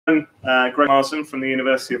Greg Marsden from the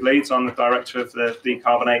University of Leeds. I'm the director of the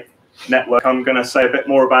DecarboN8 network. I'm going to say a bit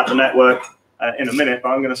more about the network in a minute, but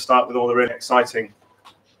I'm going to start with all the really exciting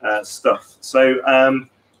stuff. So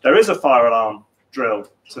there is a fire alarm drill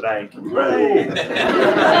today.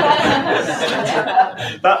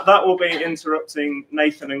 that will be interrupting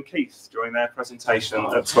Nathan and Keith during their presentation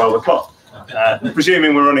at 12 o'clock,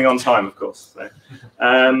 presuming we're running on time, of course.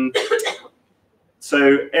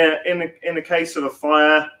 So in the case of a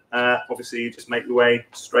fire, obviously you just make your way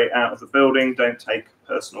straight out of the building. Don't take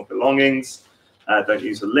personal belongings. Don't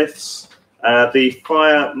use the lifts. The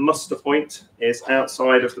fire muster point is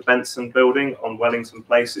outside of the Benson building on Wellington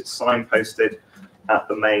Place. It's signposted at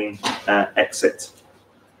the main exit.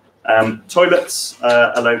 Toilets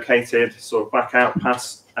are located sort of back out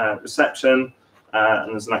past reception,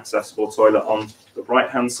 and there's an accessible toilet on the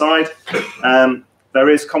right-hand side. There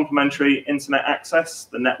is complimentary internet access.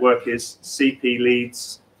 The network is CP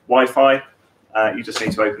Leeds Wi-Fi. You just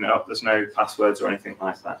need to open it up. There's no passwords or anything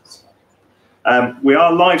like that. We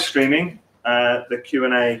are live streaming the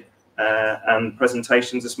Q&A and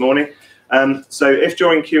presentations this morning. So if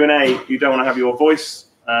during Q&A you don't want to have your voice,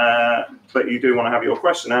 but you do want to have your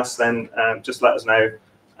question asked, then just let us know,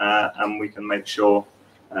 and we can make sure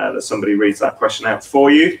that somebody reads that question out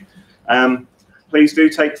for you. Please do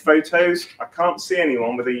take photos. I can't see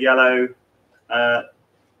anyone with a yellow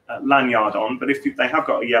lanyard on, but if they have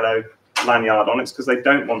got a yellow lanyard on, it's because they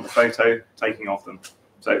don't want the photo taking of them.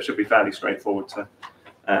 So it should be fairly straightforward to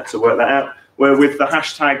work that out. We're with the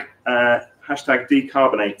hashtag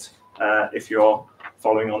DecarboN8 if you're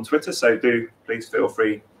following on Twitter, so please feel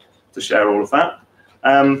free to share all of that.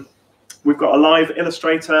 We've got a live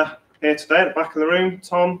illustrator here today at the back of the room,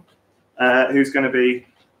 Tom, who's going to be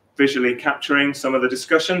visually capturing some of the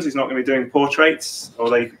discussions. He's not going to be doing portraits,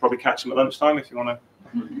 although you could probably catch him at lunchtime if you want to.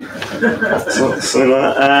 Something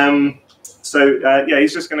like that. Yeah,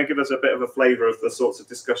 he's just going to give us a bit of a flavour of the sorts of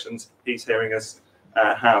discussions he's hearing us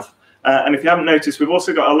have. And if you haven't noticed, we've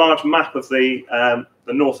also got a large map of the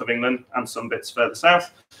north of England and some bits further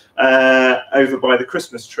south over by the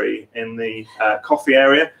Christmas tree in the coffee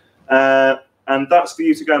area. And that's for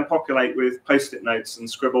you to go and populate with post-it notes and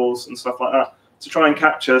scribbles and stuff like that, to try and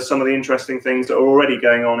capture some of the interesting things that are already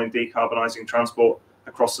going on in decarbonising transport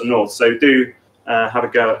across the north. So do have a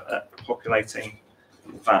go at populating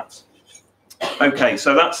that. Okay,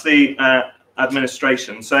 so that's the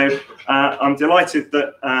administration. So I'm delighted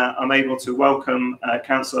that I'm able to welcome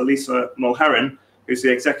Councillor Lisa Mulherin, who's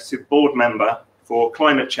the Executive Board Member for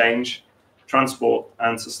Climate Change, Transport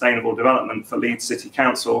and Sustainable Development for Leeds City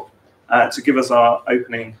Council, to give us our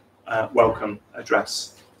opening welcome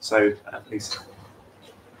address. So, Lisa.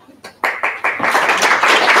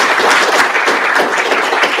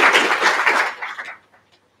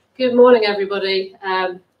 Good morning, everybody.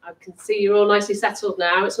 I can see you're all nicely settled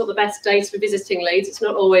now. It's not the best day to be visiting Leeds. It's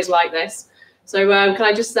not always like this. So can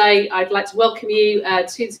I just say I'd like to welcome you to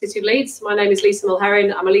the City of Leeds. My name is Lisa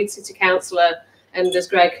Mulherin. I'm a Leeds City Councillor, and as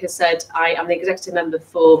Greg has said, I am the Executive Member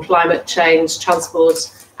for Climate Change,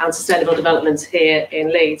 Transport and Sustainable Development here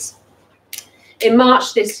in Leeds. In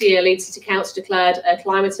March this year, Leeds City Council declared a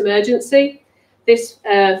climate emergency. This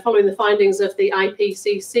following the findings of the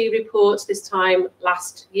IPCC report this time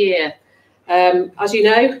last year. As you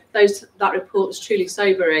know, that report was truly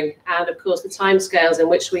sobering, and of course the timescales in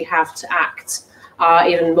which we have to act are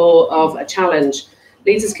even more of a challenge.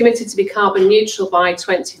 Leeds is committed to be carbon neutral by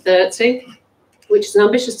 2030, which is an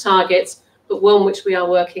ambitious target, but one which we are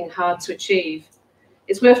working hard to achieve.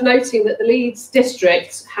 It's worth noting that the Leeds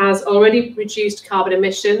district has already reduced carbon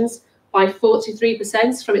emissions by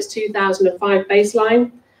 43% from its 2005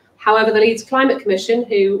 baseline. However, the Leeds Climate Commission,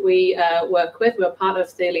 who we work with, we're part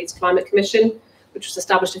of the Leeds Climate Commission, which was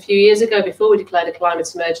established a few years ago before we declared a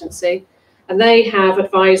climate emergency, and they have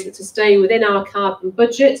advised that to stay within our carbon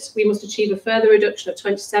budget, we must achieve a further reduction of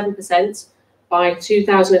 27% by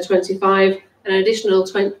 2025 and an additional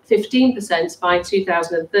 15% by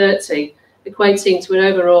 2030, equating to an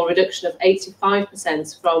overall reduction of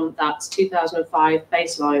 85% from that 2005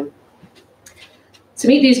 baseline. To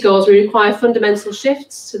meet these goals, we require fundamental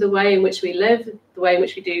shifts to the way in which we live, the way in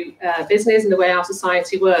which we do business, and the way our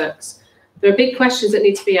society works. There are big questions that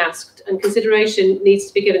need to be asked, and consideration needs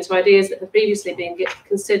to be given to ideas that have previously been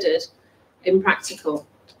considered impractical.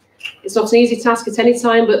 It's not an easy task at any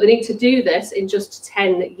time, but the need to do this in just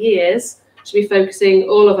 10 years should be focusing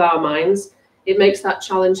all of our minds. It makes that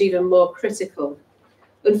challenge even more critical.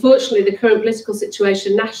 Unfortunately, the current political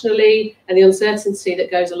situation nationally and the uncertainty that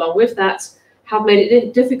goes along with that have made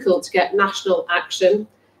it difficult to get national action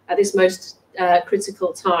at this most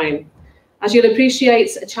critical time. As you'll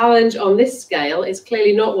appreciate, a challenge on this scale is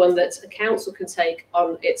clearly not one that a council can take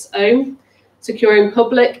on its own. Securing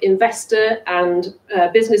public, investor and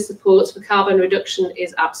business support for carbon reduction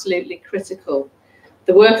is absolutely critical.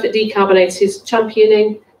 The work that DecarboN8 is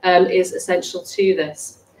championing is essential to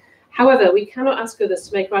this. However, we cannot ask others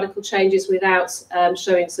to make radical changes without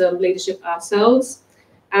showing some leadership ourselves.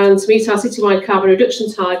 And to meet our citywide carbon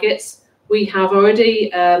reduction targets, we have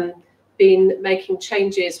already been making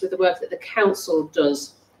changes with the work that the council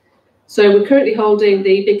does. So we're currently holding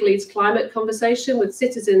the Big Leeds Climate Conversation with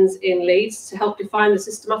citizens in Leeds to help define the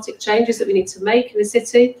systematic changes that we need to make in the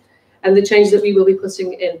city and the changes that we will be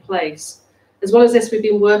putting in place. As well as this, we've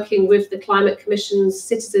been working with the Climate Commission's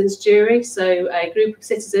Citizens Jury, so a group of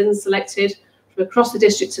citizens selected from across the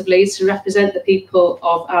district of Leeds to represent the people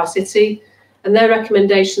of our city, and their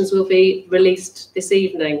recommendations will be released this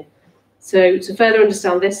evening. So to further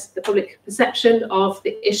understand this, the public perception of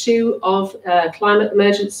the issue of climate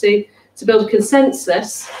emergency, to build a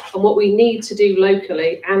consensus on what we need to do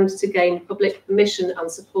locally and to gain public permission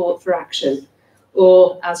and support for action.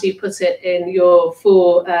 Or, as you put it in your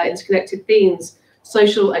 4 interconnected themes,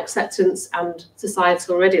 social acceptance and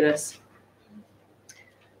societal readiness.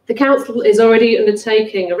 The Council is already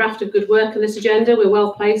undertaking a raft of good work on this agenda. We're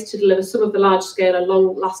well placed to deliver some of the large-scale and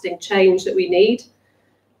long-lasting change that we need.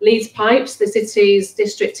 Leeds Pipes, the city's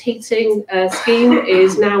district heating scheme,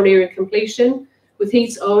 is now nearing completion, with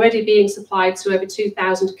heat already being supplied to over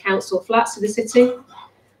 2,000 council flats in the city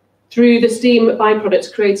through the steam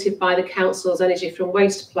byproducts created by the council's energy from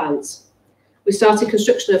waste plants. We started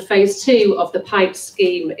construction of phase 2 of the pipe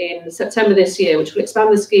scheme in September this year, which will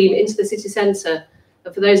expand the scheme into the city centre.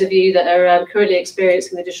 And for those of you that are currently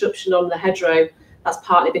experiencing the disruption on the hedgerow, that's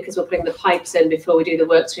partly because we're putting the pipes in before we do the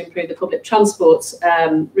work to improve the public transport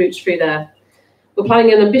routes through there. We're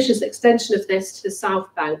planning an ambitious extension of this to the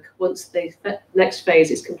South Bank once the next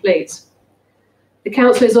phase is complete. The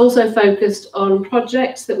Council is also focused on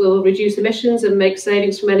projects that will reduce emissions and make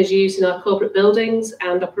savings from energy use in our corporate buildings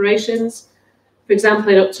and operations. For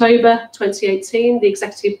example, in October 2018, the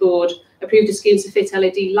Executive Board approved a scheme to fit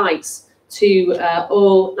LED lights to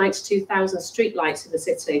all 92,000 street lights in the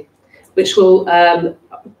city, which will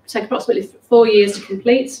take approximately 4 years to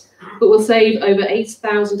complete, but will save over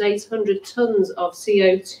 8,800 tonnes of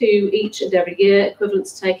CO2 each and every year, equivalent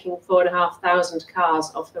to taking 4,500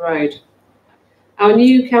 cars off the road. Our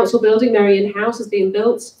new council building, Merrion House, has been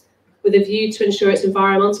built with a view to ensure its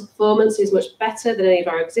environmental performance is much better than any of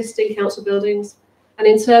our existing council buildings. And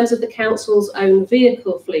in terms of the council's own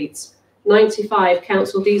vehicle fleets, 95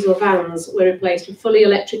 council diesel vans were replaced with fully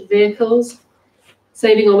electric vehicles,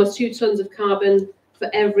 saving almost 2 tonnes of carbon for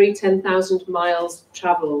every 10,000 miles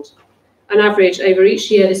travelled. On average, over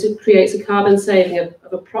each year, this creates a carbon saving of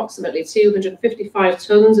approximately 255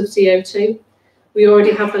 tonnes of CO2. We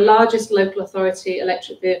already have the largest local authority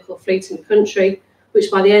electric vehicle fleet in the country,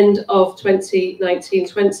 which by the end of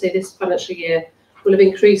 2019-20, this financial year, will have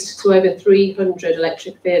increased to over 300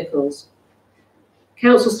 electric vehicles.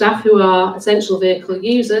 Council staff, who are essential vehicle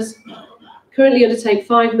users, currently undertake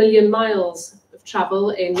 5 million miles of travel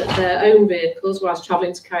in their own vehicles whilst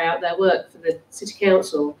travelling to carry out their work for the City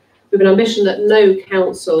Council, with an ambition that no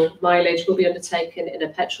council mileage will be undertaken in a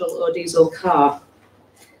petrol or diesel car.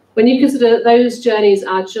 When you consider those journeys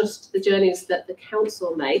are just the journeys that the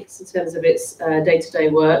council makes in terms of its day-to-day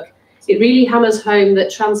work, it really hammers home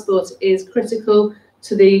that transport is critical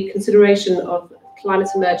to the consideration of climate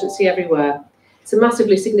emergency everywhere. It's a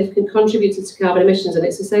massively significant contributor to carbon emissions, and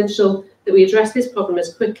it's essential that we address this problem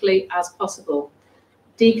as quickly as possible.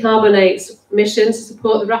 DecarboN8's mission to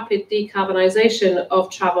support the rapid decarbonisation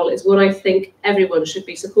of travel is one I think everyone should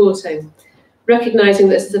be supporting. Recognising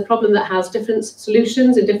this is a problem that has different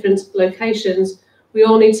solutions in different locations, we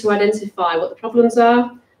all need to identify what the problems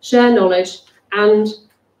are, share knowledge, and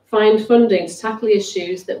find funding to tackle the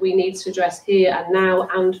issues that we need to address here and now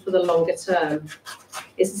and for the longer term.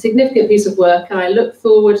 It's a significant piece of work, and I look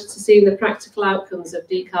forward to seeing the practical outcomes of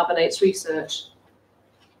DecarboN8's research.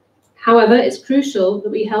 However, it's crucial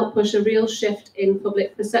that we help push a real shift in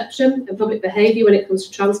public perception and public behaviour when it comes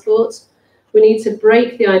to transport. We need to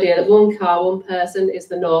break the idea that one car, one person is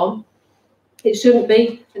the norm. It shouldn't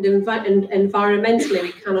be, and environmentally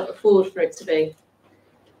we cannot afford for it to be.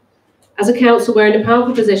 As a council, we're in a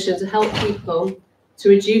powerful position to help people to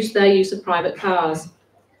reduce their use of private cars.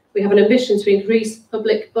 We have an ambition to increase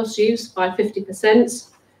public bus use by 50%,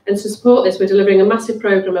 and to support this, we're delivering a massive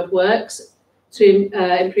programme of works to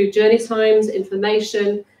improve journey times,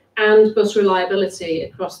 information, and bus reliability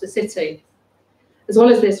across the city. As well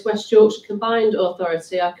as this, West Yorkshire Combined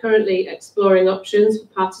Authority are currently exploring options for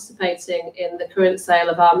participating in the current sale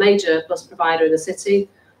of our major bus provider in the city,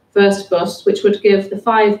 First Bus, which would give the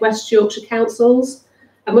 5 West Yorkshire councils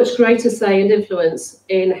a much greater say and influence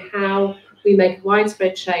in how we make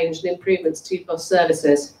widespread change and improvements to bus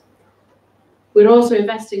services. We're also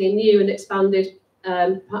investing in new and expanded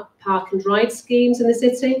park and ride schemes in the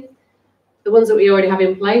city. The ones that we already have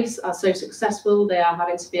in place are so successful, they are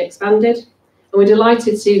having to be expanded. And we're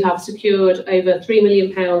delighted to have secured over £3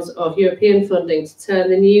 million of European funding to turn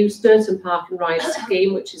the new Sturton Park and Ride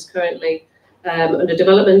scheme, which is currently under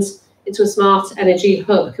development, into a smart energy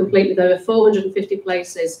hub, complete with over 450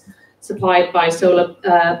 places supplied by solar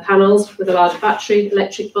panels with a large battery,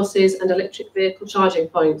 electric buses and electric vehicle charging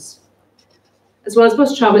points. As well as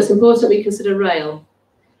bus travel, it's important we consider rail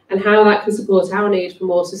and how that can support our need for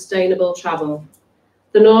more sustainable travel.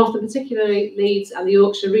 The North, and particularly Leeds and the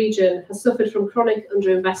Yorkshire region, has suffered from chronic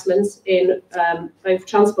underinvestment in both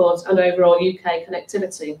transport and overall UK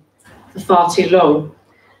connectivity for far too long.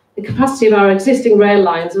 The capacity of our existing rail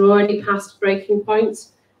lines are already past breaking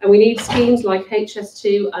points, and we need schemes like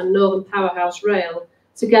HS2 and Northern Powerhouse Rail,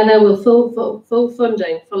 together with full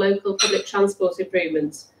funding for local public transport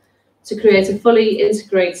improvements, to create a fully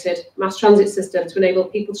integrated mass transit system to enable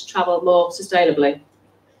people to travel more sustainably.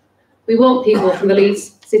 We want people from the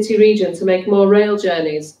Leeds city region to make more rail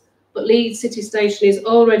journeys, but Leeds city station is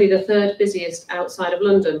already the 3rd busiest outside of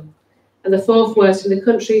London and the 4th worst in the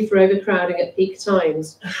country for overcrowding at peak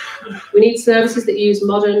times. We need services that use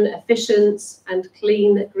modern, efficient and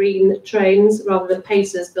clean green trains rather than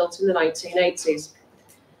pacers built in the 1980s.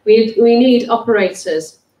 We need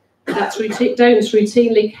operators that don't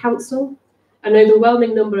routinely cancel an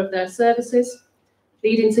overwhelming number of their services,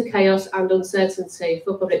 leading to chaos and uncertainty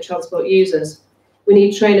for public transport users. We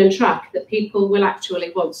need train and track that people will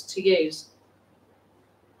actually want to use.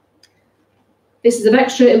 This is of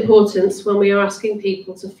extra importance when we are asking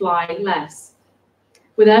people to fly less.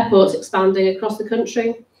 With airports expanding across the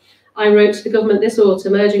country, I wrote to the government this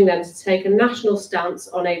autumn urging them to take a national stance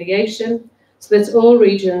on aviation so that all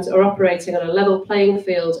regions are operating on a level playing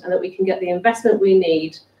field and that we can get the investment we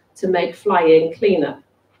need to make flying cleaner.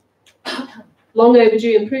 Long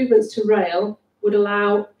overdue improvements to rail would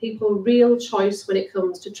allow people real choice when it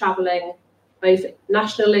comes to travelling both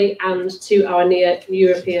nationally and to our near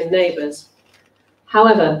European neighbours.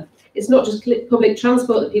 However, it's not just public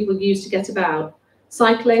transport that people use to get about.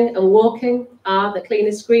 Cycling and walking are the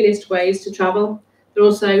cleanest, greenest ways to travel. They're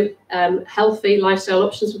also healthy lifestyle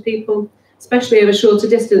options for people, especially over shorter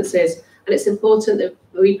distances, and it's important that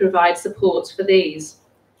we provide support for these.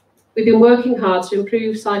 We've been working hard to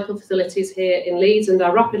improve cycle facilities here in Leeds and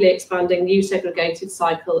are rapidly expanding new segregated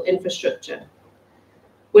cycle infrastructure.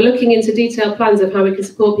 We're looking into detailed plans of how we can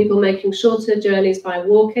support people making shorter journeys by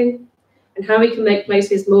walking and how we can make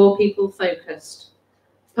places more people-focused.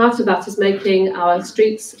 Part of that is making our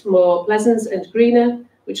streets more pleasant and greener,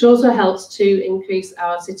 which also helps to increase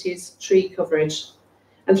our city's tree coverage.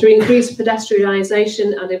 And through increased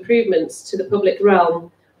pedestrianisation and improvements to the public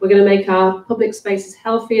realm, we're going to make our public spaces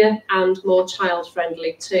healthier and more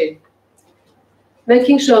child-friendly too.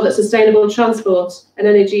 Making sure that sustainable transport and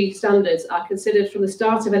energy standards are considered from the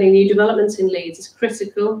start of any new development in Leeds is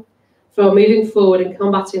critical for moving forward in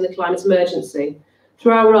combating the climate emergency.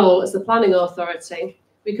 Through our role as the planning authority,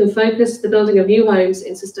 we can focus the building of new homes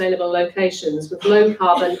in sustainable locations with low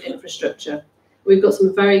carbon infrastructure. We've got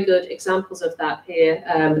some very good examples of that here,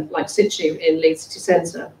 like Situ in Leeds City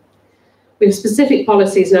Centre. We have specific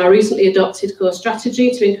policies in our recently adopted core strategy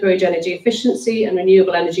to encourage energy efficiency and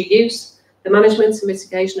renewable energy use, the management and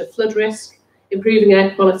mitigation of flood risk, improving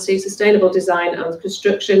air quality, sustainable design and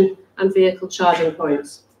construction, and vehicle charging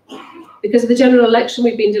points. Because of the general election,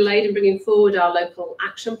 we've been delayed in bringing forward our local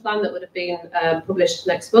action plan that would have been published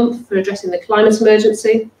next month for addressing the climate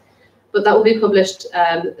emergency, but that will be published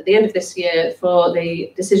at the end of this year for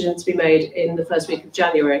the decision to be made in the first week of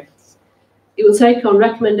January. It will take on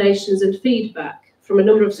recommendations and feedback from a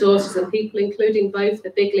number of sources and people, including both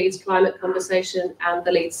the Big Leeds Climate Conversation and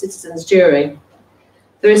the Leeds Citizens Jury.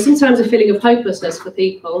 There is sometimes a feeling of hopelessness for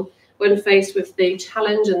people when faced with the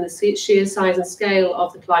challenge and the sheer size and scale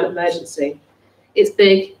of the climate emergency. It's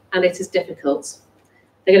big and it is difficult.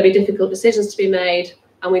 There are going to be difficult decisions to be made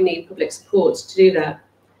and we need public support to do that.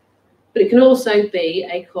 But it can also be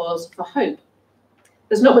a cause for hope.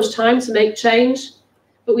 There's not much time to make change,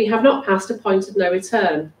 but we have not passed a point of no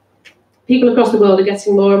return. People across the world are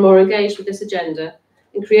getting more and more engaged with this agenda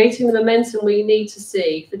and creating the momentum we need to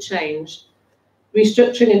see for change.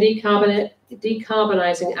 Restructuring and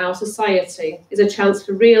decarbonising our society is a chance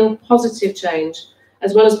for real positive change,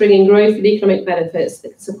 as well as bringing growth and economic benefits that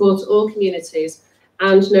can support all communities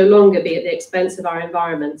and no longer be at the expense of our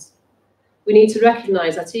environment. We need to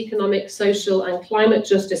recognise that economic, social and climate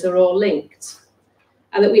justice are all linked,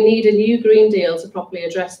 and that we need a new Green Deal to properly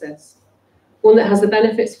address this. One that has the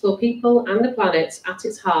benefits for people and the planet at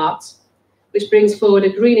its heart, which brings forward a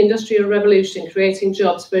green industrial revolution, creating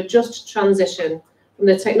jobs for a just transition from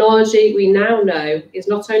the technology we now know is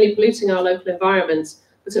not only polluting our local environment,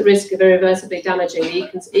 but at risk of irreversibly damaging the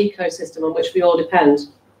ecosystem on which we all depend.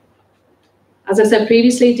 As I said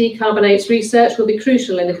previously, DecarboN8's research will be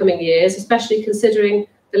crucial in the coming years, especially considering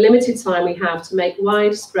the limited time we have to make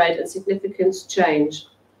widespread and significant change.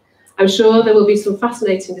 I'm sure there will be some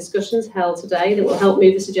fascinating discussions held today that will help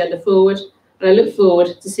move this agenda forward, and I look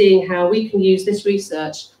forward to seeing how we can use this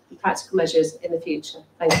research and practical measures in the future.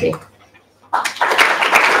 Thank you.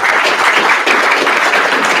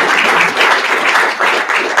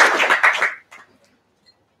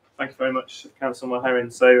 Thank you very much, Councillor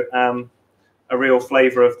Mulherin. So a real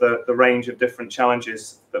flavour of the range of different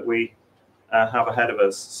challenges that we have ahead of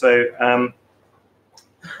us. So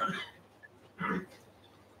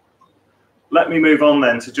let me move on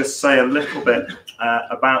then to just say a little bit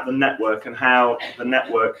about the network and how the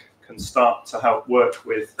network can start to help work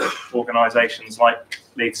with organisations like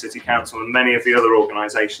Leeds City Council and many of the other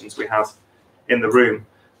organisations we have in the room.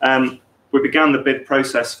 We began the bid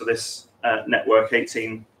process for this network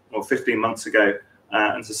 18 or 15 months ago,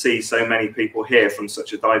 and to see so many people here from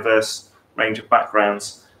such a diverse range of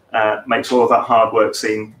backgrounds makes all of that hard work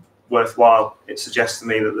seem worthwhile. It suggests to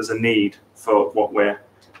me that there's a need for what we're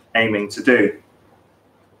aiming to do.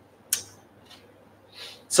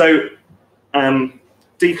 So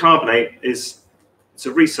DecarboN8 it's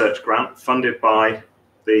a research grant funded by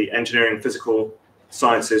the Engineering and Physical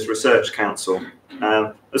Sciences Research Council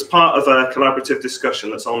as part of a collaborative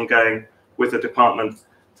discussion that's ongoing with the Department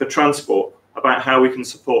for Transport about how we can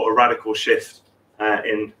support a radical shift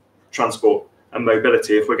in transport and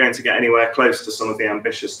mobility if we're going to get anywhere close to some of the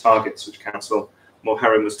ambitious targets which Councillor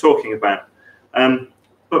Mulherin was talking about.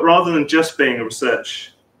 But rather than just being a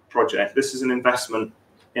research project, this is an investment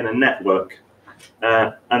in a network.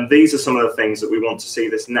 And these are some of the things that we want to see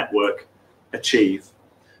this network achieve.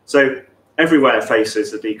 So everywhere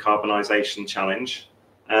faces a decarbonisation challenge.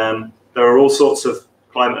 There are all sorts of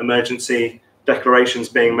climate emergency declarations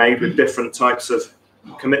being made with different types of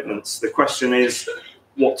commitments. The question is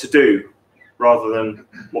what to do rather than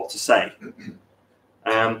what to say.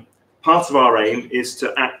 Part of our aim is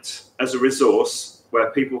to act as a resource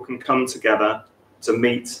where people can come together to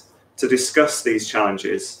meet, to discuss these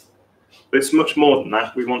challenges. But it's much more than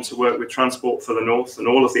that. We want to work with Transport for the North and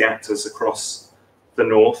all of the actors across the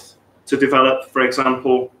North to develop, for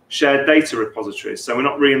example, shared data repositories. So we're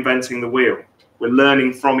not reinventing the wheel. We're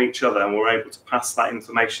learning from each other and we're able to pass that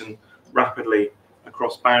information rapidly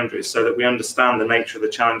across boundaries so that we understand the nature of the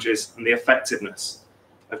challenges and the effectiveness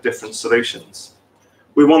of different solutions.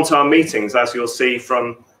 We want our meetings, as you'll see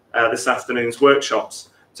from this afternoon's workshops,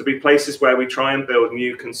 to be places where we try and build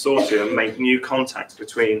new consortia and make new contacts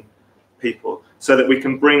between people so that we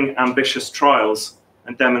can bring ambitious trials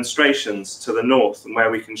and demonstrations to the North and where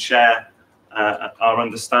we can share our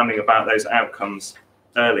understanding about those outcomes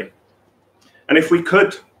early. And if we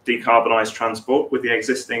could decarbonise transport with the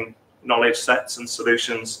existing knowledge sets and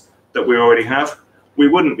solutions that we already have, we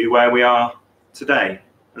wouldn't be where we are today.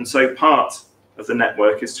 And so part of the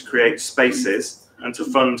network is to create spaces and to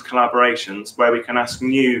fund collaborations where we can ask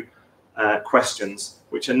new questions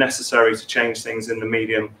which are necessary to change things in the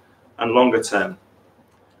medium and longer term.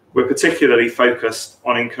 We're particularly focused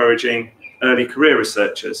on encouraging early career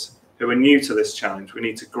researchers who are new to this challenge. We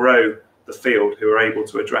need to grow the field who are able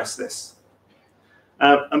to address this.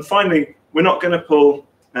 And finally, we're not going to pull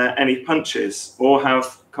any punches or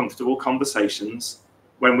have comfortable conversations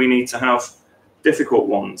when we need to have difficult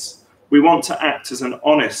ones. We want to act as an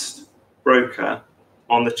honest broker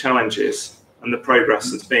on the challenges and the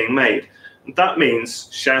progress that's being made. And that means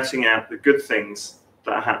shouting out the good things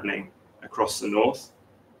that are happening across the North.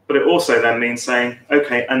 But it also then means saying,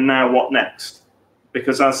 okay, and now what next?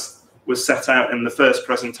 Because as was set out in the first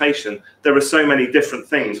presentation, there are so many different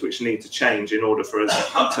things which need to change in order for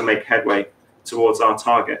us to make headway towards our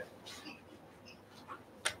target.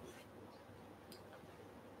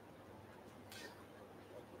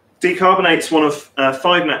 DecarboN8's one of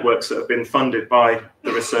 5 networks that have been funded by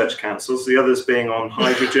the research councils, the others being on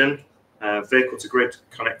hydrogen, vehicle-to-grid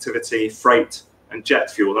connectivity, freight and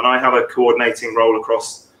jet fuel. And I have a coordinating role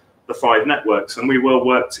across the 5 networks, and we will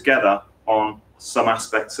work together on some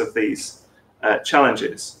aspects of these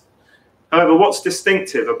challenges. However, what's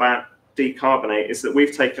distinctive about DecarboN8 is that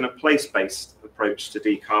we've taken a place-based approach to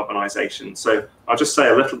decarbonisation. So I'll just say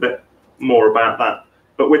a little bit more about that.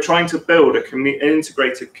 But we're trying to build an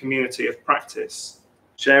integrated community of practice,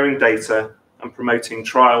 sharing data and promoting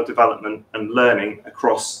trial development and learning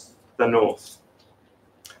across the north.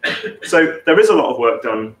 So there is a lot of work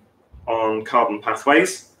done on carbon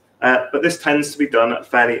pathways, but this tends to be done at a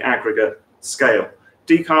fairly aggregate scale.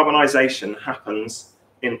 Decarbonisation happens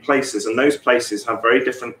in places, and those places have very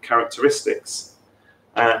different characteristics.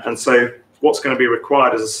 And so what's going to be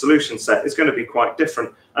required as a solution set is going to be quite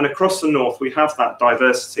different. And across the north, we have that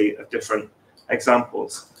diversity of different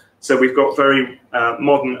examples. So we've got very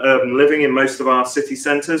modern urban living in most of our city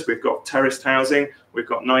centres. We've got terraced housing. We've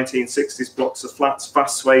got 1960s blocks of flats,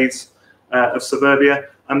 vast swathes of suburbia,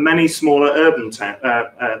 and many smaller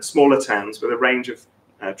smaller towns with a range of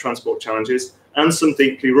transport challenges, and some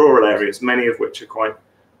deeply rural areas, many of which are quite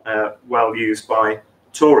well used by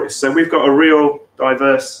tourists. So we've got a real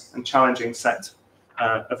diverse and challenging set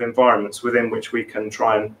of environments within which we can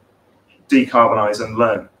try and decarbonise and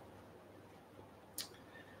learn.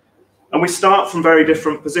 And we start from very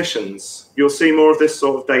different positions. You'll see more of this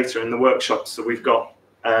sort of data in the workshops that we've got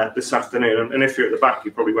this afternoon. And if you're at the back,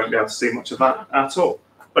 you probably won't be able to see much of that at all.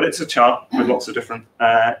 But it's a chart with lots of different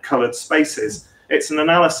coloured spaces. It's an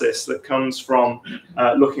analysis that comes from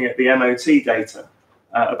looking at the MOT data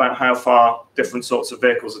about how far different sorts of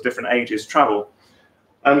vehicles of different ages travel.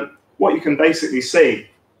 What you can basically see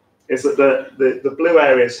is that the blue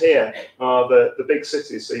areas here are the big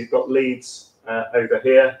cities. So you've got Leeds over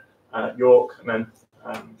here, York, and then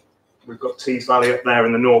we've got Tees Valley up there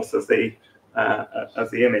in the north of the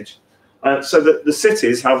image. So the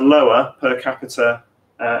cities have lower per capita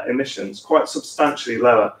emissions, quite substantially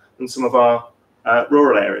lower than some of our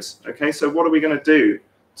rural areas. Okay, so what are we going to do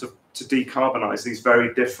to decarbonise these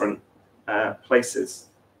very different places?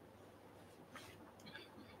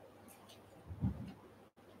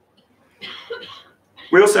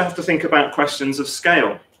 We also have to think about questions of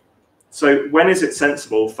scale. So when is it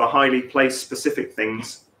sensible for highly place-specific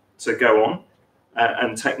things to go on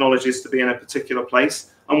and technologies to be in a particular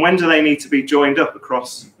place? And when do they need to be joined up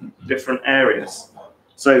across different areas?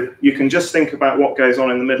 So you can just think about what goes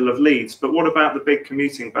on in the middle of Leeds, but what about the big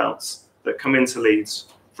commuting belts that come into Leeds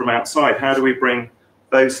from outside? How do we bring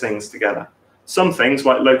those things together? Some things,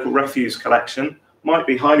 like local refuse collection, might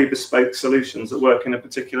be highly bespoke solutions that work in a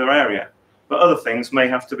particular area, but other things may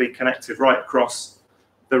have to be connected right across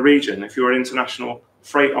the region. If you're an international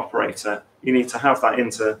freight operator, you need to have that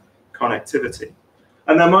interconnectivity.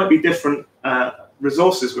 And there might be different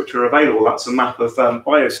resources which are available. That's a map of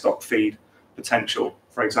biostock feed potential,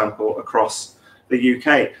 for example, across the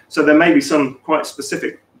UK. So there may be some quite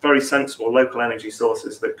specific, very sensible local energy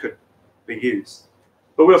sources that could be used.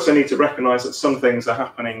 But we also need to recognise that some things are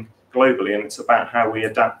happening globally, and it's about how we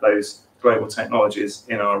adapt those global technologies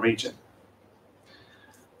in our region.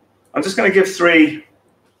 I'm just going to give three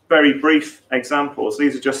very brief examples.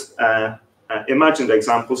 These are just imagined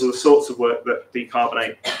examples of the sorts of work that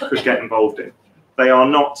DecarboN8 could get involved in. They are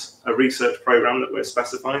not a research program that we're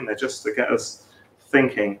specifying, they're just to get us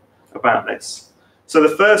thinking about this. So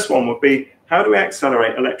the first one would be, how do we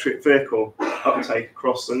accelerate electric vehicle uptake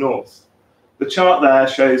across the north? The chart there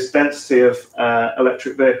shows density of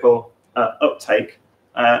electric vehicle uptake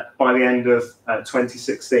by the end of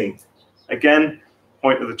 2016. Again,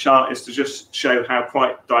 point of the chart is to just show how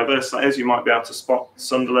quite diverse that is. You might be able to spot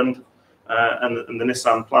Sunderland and the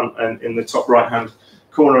Nissan plant in the top right-hand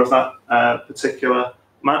corner of that particular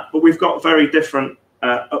map, but we've got very different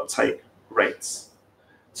uptake rates.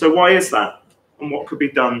 So why is that? And what could be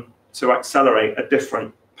done to accelerate a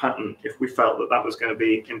different pattern if we felt that that was going to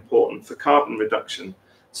be important for carbon reduction?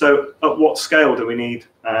 So at what scale do we need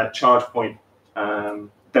charge point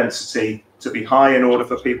density to be high in order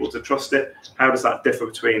for people to trust it? How does that differ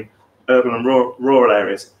between urban and rural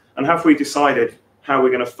areas? And have we decided how we're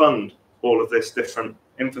going to fund all of this different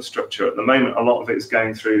infrastructure? At the moment, a lot of it is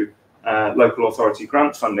going through local authority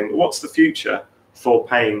grant funding. But what's the future for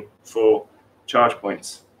paying for charge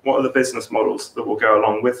points? What are the business models that will go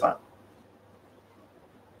along with that?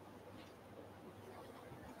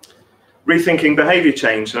 Rethinking behaviour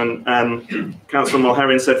change, and Councillor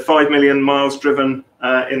Mulherrin said 5 million miles driven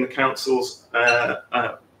in the council's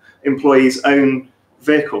employees' own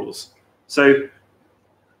vehicles. So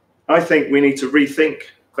I think we need to rethink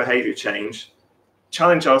behaviour change,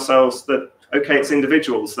 challenge ourselves that, okay, it's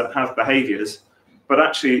individuals that have behaviours, but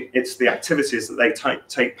actually it's the activities that they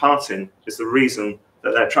take part in is the reason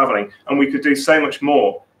that they're travelling. And we could do so much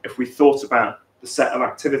more if we thought about the set of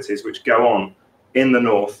activities which go on in the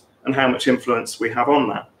north and how much influence we have on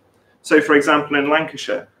that. So, for example, in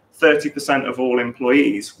Lancashire, 30% of all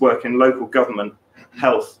employees work in local government,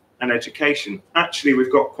 health and education. Actually,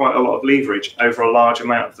 we've got quite a lot of leverage over a large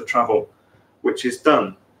amount of the travel which is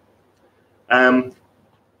done.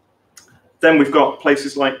 Then we've got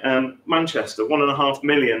places like Manchester, 1.5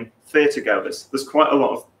 million theatre goers. There's quite a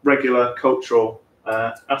lot of regular cultural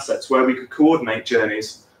assets where we could coordinate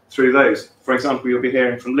journeys through those. For example, you'll be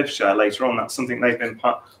hearing from Liftshare later on. That's something they've been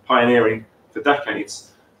pioneering for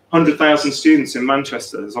decades. 100,000 students in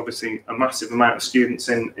Manchester. There's obviously a massive amount of students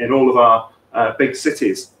in all of our big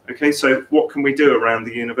cities. Okay, so what can we do around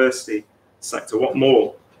the university sector? What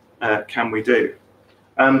more can we do?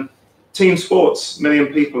 Team sports, 1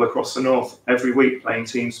 million people across the north every week playing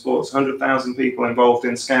team sports, 100,000 people involved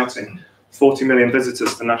in scouting, 40 million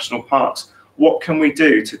visitors to national parks. What can we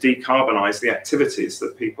do to decarbonise the activities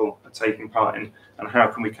that people are taking part in, and how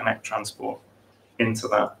can we connect transport into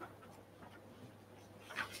that?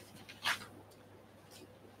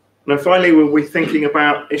 And then finally, we'll be thinking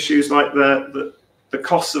about issues like the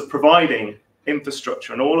costs of providing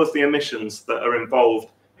infrastructure and all of the emissions that are involved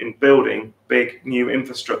in building big new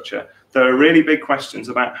infrastructure. There are really big questions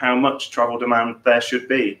about how much travel demand there should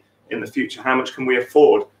be in the future. How much can we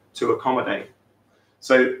afford to accommodate?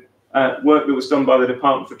 So work that was done by the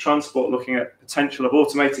Department for Transport looking at potential of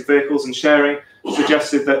automated vehicles and sharing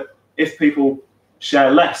suggested that if people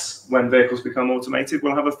share less when vehicles become automated,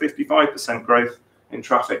 we'll have a 55% growth in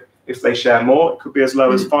traffic. If they share more, it could be as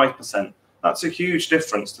low as 5%. That's a huge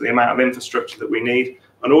difference to the amount of infrastructure that we need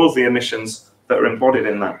and all of the emissions that are embodied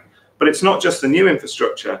in that. But it's not just the new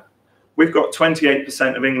infrastructure. We've got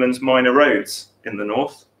 28% of England's minor roads in the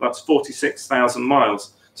north. That's 46,000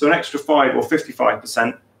 miles. So an extra 5 or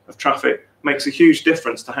 55% of traffic makes a huge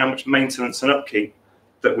difference to how much maintenance and upkeep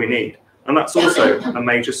that we need. And that's also a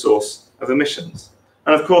major source of emissions.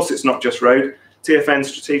 And of course, it's not just road.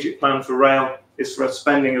 TfN's strategic plan for rail is for a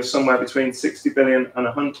spending of somewhere between 60 billion and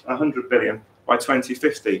 100 billion by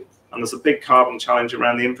 2050. And there's a big carbon challenge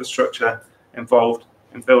around the infrastructure involved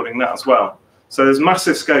in building that as well. So there's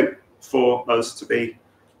massive scope for us to be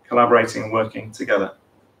collaborating and working together.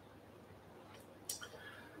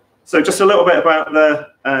 So just a little bit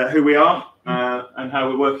about who we are and how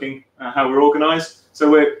we're working, how we're organised. So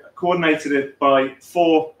we're coordinated by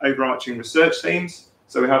 4 overarching research teams.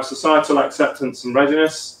 So we have Societal Acceptance and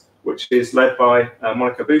Readiness, which is led by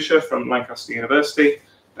Monica Boucher from Lancaster University.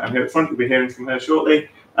 Down here at front, you'll be hearing from her shortly.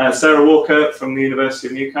 Sarah Walker from the University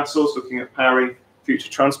of Newcastle is looking at powering future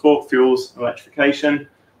transport, fuels, electrification.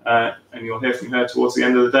 And you'll hear from her towards the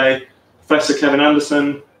end of the day. Professor Kevin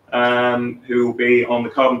Anderson, who will be on the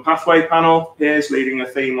Carbon Pathway panel, here is leading a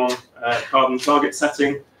theme on carbon target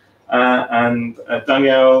setting. And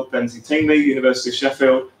Danielle Benzi-Tingley, University of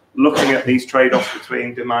Sheffield, looking at these trade-offs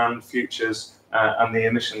between demand, futures, and the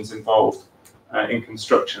emissions involved in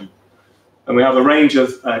construction. And we have a range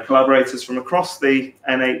of collaborators from across the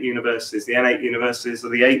N8 universities. The N8 universities are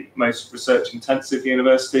the 8 most research-intensive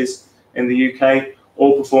universities in the UK,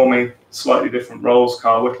 all performing slightly different roles.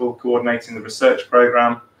 Carl Whittle coordinating the research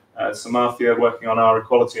programme, Samarthia working on our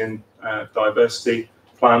equality and diversity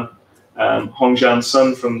plan, Hongjian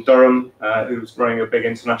Sun from Durham, who's running a big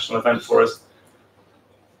international event for us.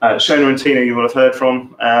 Shona and Tina you will have heard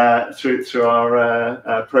from through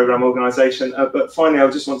our programme organisation. But finally, I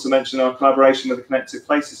just want to mention our collaboration with the Connected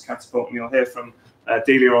Places Catapult, and you'll hear from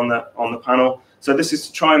Delia on the panel. So this is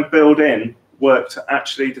to try and build in work to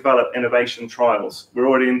actually develop innovation trials. We're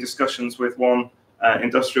already in discussions with one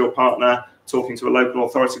industrial partner, talking to a local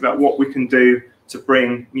authority about what we can do to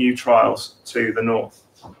bring new trials to the north.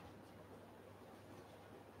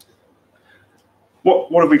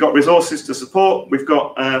 What have we got resources to support? We've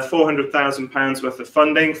got £400,000 worth of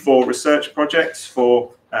funding for research projects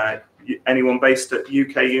for anyone based at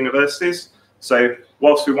UK universities. So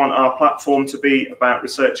whilst we want our platform to be about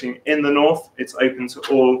researching in the north, it's open to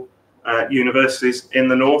all universities in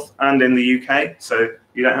the north and in the UK. So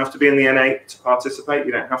you don't have to be in the N8 to participate.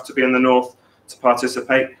 You don't have to be in the north to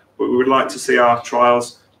participate. But we would like to see our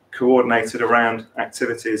trials coordinated around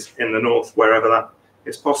activities in the north, wherever that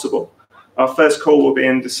is possible. Our first call will be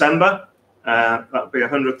in December. That'll be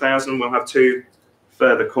 100,000. We'll have 2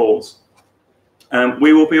 further calls.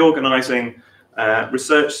 We will be organising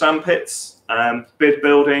research sandpits, bid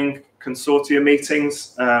building, consortia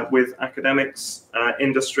meetings with academics,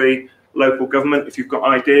 industry, local government. If you've got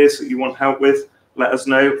ideas that you want help with, let us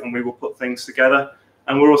know and we will put things together.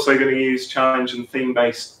 And we're also going to use challenge and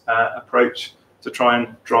theme-based approach to try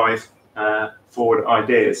and drive forward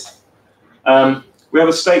ideas. We have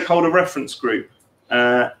a stakeholder reference group,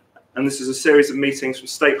 and this is a series of meetings from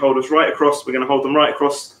stakeholders right across. We're going to hold them right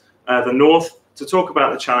across the north to talk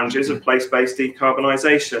about the challenges of place-based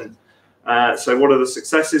decarbonisation. So what are the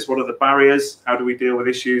successes, what are the barriers, how do we deal with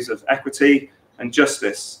issues of equity and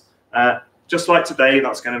justice? Just like today,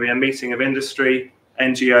 that's going to be a meeting of industry,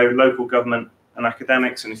 NGO, local government and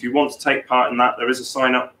academics, and if you want to take part in that, there is a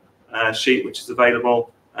sign-up sheet which is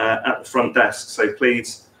available at the front desk, so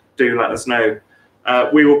please do let us know.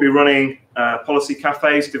 We will be running policy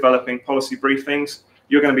cafes, developing policy briefings.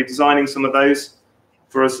 You're going to be designing some of those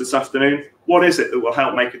for us this afternoon. What is it that will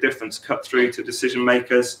help make a difference, cut through to decision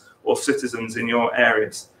makers or citizens in your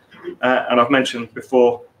areas? And I've mentioned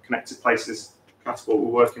before, Connected Places Passport were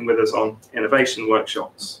working with us on innovation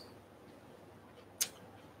workshops.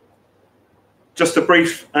 Just a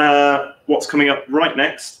brief what's coming up right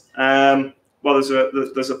next. Well,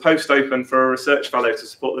 there's a post open for a research fellow to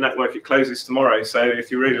support the network. It closes tomorrow, so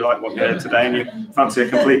if you really like what you heard today and you fancy a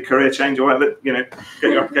complete career change or whatever, you know,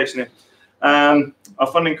 get your application in. Our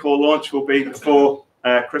funding call launch will be before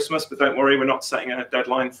Christmas, but don't worry, we're not setting a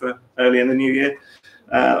deadline for early in the new year.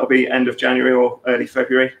 It'll be end of January or early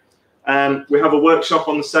February. We have a workshop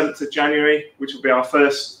on the 7th of January, which will be our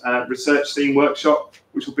first research theme workshop,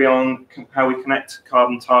 which will be on how we connect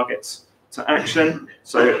carbon targets to action.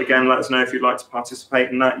 So again, let us know if you'd like to participate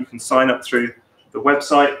in that. You can sign up through the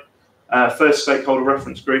website. First stakeholder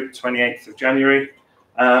reference group, 28th of January.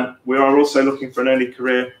 We are also looking for an early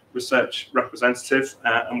career research representative,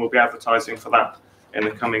 and we'll be advertising for that in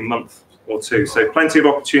the coming month or two. So plenty of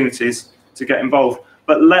opportunities to get involved.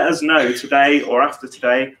 But let us know today or after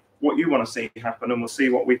today what you want to see happen, and we'll see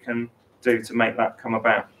what we can do to make that come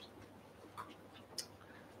about.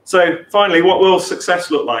 So finally, what will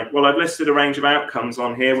success look like? Well, I've listed a range of outcomes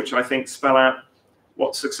on here, which I think spell out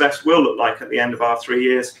what success will look like at the end of our 3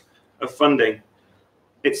 years of funding.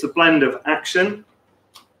 It's a blend of action,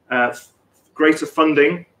 greater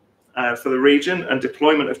funding for the region and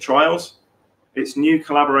deployment of trials. It's new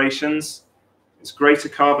collaborations, it's greater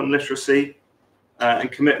carbon literacy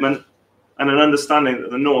and commitment, and an understanding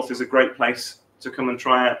that the North is a great place to come and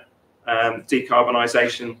try out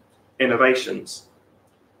decarbonisation innovations.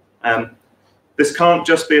 This can't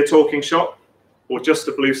just be a talking shop or just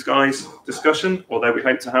a blue skies discussion, although we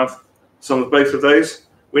hope to have some of both of those.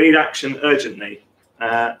 We need action urgently,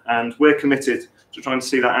 and we're committed to trying to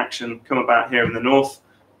see that action come about here in the North.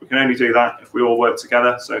 We can only do that if we all work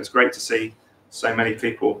together, so it's great to see so many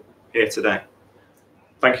people here today.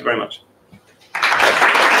 Thank you very much.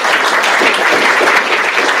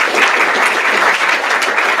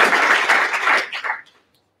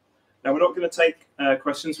 Now, we're not going to take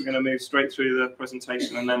questions. We're going to move straight through the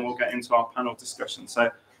presentation, and then we'll get into our panel discussion. So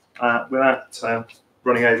without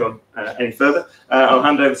running over any further, I'll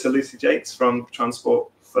hand over to Lucy Jakes from Transport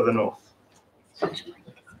for the North.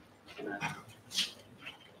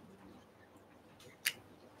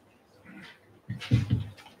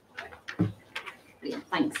 Yeah,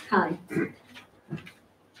 thanks. Hi.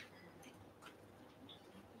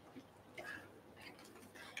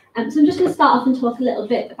 So I'm just going to start off and talk a little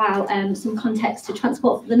bit about some context to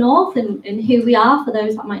Transport for the North and who we are, for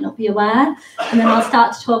those that might not be aware. And then I'll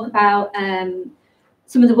start to talk about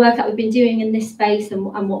some of the work that we've been doing in this space and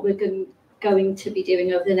what we're going to be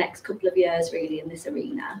doing over the next couple of years, really, in this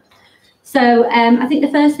arena. So I think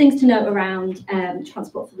the first things to note around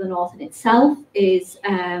Transport for the North in itself is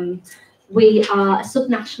we are a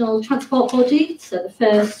subnational transport body, so the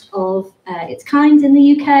first of its kind in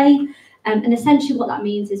the UK. And essentially what that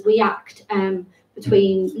means is we act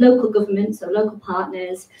between local governments, so local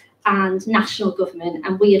partners, and national government,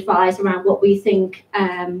 and we advise around what we think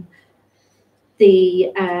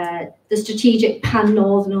the strategic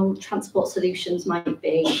pan-northern transport solutions might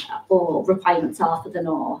be or requirements are for the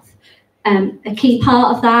North. A key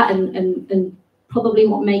part of that, and probably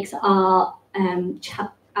what makes our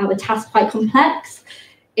task quite complex,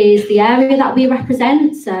 is the area that we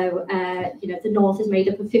represent. So, the North is made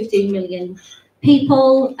up of 15 million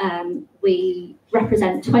people. We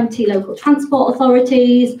represent 20 local transport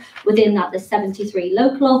authorities. Within that, there's 73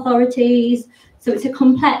 local authorities. So it's a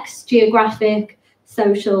complex geographic,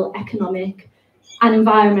 social, economic, and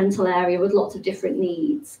environmental area with lots of different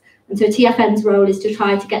needs. And so TFN's role is to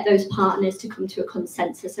try to get those partners to come to a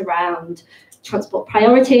consensus around transport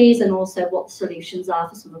priorities and also what the solutions are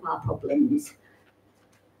for some of our problems.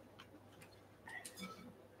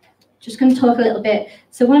 Just going to talk a little bit.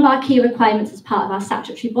 So one of our key requirements as part of our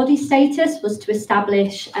statutory body status was to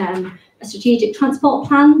establish a strategic transport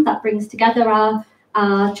plan that brings together our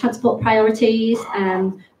transport priorities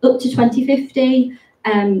up to 2050,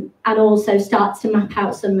 and also starts to map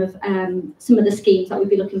out some of the schemes that we'd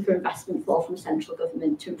be looking for investment for from central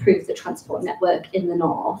government to improve the transport network in the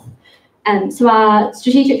North. So our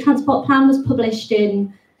strategic transport plan was published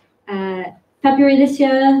in February this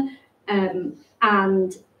year,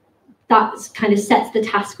 and that kind of sets the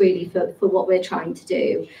task really for what we're trying to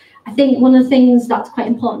do. I think one of the things that's quite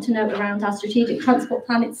important to note around our strategic transport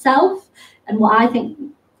plan itself, and what I think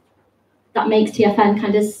that makes TfN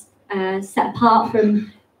kind of set apart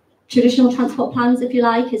from traditional transport plans, if you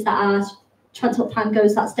like, is that our transport plan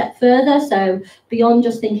goes that step further. So beyond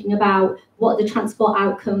just thinking about what are the transport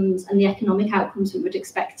outcomes and the economic outcomes we would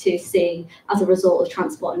expect to see as a result of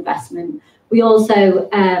transport investment, we also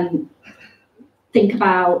think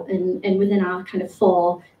about, and within our kind of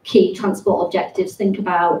 4 key transport objectives, think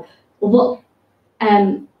about, well, what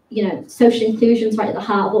social inclusion is right at the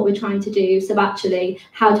heart of what we're trying to do. So actually,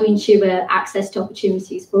 how do we ensure access to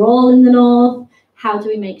opportunities for all in the north? How do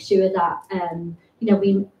we make sure that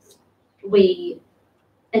we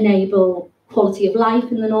enable quality of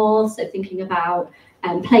life in the north? So thinking about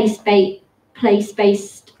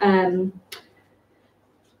place-based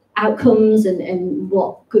outcomes and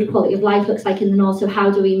what good quality of life looks like in the north. So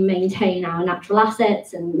how do we maintain our natural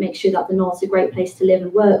assets and make sure that the north's a great place to live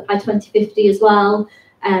and work by 2050 as well?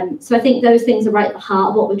 So I think those things are right at the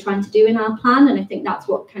heart of what we're trying to do in our plan, and I think that's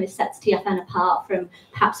what kind of sets TfN apart from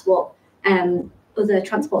perhaps what other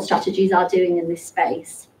transport strategies are doing in this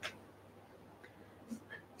space.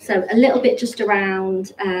 So a little bit just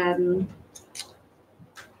around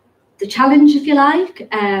the challenge, if you like.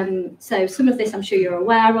 So some of this I'm sure you're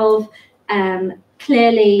aware of.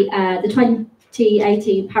 Clearly, the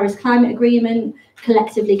 2018 Paris Climate Agreement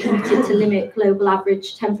collectively committed to limit global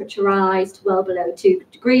average temperature rise to well below 2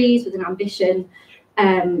 degrees, with an ambition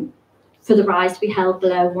for the rise to be held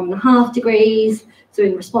below 1.5 degrees. So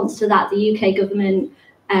in response to that, the UK government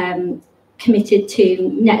committed to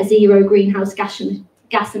net zero greenhouse gas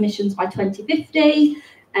emissions by 2050.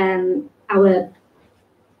 In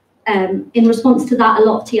response to that, a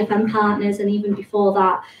lot of TfN partners, and even before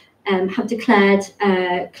that, have declared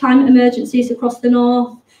climate emergencies across the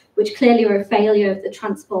north, which clearly are a failure of the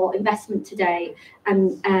transport investment today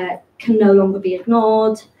and can no longer be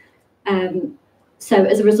ignored. So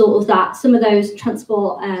as a result of that, some of those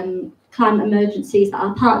transport climate emergencies that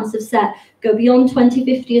our partners have set go beyond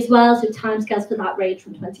 2050 as well. So timescales for that range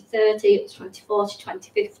from 2030 up to 2040,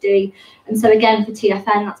 2050. And so again, for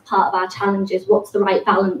TfN, that's part of our challenge, is what's the right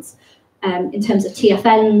balance in terms of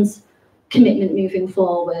TfN's commitment moving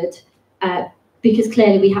forward, because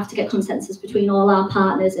clearly we have to get consensus between all our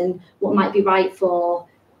partners, and what might be right for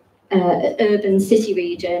an urban city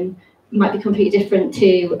region might be completely different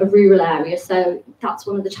to a rural area. So that's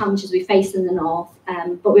one of the challenges we face in the north,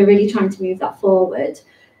 but we're really trying to move that forward.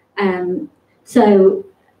 So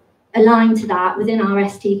aligned to that, within our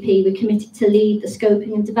STP, we're committed to lead the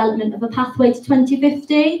scoping and development of a pathway to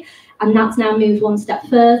 2050, and that's now moved one step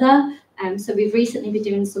further. So we've recently been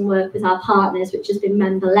doing some work with our partners, which has been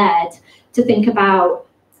member-led, to think about,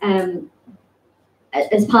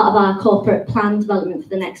 as part of our corporate plan development for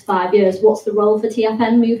the next 5 years, what's the role for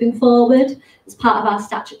TfN moving forward? As part of our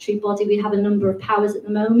statutory body, we have a number of powers at the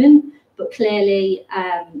moment, but clearly,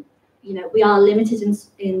 we are limited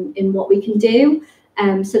in what we can do.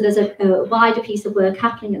 So there's a wider piece of work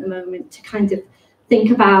happening at the moment to kind of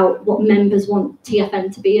think about what members want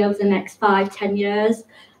TfN to be over the next 5-10 years.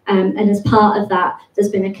 And as part of that, there's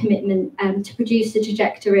been a commitment to produce a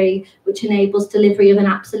trajectory which enables delivery of an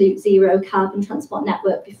absolute zero carbon transport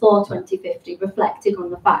network before 2050, reflecting on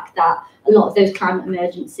the fact that a lot of those climate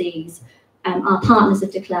emergencies our partners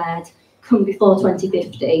have declared come before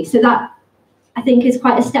 2050. So that, I think, is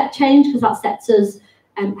quite a step change, because that sets us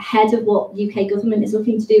ahead of what UK government is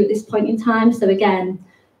looking to do at this point in time. So again,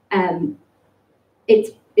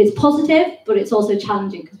 it's positive, but it's also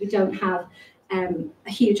challenging because we don't have a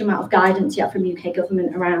huge amount of guidance yet from UK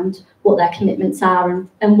government around what their commitments are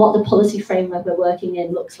and what the policy framework we're working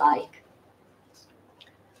in looks like.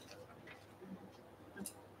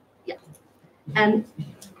 Yeah.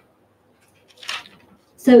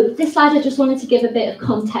 So this slide, I just wanted to give a bit of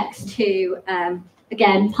context to,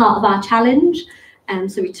 again, part of our challenge.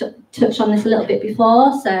 So we touched on this a little bit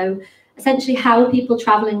before. So essentially, how are people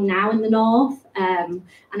travelling now in the north?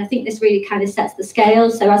 And I think this really kind of sets the scale.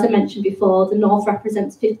 So as I mentioned before, the north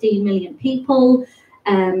represents 15 million people.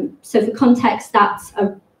 So for context, that's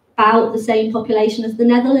about the same population as the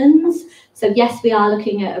Netherlands. So yes, we are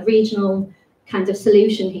looking at a regional kind of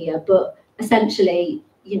solution here, but essentially,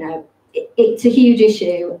 it's a huge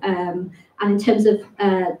issue. And in terms of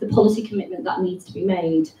the policy commitment that needs to be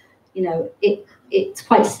made, it's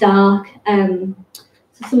quite stark.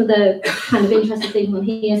 So some of the kind of interesting things on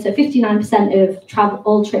here. So 59% of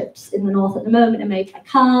all trips in the north at the moment are made by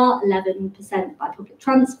car, 11% by public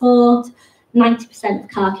transport, 90% of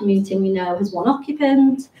car commuting we know has one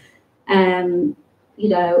occupant. There's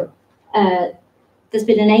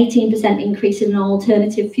been an 18% increase in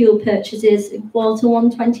alternative fuel purchases in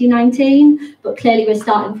Q1 2019, but clearly we're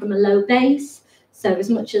starting from a low base. So as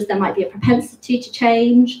much as there might be a propensity to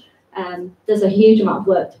change, there's a huge amount of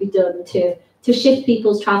work to be done to shift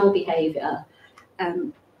people's travel behaviour.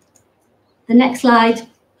 The next slide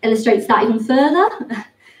illustrates that even further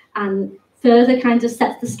and further kind of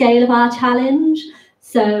sets the scale of our challenge.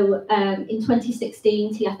 So in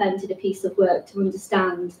 2016, TfN did a piece of work to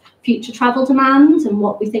understand future travel demand and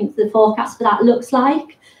what we think the forecast for that looks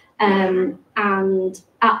like. And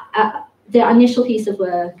the initial piece of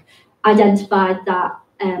work identified that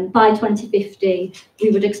by 2050, we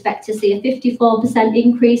would expect to see a 54%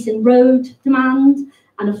 increase in road demand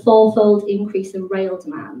and a fourfold increase in rail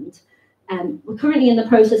demand. We're currently in the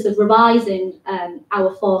process of revising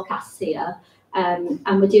our forecasts here,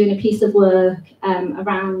 and we're doing a piece of work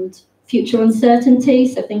around future uncertainty,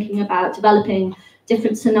 so thinking about developing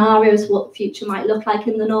different scenarios, what the future might look like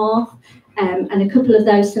in the north, and a couple of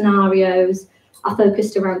those scenarios are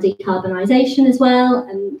focused around decarbonisation as well,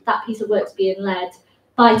 and that piece of work's being led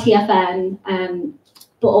by TfN,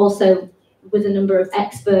 but also with a number of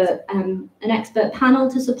an expert panel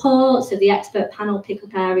to support. So the expert panel pick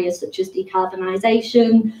up areas such as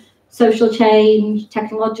decarbonisation, social change,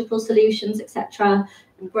 technological solutions, etc.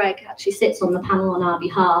 And Greg actually sits on the panel on our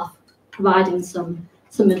behalf, providing some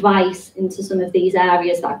advice into some of these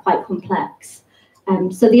areas that are quite complex.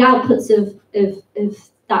 So the outputs of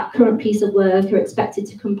that current piece of work are expected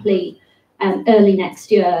to complete early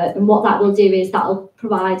next year, and what that will do is that will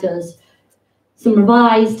provide us some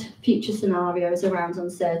revised future scenarios around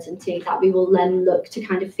uncertainty that we will then look to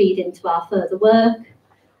kind of feed into our further work.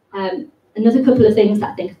 Another couple of things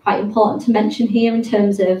that I think are quite important to mention here in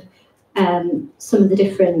terms of some of the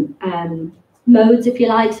different modes, if you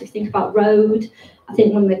like. So if you think about road, I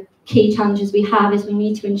think one of the key challenges we have is we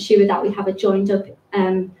need to ensure that we have a joined up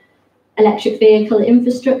electric vehicle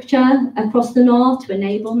infrastructure across the north to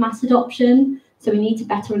enable mass adoption. So we need to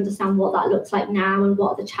better understand what that looks like now and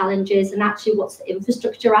what are the challenges and actually what's the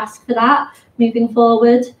infrastructure ask for that moving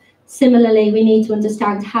forward. Similarly, we need to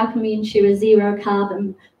understand how can we ensure a zero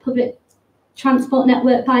carbon public transport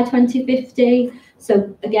network by 2050.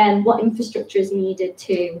 So again, what infrastructure is needed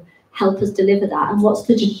to help us deliver that, and what's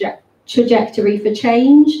the trajectory for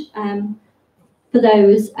change for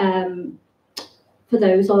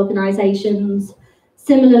those organisations.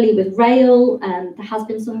 Similarly with rail, there has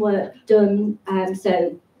been some work done.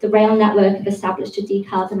 So the rail network have established a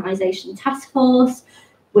decarbonisation task force,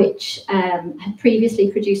 which had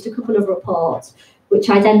previously produced a couple of reports which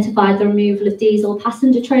identified the removal of diesel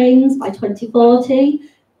passenger trains by 2040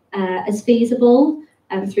 as feasible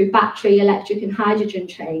through battery, electric and hydrogen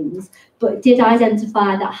trains, but did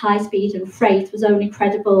identify that high speed and freight was only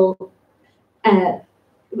credible,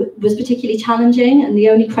 was particularly challenging, and the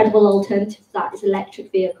only credible alternative to that is electric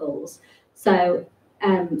vehicles. So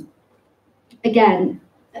again,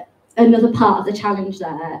 another part of the challenge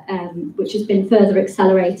there, which has been further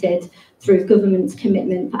accelerated through government's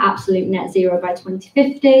commitment for absolute net zero by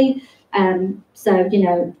 2050. So, you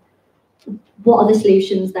know, what are the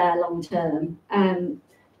solutions there long term?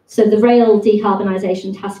 So the Rail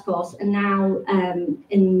Decarbonisation Task Force are now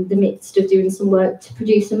in the midst of doing some work to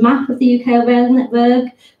produce a map of the UK rail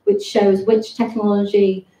network, which shows which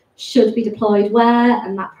technology should be deployed where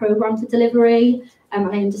and that programme for delivery. And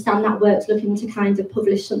I understand that work's looking to kind of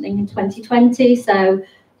publish something in 2020. So,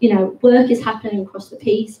 you know, work is happening across the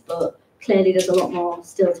piece, but clearly there's a lot more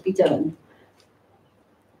still to be done.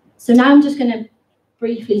 So now I'm just going to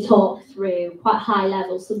briefly talk through quite high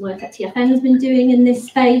level some work that TfN has been doing in this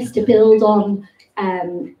space to build on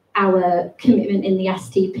our commitment in the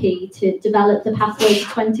STP to develop the pathway to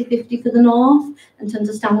 2050 for the North and to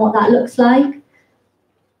understand what that looks like.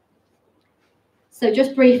 So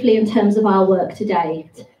just briefly in terms of our work to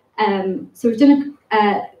date. So we've done,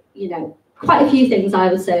 you know, quite a few things,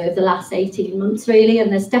 I would say, over the last 18 months, really,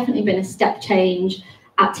 and there's definitely been a step change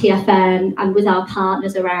at TfN and with our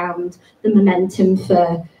partners around the momentum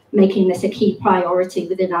for making this a key priority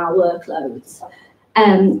within our workloads.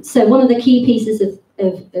 So one of the key pieces of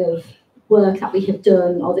work that we have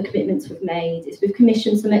done, or the commitments we've made, is we've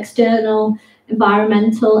commissioned some external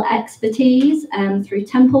environmental expertise through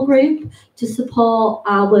Temple Group to support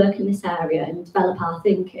our work in this area and develop our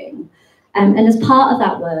thinking. And as part of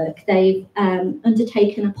that work, they've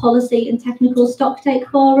undertaken a policy and technical stocktake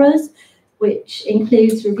for us, which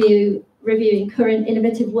includes review reviewing current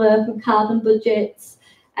innovative work on carbon budgets,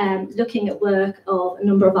 looking at work of a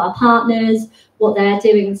number of our partners, what they're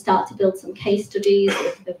doing, and start to build some case studies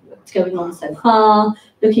of what's going on so far,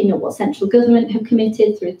 looking at what central government have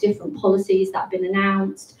committed through different policies that have been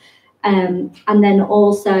announced, and then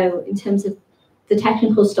also in terms of the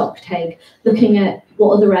technical stock take, looking at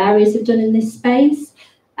what other areas have done in this space,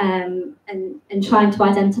 and trying to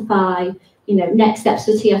identify, you know, next steps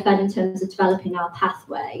for TFN in terms of developing our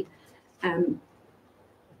pathway.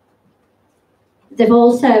 They've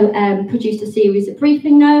also produced a series of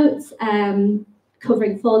briefing notes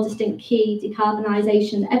covering 4 distinct key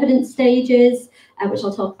decarbonisation evidence stages, which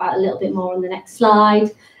I'll talk about a little bit more on the next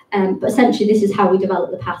slide. But essentially, this is how we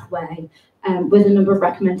develop the pathway, with a number of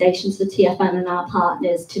recommendations for TFN and our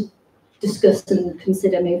partners to discuss and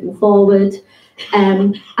consider moving forward.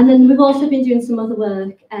 And then we've also been doing some other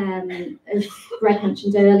work, as Greg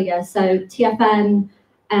mentioned earlier. So TFN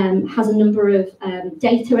has a number of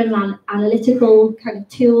data and analytical kind of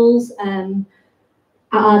tools at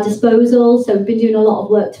our disposal. So we've been doing a lot of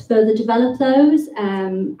work to further develop those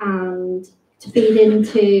and to feed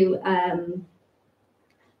into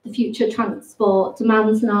the future transport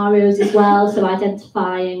demand scenarios as well. So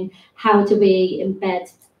identifying how do we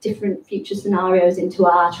embed different future scenarios into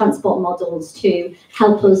our transport models to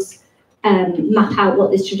help us map out what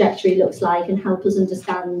this trajectory looks like and help us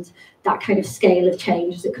understand that kind of scale of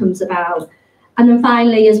change as it comes about. And then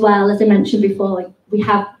finally, as well, as I mentioned before, we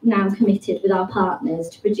have now committed with our partners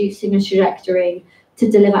to producing a trajectory to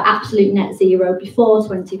deliver absolute net zero before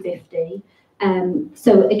 2050.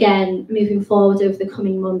 So again, moving forward over the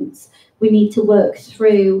coming months, we need to work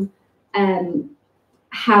through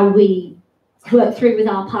how we work through with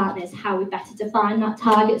our partners how we better define that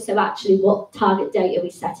target. So actually, what target date are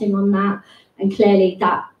we setting on that? And clearly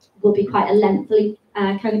that will be quite a lengthy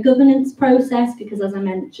kind of governance process, because as I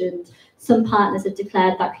mentioned, some partners have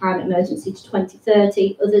declared that climate emergency to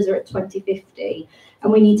 2030, others are at 2050.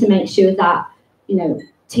 And we need to make sure that, you know,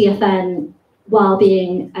 TFN, while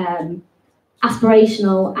being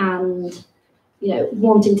aspirational and, you know,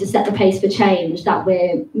 wanting to set the pace for change, that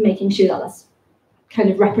we're making sure that that's kind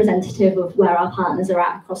of representative of where our partners are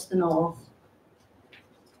at across the north.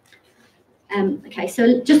 Okay,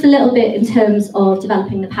 so just a little bit in terms of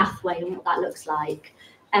developing the pathway and what that looks like.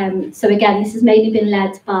 So again, this has mainly been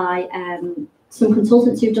led by some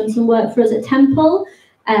consultants who've done some work for us at Temple.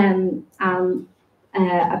 I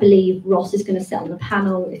believe Ross is going to sit on the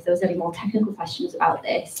panel if there was any more technical questions about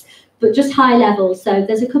this. But just high level, so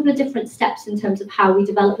there's a couple of different steps in terms of how we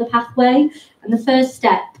develop the pathway. And the first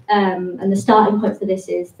step and the starting point for this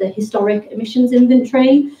is the historic emissions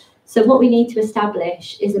inventory. So what we need to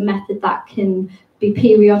establish is a method that can be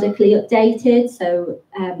periodically updated. So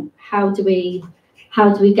how do we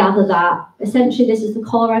gather that? Essentially, this is the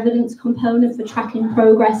core evidence component for tracking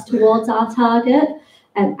progress towards our target.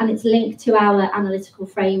 And it's linked to our analytical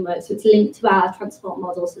framework, so it's linked to our transport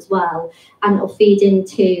models as well, and it'll feed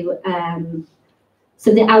into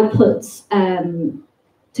so the outputs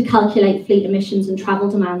to calculate fleet emissions and travel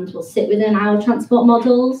demand will sit within our transport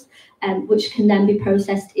models, which can then be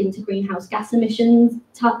processed into greenhouse gas emissions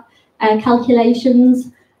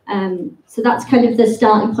calculations. So that's kind of the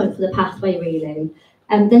starting point for the pathway, really.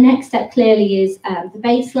 The next step clearly is the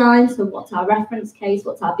baseline. So what's our reference case?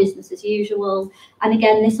 What's our business as usual? And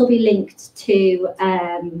again, this will be linked to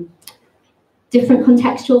different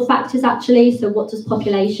contextual factors, actually. So what does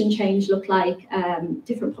population change look like?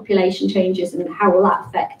 Different population changes, and how will that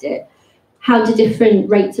affect it? How do different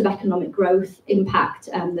rates of economic growth impact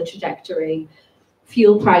the trajectory?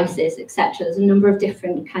 Fuel prices, etc. There's a number of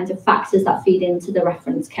different kinds of factors that feed into the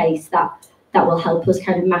reference case that will help us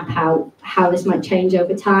kind of map out how this might change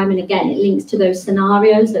over time. And again, it links to those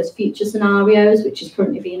scenarios, those future scenarios, which is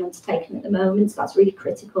currently being undertaken at the moment. So that's really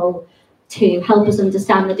critical to help us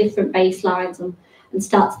understand the different baselines and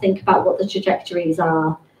start to think about what the trajectories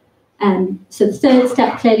are. So the third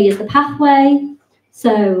step clearly is the pathway.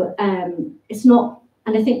 So it's not,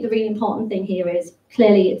 and I think the really important thing here is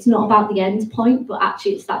clearly it's not about the end point, but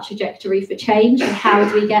actually it's that trajectory for change and how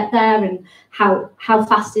do we get there and how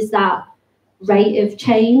fast is that rate of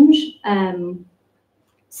change.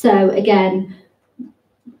 So again,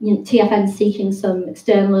 you know, TFN seeking some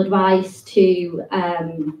external advice to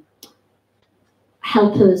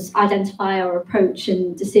help us identify our approach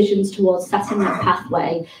and decisions towards setting that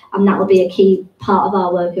pathway, and that will be a key part of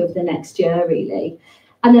our work over the next year, really.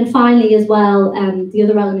 And then finally as well, the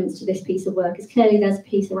other elements to this piece of work is clearly there's a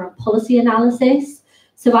piece around policy analysis.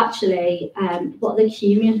 So actually, what are the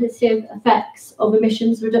cumulative effects of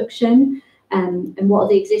emissions reduction? and what are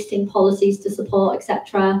the existing policies to support,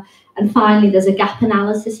 etc. And finally, there's a gap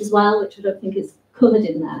analysis as well, which I don't think is covered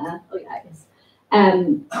in there. Oh yeah, it is.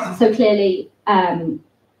 So clearly,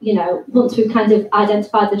 you know, once we've kind of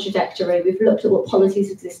identified the trajectory, we've looked at what policies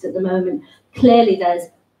exist at the moment. Clearly, there's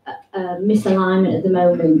a misalignment at the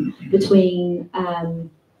moment between,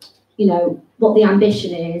 you know, what the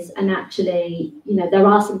ambition is and actually, you know, there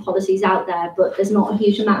are some policies out there, but there's not a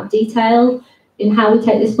huge amount of detail in how we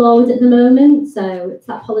take this forward at the moment. So it's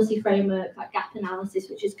that policy framework, that gap analysis,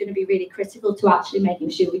 which is going to be really critical to actually making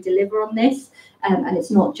sure we deliver on this, and it's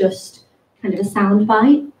not just kind of a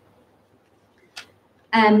soundbite.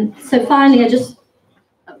 So finally, so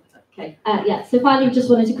finally, just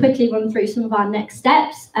wanted to quickly run through some of our next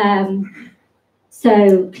steps.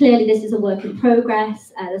 So clearly, this is a work in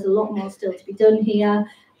progress. There's a lot more still to be done here.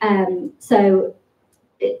 So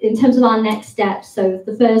in terms of our next steps, so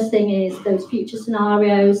the first thing is those future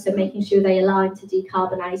scenarios, so making sure they align to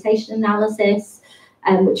decarbonisation analysis,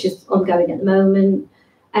 which is ongoing at the moment.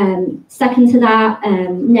 Second to that,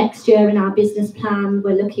 next year in our business plan,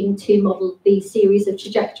 we're looking to model the series of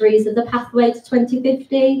trajectories of the pathway to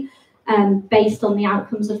 2050, based on the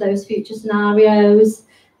outcomes of those future scenarios.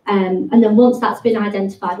 And then once that's been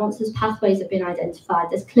identified, once those pathways have been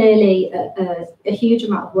identified, there's clearly a huge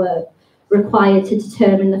amount of work required to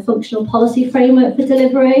determine the functional policy framework for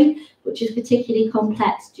delivery, which is particularly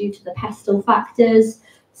complex due to the pestle factors.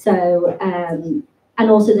 So, and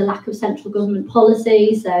also the lack of central government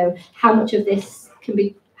policy. So how much of this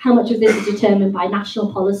is determined by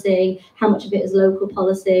national policy, how much of it is local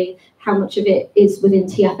policy, how much of it is within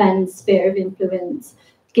TFN's sphere of influence,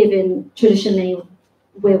 given traditionally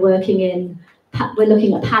we're looking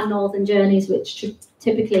at pan-northern journeys, which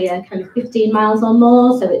typically are kind of 15 miles or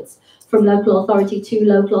more. So it's from local authority to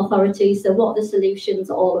local authority. So what are the solutions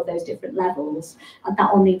at all of those different levels? And that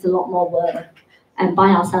all needs a lot more work by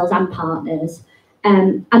ourselves and partners.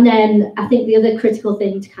 And then I think the other critical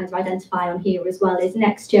thing to kind of identify on here as well is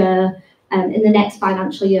next year, in the next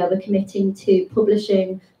financial year, we're committing to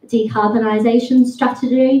publishing a decarbonisation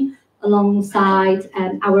strategy alongside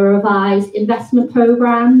our revised investment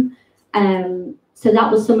programme. So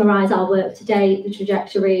that will summarise our work to date, the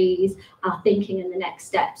trajectories, our thinking and the next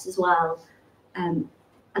steps as well. And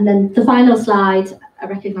then the final slide, I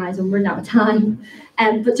recognise I'm running out of time,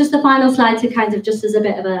 but just the final slide to kind of just as a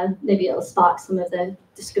bit of a, maybe it'll spark some of the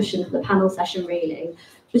discussion for the panel session really.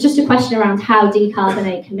 But just a question around how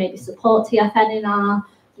DecarboN8 can maybe support TFN in our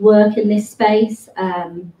work in this space.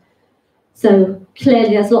 So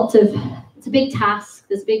clearly there's it's a big task,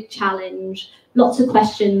 there's a big challenge, lots of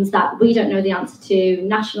questions that we don't know the answer to,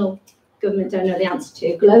 national government don't know the answer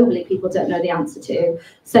to, globally people don't know the answer to.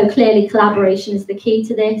 So clearly collaboration is the key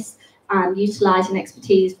to this, and utilising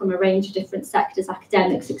expertise from a range of different sectors,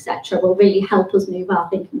 academics, etc., will really help us move our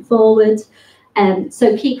thinking forward.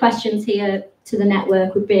 So key questions here to the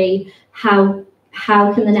network would be how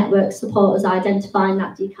can the network support us identifying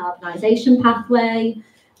that decarbonisation pathway?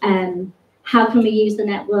 How can we use the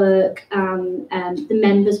network and the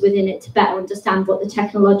members within it to better understand what the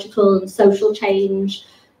technological and social change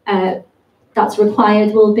that's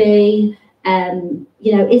required will be?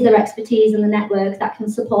 You know, is there expertise in the network that can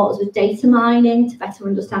support us with data mining to better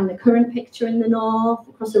understand the current picture in the north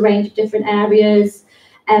across a range of different areas?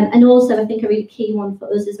 And also, I think a really key one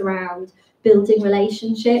for us is around building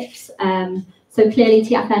relationships. So clearly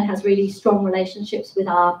TFN has really strong relationships with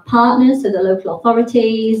our partners, so the local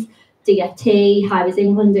authorities, DFT, Highways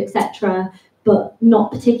England, etc., but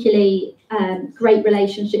not particularly great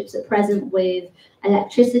relationships at present with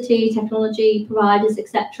electricity, technology providers,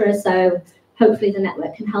 etc. So hopefully the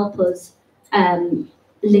network can help us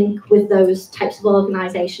link with those types of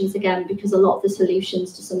organisations again, because a lot of the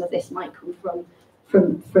solutions to some of this might come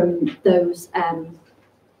from those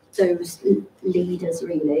leaders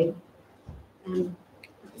really.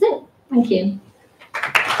 That's it. Thank you.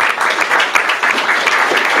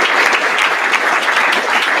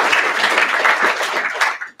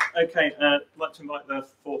 Okay, I'd like to invite the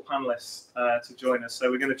four panellists to join us.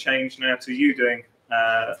 So we're going to change now to you doing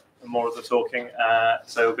more of the talking.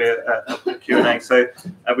 So it'll be a Q&A. So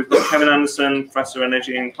we've got Kevin Anderson, Professor of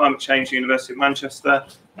Energy and Climate Change, University of Manchester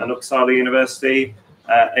and Uppsala University.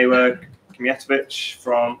 Ewa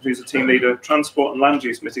Kmietovic, who's a team leader of Transport and Land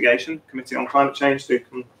Use Mitigation, Committee on Climate Change, to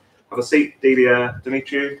come have a seat. Delia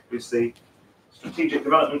Dimitriou, who's the Strategic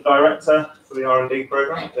Development Director for the R&D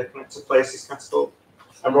programme, the Connected Places Catapult.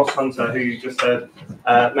 And Ross Hunter, who you just heard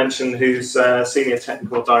mentioned, who's Senior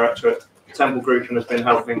Technical Director at Temple Group and has been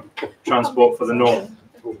helping transport for the North.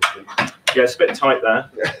 Yeah, it's a bit tight there.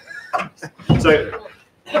 So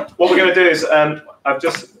what we're going to do is, I've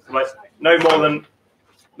just, no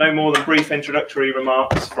more than brief introductory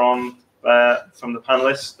remarks from the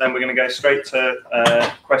panelists. Then we're going to go straight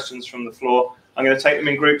to questions from the floor. I'm going to take them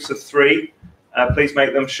in groups of 3. Please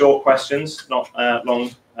make them short questions, not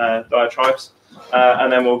long diatribes.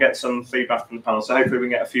 And then we'll get some feedback from the panel. So hopefully we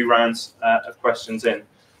can get a few rounds of questions in.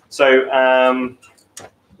 So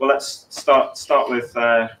well, let's start with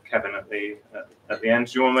Kevin at the end.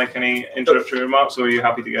 Do you want to make any introductory remarks, or are you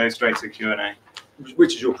happy to go straight to Q&A?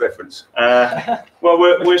 Which is your preference? Well,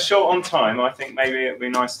 we're short on time. I think maybe it'd be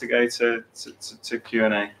nice to go to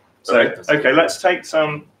Q&A. So okay, let's take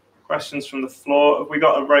some questions from the floor. Have we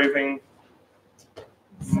got a roving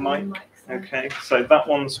mic? Okay, so that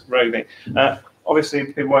one's roving. Obviously,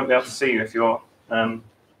 people won't be able to see you if you're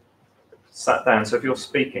sat down. So if you're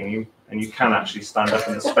speaking, and you can actually stand up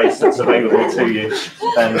in the space that's available to you,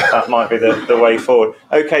 then that might be the way forward.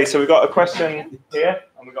 Okay, so we've got a question here,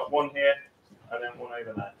 and we've got one here, and then one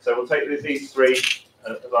over there. So we'll take these 3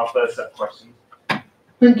 as our first set of questions.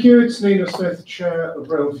 Thank you. It's Nina Smith, Chair of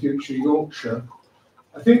Rail Future Yorkshire.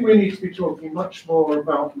 I think we need to be talking much more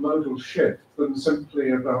about modal shift than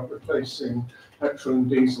simply about replacing petrol and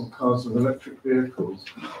diesel cars with electric vehicles.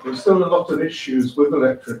 There's still a lot of issues with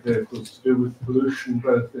electric vehicles to do with pollution,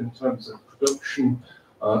 both in terms of production,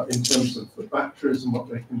 in terms of the batteries and what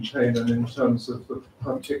they contain, and in terms of the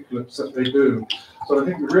particulates that they do. So I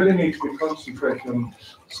think we really need to be concentrating on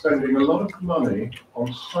spending a lot of money on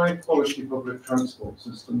high-quality public transport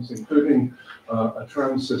systems, including a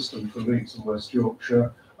tram system for Leeds and West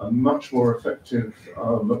Yorkshire, and much more effective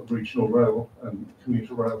regional rail and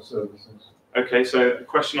commuter rail services. Okay, so a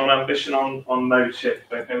question on ambition on mode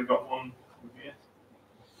shift. Okay, we've got one here.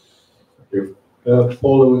 Thank you.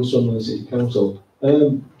 Paul Owen, Sunderland City Council.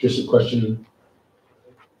 Just a question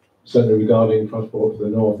certainly regarding transport for the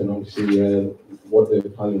north, and obviously what they're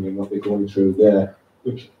planning and what they're going through there,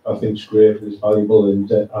 which I think is great and is valuable.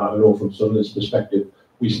 And I know from Sunderland's perspective,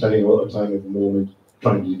 we're spending a lot of time at the moment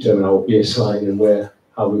trying to determine our baseline and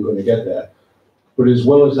how we're going to get there. But as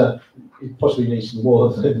well as that, it possibly needs to be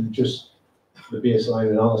more than just the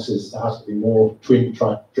baseline analysis. There has to be more twin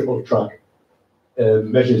track, triple track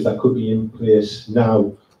measures that could be in place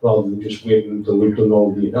now, rather than just waiting until we've done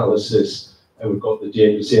all the analysis and we've got the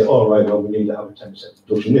data to say, all right, well, we need to have a 10%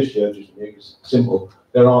 reduction this year, just to make it simple.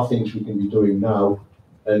 There are things we can be doing now,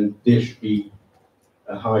 and they should be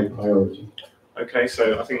a high priority. Okay,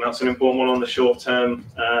 so I think that's an important one on the short term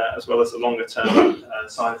as well as the longer term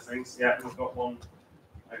side of things. Yeah, we've got one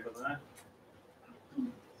over there.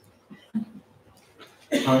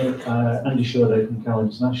 Hi, Andy Shorday from Cal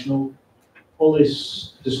International. All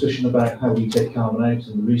this discussion about how we take carbon out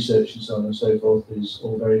and the research and so on and so forth is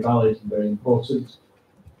all very valid and very important.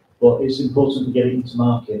 But it's important to get it into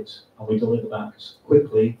market, and we deliver that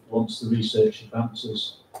quickly once the research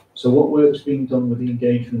advances. So what work's being done with the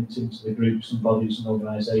engagement into the groups and bodies and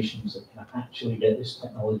organisations that can actually get this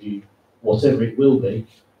technology, whatever it will be,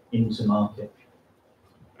 into market?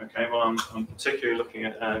 Okay, well, I'm particularly looking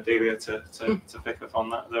at Delia to pick up on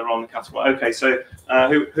that. They're on the category. Okay, so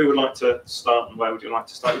who would like to start, and where would you like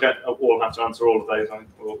to start? You don't all have to answer all of those.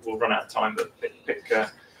 We'll run out of time, but pick a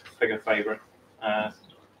favourite.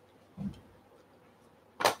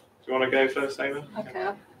 Do you want to go first, Ava?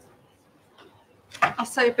 Okay. I'll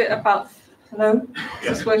say a bit about. Hello.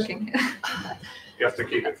 Yes. It's working. You have to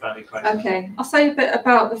keep it fairly close. Okay. I'll say a bit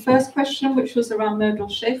about the first question, which was around modal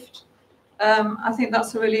shift. I think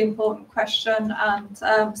that's a really important question,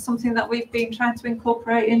 and something that we've been trying to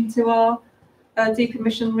incorporate into our deep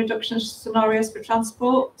emission reduction scenarios for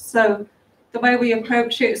transport. So the way we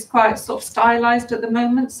approach it is quite sort of stylized at the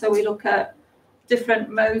moment. So we look at different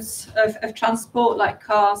modes of transport, like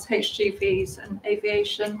cars, HGVs and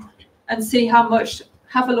aviation, and see how much,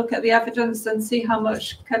 have a look at the evidence and see how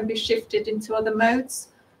much can be shifted into other modes.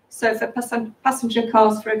 So for passenger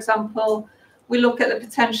cars, for example, we look at the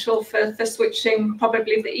potential for switching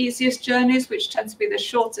probably the easiest journeys, which tend to be the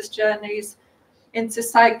shortest journeys, into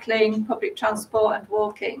cycling, public transport and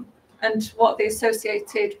walking, and what the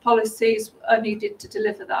associated policies are needed to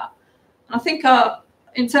deliver that. And I think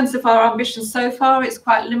in terms of our ambition so far, it's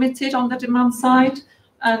quite limited on the demand side,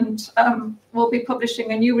 and we'll be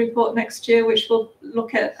publishing a new report next year, which will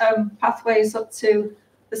look at pathways up to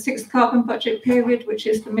the 6th carbon budget period, which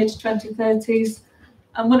is the mid-2030s.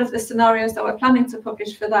 And one of the scenarios that we're planning to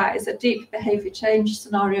publish for that is a deep behaviour change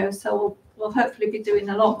scenario. So we'll hopefully be doing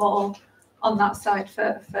a lot more on that side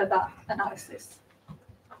for that analysis.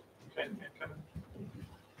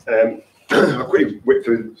 Okay. I'll quickly whip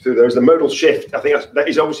through those. The modal shift, I think that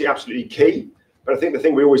is obviously absolutely key. But I think the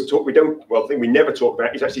thing we always talk, the thing we never talk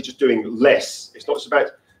about is actually just doing less. It's not just about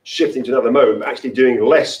shifting to another mode, but actually doing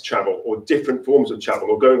less travel or different forms of travel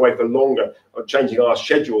or going away for longer or changing our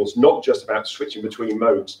schedules, not just about switching between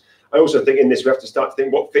modes. I also think in this we have to start to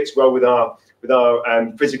think what fits well with our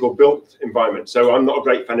physical built environment. So I'm not a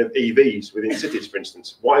great fan of EVs within cities, for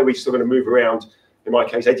instance. Why are we still going to move around, in my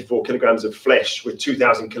case, 84 kilograms of flesh with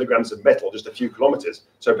 2,000 kilograms of metal, just a few kilometers?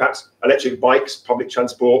 So perhaps electric bikes, public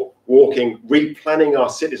transport, walking, replanning our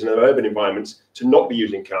cities and our urban environments to not be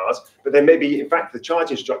using cars. But then maybe, in fact, the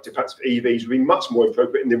charging structure, perhaps for EVs, would be much more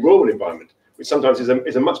appropriate in the rural environment, which sometimes is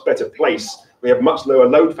a much better place. We have much lower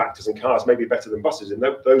load factors, and cars may be better than buses in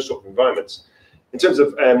those sort of environments. In terms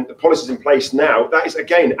of the policies in place now, that is,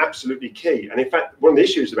 again, absolutely key. And in fact, one of the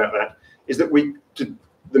issues about that is that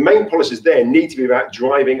the main policies there need to be about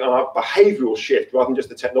driving our behavioural shift rather than just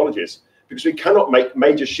the technologies, because we cannot make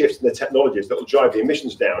major shifts in the technologies that will drive the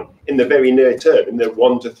emissions down in the very near term, in the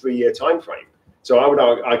 1 to 3 year time frame. So I would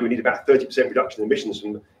argue we need about 30% reduction in emissions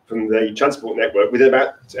from the transport network within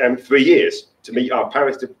about 3 years to meet our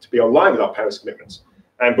Paris, to be online with our Paris commitments.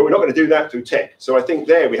 But we're not going to do that through tech. So I think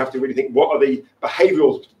there we have to really think, what are the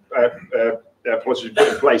behavioural policies we put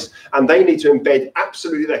in place? And they need to embed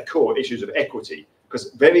absolutely their core issues of equity,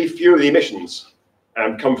 because very few of the emissions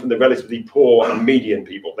come from the relatively poor and median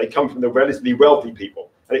people. They come from the relatively wealthy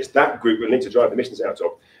people. And it's that group we need to drive emissions out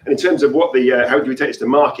of. And in terms of what how do we take this to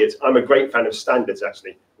market, I'm a great fan of standards,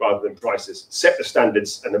 actually, rather than prices. Set the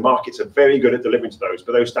standards, and the markets are very good at delivering to those,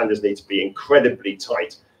 but those standards need to be incredibly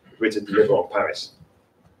tight if we're to deliver on Paris.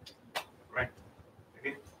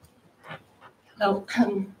 Oh,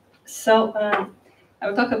 I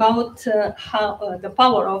will talk about how the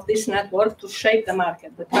power of this network to shape the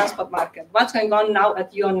market, the transport market. What's going on now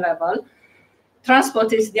at UN level?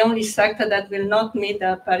 Transport is the only sector that will not meet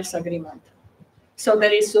the Paris Agreement. So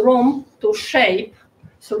there is room to shape,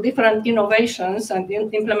 through different innovations and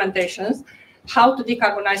implementations, how to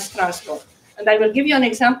decarbonize transport. And I will give you an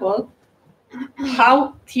example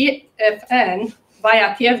how TFN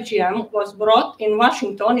via TFGM was brought in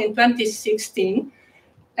Washington in 2016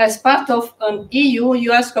 as part of an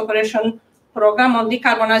EU-US cooperation program on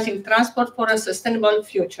decarbonizing transport for a sustainable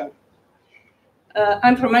future.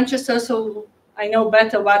 I'm from Manchester, so I know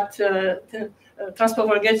better what Transport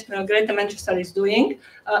for Greater Manchester is doing.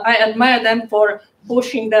 I admire them for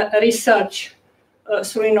pushing the research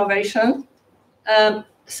through innovation.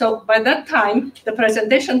 So by that time, the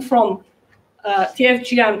presentation from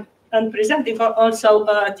TFGM and presenting also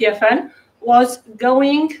TFN was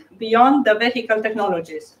going beyond the vehicle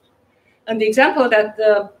technologies. And the example that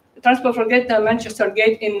Transport for Greater Manchester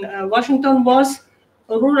gave in Washington was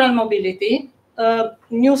rural mobility,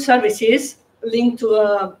 new services linked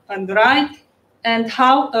to Android, and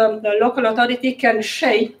how the local authority can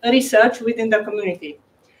shape research within the community.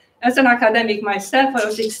 As an academic myself, I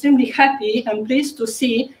was extremely happy and pleased to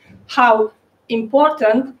see how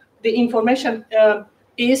important the information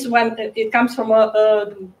is when it comes from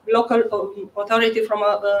a local authority, from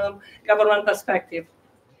a government perspective.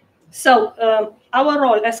 So our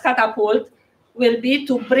role as Catapult will be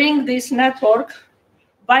to bring this network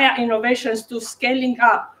via innovations to scaling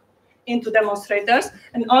up into demonstrators,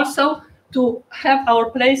 and also to have our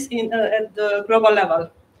place at the global level.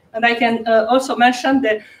 And I can also mention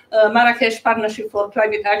the Marrakesh Partnership for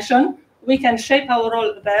Climate Action. We can shape our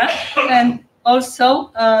role there. And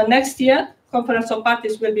also next year, Conference of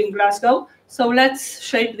Parties will be in Glasgow. So let's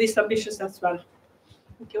shape these ambitions as well.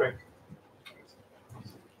 Thank you. Great.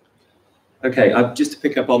 Okay, just to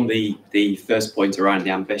pick up on the first point around the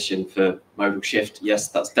ambition for modal shift, yes,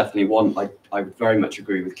 that's definitely one. I would very much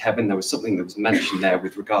agree with Kevin. There was something that was mentioned there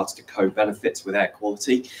with regards to co-benefits with air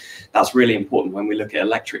quality. That's really important when we look at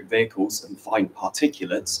electric vehicles and fine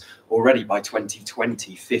particulates. Already by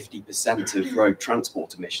 2020, 50% of road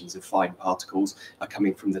transport emissions of fine particles are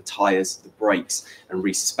coming from the tyres, the brakes and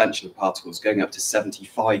resuspension of particles, going up to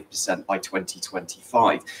 75% by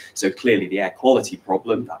 2025. So clearly the air quality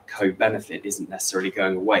problem, that co-benefit, isn't necessarily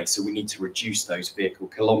going away. So we need to reduce those vehicle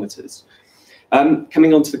kilometres.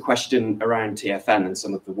 Coming on to the question around TFN and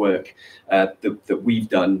some of the work that we've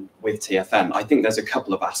done with TFN, I think there's a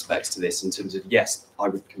couple of aspects to this in terms of, yes, I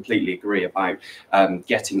would completely agree about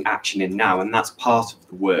getting action in now, and that's part of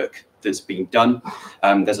the work that's been done.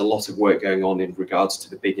 There's a lot of work going on in regards to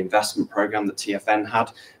the big investment program that TFN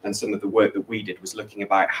had, and some of the work that we did was looking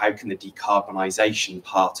about how can the decarbonisation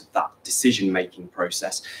part of that decision-making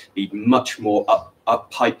process be much more up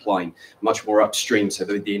pipeline, much more upstream, so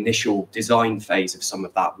the initial design phase of some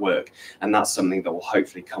of that work, and that's something that will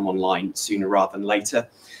hopefully come online sooner rather than later.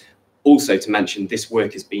 Also to mention, this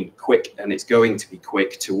work has been quick and it's going to be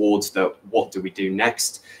quick towards the what do we do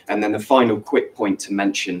next. And then the final quick point to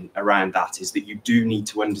mention around that is that you do need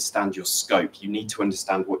to understand your scope. You need to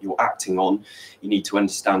understand what you're acting on. You need to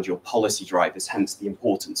understand your policy drivers, hence the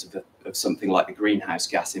importance of something like the greenhouse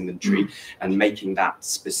gas inventory and making that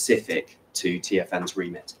specific to TfN's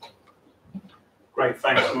remit. Great,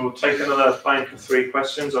 thanks. We'll take another bank of 3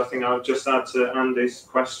 questions. I think I'll just add to Andy's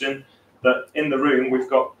question that in the room we've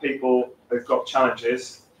got people who've got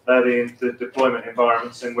challenges. They're the deployment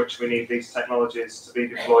environments in which we need these technologies to be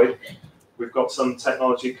deployed. We've got some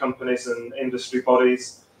technology companies and industry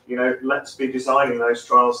bodies. You know, let's be designing those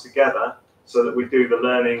trials together so that we do the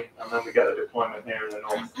learning and then we get the deployment here in the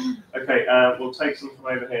north. Okay, we'll take some from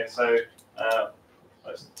over here. So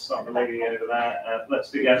let's start with the lady over there.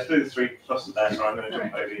 Let's do the 3 clusters there. So I'm going to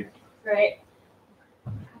jump over you. Great.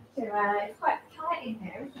 So it's quite tight in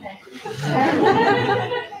here, isn't it?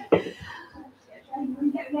 Trying to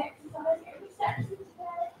get an exercise, get reception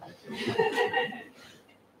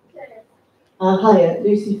today. Hiya,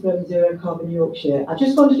 Lucy from Zero Carbon Yorkshire. I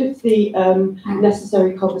just wondered if the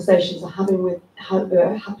necessary conversations are happening with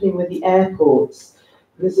the airports,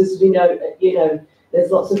 because as we know,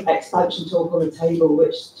 there's lots of expansion talk on the table,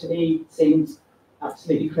 which to me seems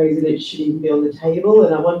absolutely crazy that it should even be on the table.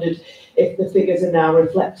 And I wondered if the figures are now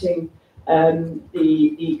reflecting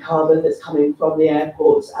the carbon that's coming from the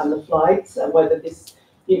airports and the flights, and whether this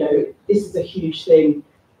is a huge thing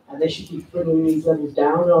and they should be bringing these levels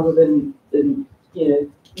down rather than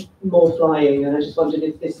more flying. And I just wondered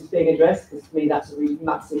if this is being addressed, because to me that's a really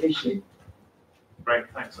massive issue. Great,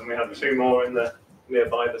 thanks. And we have 2 more in the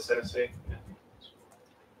nearby vicinity. Yeah.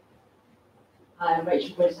 Hi, I'm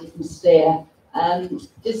Rachel Bridley from Steer.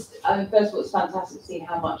 First of all, it's fantastic to see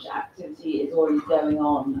how much activity is already going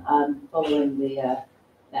on following the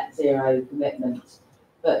net zero commitment.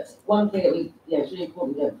 But one thing that it's really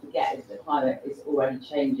important we don't forget is that climate is already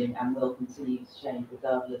changing and will continue to change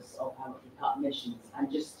regardless of how much we cut emissions,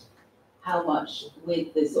 and just how much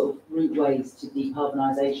with the sort of route-ways to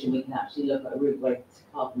decarbonisation we can actually look at a route-way to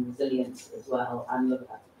carbon resilience as well, and look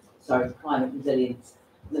at, climate resilience,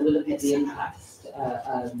 and then we're looking at the impacts,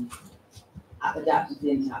 adapting to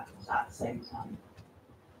the impacts at the same time.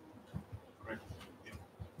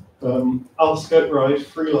 Alice Wright,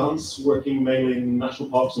 freelance, working mainly in national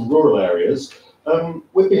parks and rural areas.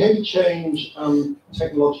 With behaviour change and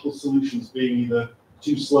technological solutions being either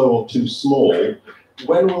too slow or too small,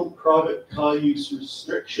 when will private car use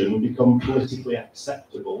restriction become politically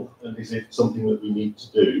acceptable, and is it something that we need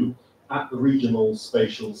to do at the regional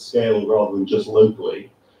spatial scale rather than just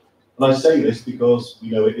locally? And I say this because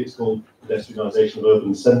it's called pedestrianisation of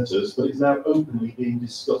urban centres, but it's now openly being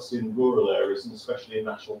discussed in rural areas and especially in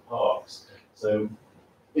national parks. So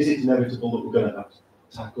is it inevitable that we're going to have to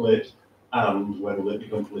tackle it, and when will it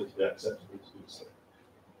become politically acceptable to do so?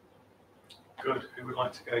 Good. Who would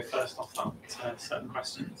like to go first off that certain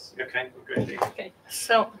questions? Okay, we'll go. Okay,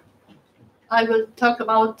 so I will talk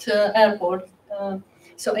about airport.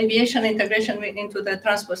 So aviation integration into the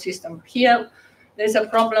transport system. Here, there's a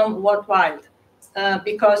problem worldwide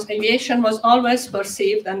because aviation was always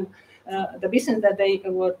perceived, and the business that they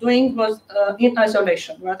were doing was in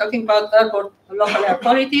isolation. We're talking about airport, local air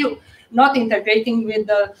quality, not integrating with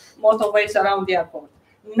the motorways around the airport.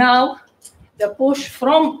 Now, the push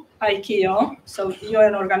from ICAO, so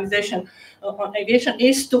UN organization on aviation,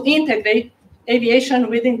 is to integrate aviation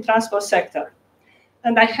within transport sector.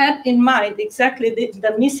 And I had in mind exactly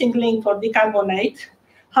the missing link for DecarboN8.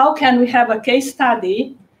 How can we have a case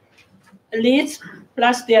study, Leeds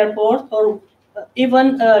plus the airport, or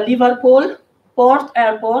even Liverpool, port,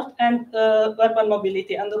 airport, and urban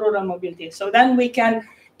mobility and rural mobility? So then we can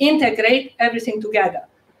integrate everything together.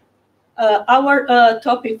 Our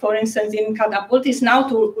topic, for instance, in Catapult is now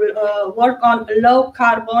to work on low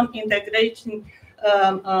carbon integration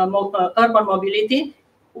urban mobility.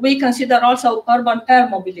 We consider also urban air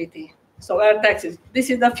mobility. So air taxis,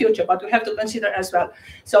 this is the future, but we have to consider as well.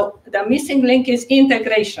 So the missing link is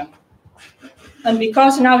integration. And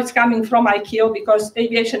because now it's coming from ICAO, because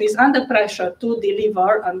aviation is under pressure to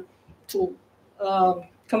deliver and to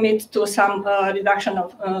commit to some reduction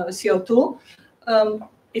of CO2,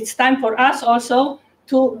 it's time for us also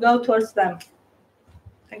to go towards them.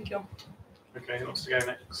 Thank you. Okay, who wants to go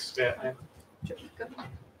next? Yeah.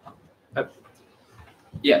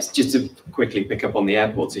 Yes, just to quickly pick up on the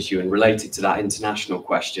airports issue and related to that international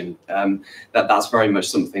question, that's very much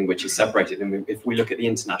something which is separated. And if we look at the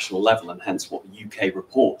international level, and hence what the UK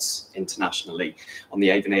reports internationally on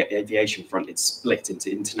the aviation front, it's split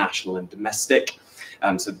into international and domestic.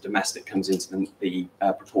 So the domestic comes into the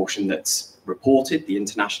proportion that's reported. The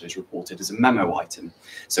international is reported as a memo item.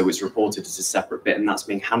 So it's reported as a separate bit, and that's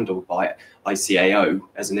being handled by ICAO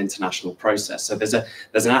as an international process. So there's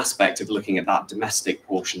an aspect of looking at that domestic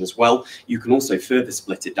portion as well. You can also further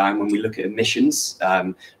split it down when we look at emissions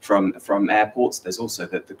from airports. There's also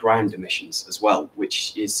the ground emissions as well,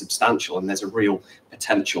 which is substantial, and there's a real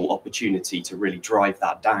potential opportunity to really drive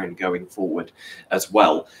that down going forward as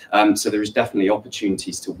well. So there is definitely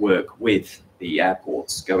opportunities to work with the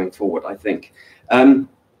airports going forward, I think.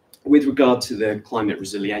 With regard to the climate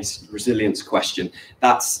resilience question,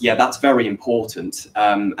 that's very important,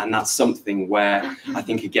 and that's something where I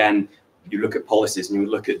think, again, you look at policies and you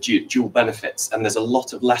look at dual benefits, and there's a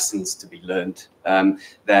lot of lessons to be learned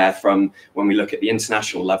there from when we look at the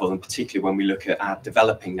international level, and particularly when we look at our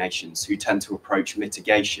developing nations who tend to approach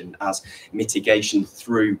mitigation as mitigation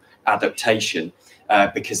through adaptation.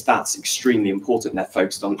 Because that's extremely important. They're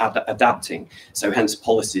focused on adapting. So hence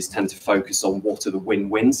policies tend to focus on what are the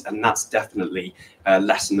win-wins, and that's definitely a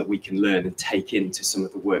lesson that we can learn and take into some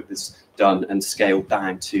of the work that's done and scaled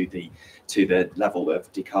down to the level of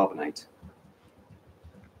DecarboN8.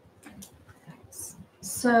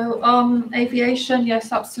 So aviation,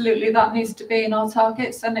 yes, absolutely, that needs to be in our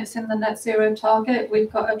targets, and it's in the net zero target. We've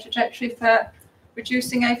got a trajectory for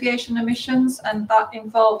reducing aviation emissions, and that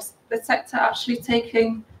involves the sector actually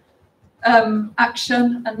taking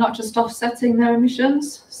action and not just offsetting their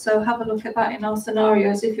emissions. So have a look at that in our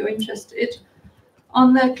scenarios if you're interested.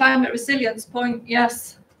 On the climate resilience point,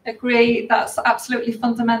 yes, agree, that's absolutely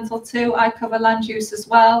fundamental too. I cover land use as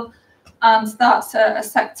well, and that's a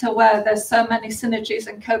sector where there's so many synergies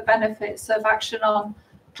and co-benefits of action on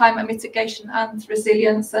climate mitigation and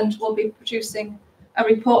resilience, and we'll be producing a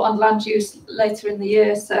report on land use later in the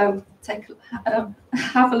year, so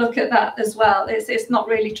have a look at that as well. It's not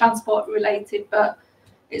really transport related, but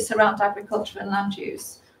it's around agriculture and land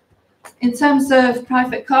use. In terms of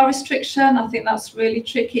private car restriction, I think that's really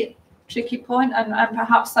tricky point, and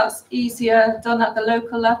perhaps that's easier done at the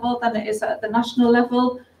local level than it is at the national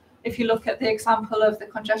level. If you look at the example of the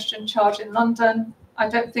congestion charge in London, I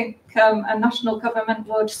don't think a national government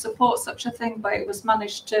would support such a thing, but it was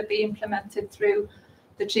managed to be implemented through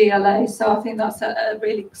the GLA. So I think that's a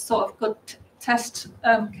really sort of good test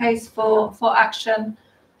case for action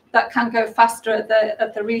that can go faster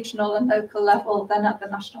at the regional and local level than at the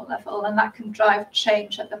national level, and that can drive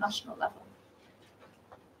change at the national level.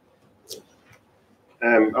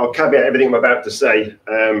 I'll caveat everything I'm about to say,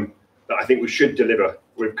 that I think we should deliver.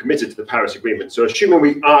 We've committed to the Paris Agreement. So assuming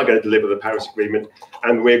we are going to deliver the Paris Agreement,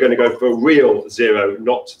 and we're going to go for real zero,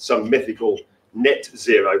 not some mythical net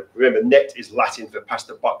zero. Remember, net is Latin for pass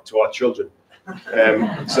the buck to our children.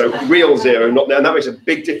 So real zero, and that makes a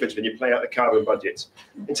big difference when you play out the carbon budgets.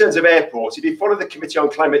 In terms of airports, if you follow the Committee on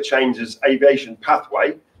Climate Change's aviation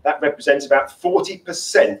pathway, that represents about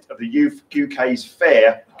 40% of the UK's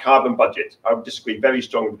fair carbon budget. I would disagree very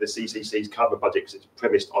strongly with the CCC's carbon budget because it's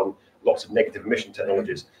premised on lots of negative emission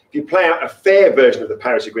technologies. If you play out a fair version of the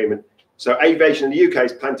Paris Agreement, so aviation in the UK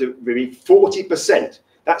is planned to be 40%.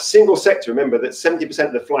 That single sector, remember that 70%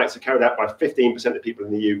 of the flights are carried out by 15% of the people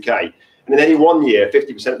in the UK. And in any one year,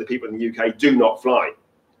 50% of the people in the UK do not fly.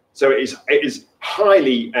 So it is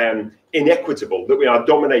highly inequitable that we are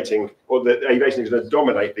dominating, or that aviation is going to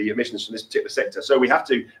dominate the emissions from this particular sector. So we have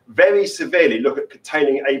to very severely look at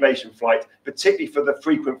curtailing aviation flight, particularly for the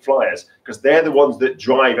frequent flyers, because they're the ones that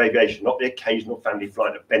drive aviation, not the occasional family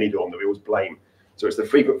flight of Benidorm that we always blame. So it's the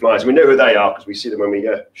frequent flyers. We know who they are because we see them when we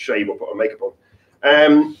shave or put our makeup on.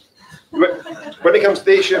 When it comes to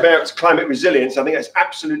the issue about climate resilience, I think that's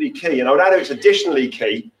absolutely key. And I would add it's additionally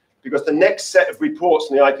key because the next set of reports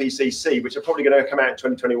from the IPCC, which are probably going to come out in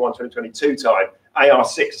 2021, 2022 time,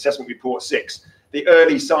 AR6, Assessment Report 6, the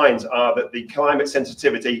early signs are that the climate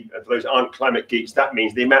sensitivity, and for those who aren't climate geeks, that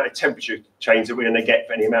means the amount of temperature change that we're going to get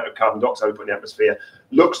for any amount of carbon dioxide we put in the atmosphere,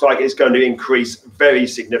 looks like it's going to increase very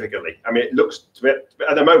significantly. I mean, at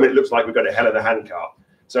the moment, it looks like we've got a hell of a handcart.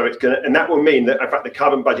 So it's going to, and that will mean that, in fact, the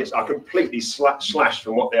carbon budgets are completely slashed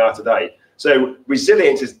from what they are today. So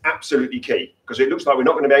resilience is absolutely key because it looks like we're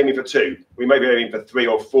not going to be aiming for 2. We may be aiming for 3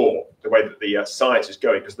 or 4, the way that the science is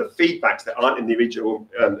going, because the feedbacks that aren't in the original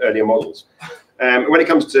earlier models. When it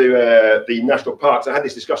comes to the national parks, I had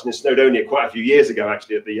this discussion in Snowdonia quite a few years ago,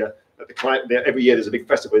 actually, every year there's a big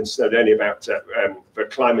festival in Snowdonia about for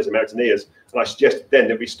climbers and mountaineers. And I suggested then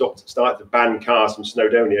that we started to ban cars from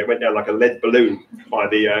Snowdonia. It went down like a lead balloon by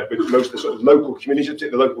with most of the sort of local communities,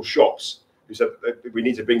 particularly the local shops, who said that we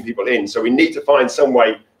need to bring people in. So we need to find some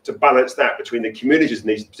way to balance that between the communities and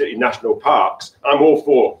these particularly national parks. I'm all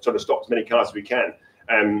for trying to stop as many cars as we can.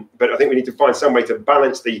 But I think we need to find some way to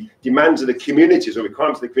balance the demands of the communities or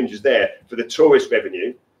requirements of the communities there for the tourist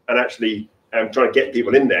revenue and actually trying to get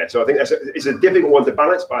people in there. So I think it's a difficult one to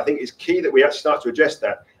balance, but I think it's key that we actually start to address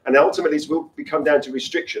that. And ultimately, this will come down to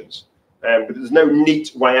restrictions. But there's no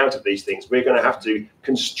neat way out of these things. We're going to have to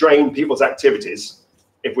constrain people's activities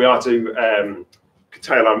if we are to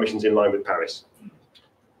curtail our emissions in line with Paris.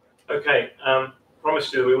 Okay,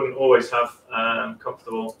 promised you that we wouldn't always have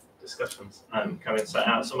comfortable discussions and come and set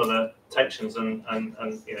out some of the tensions and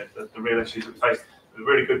you know the real issues we face. A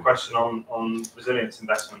really good question on resilience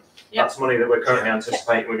investment. Yep. That's money that we're currently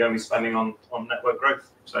anticipating we're going to be spending on network growth.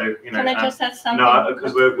 So you know, can I just add something? No,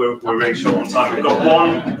 because we're really short on time. We've got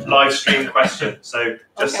one live stream question, so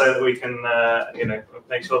just so that we can you know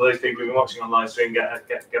make sure those people who've been watching on live stream get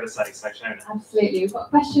a say. So Shona. Absolutely, we've got a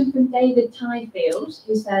question from David Tyfield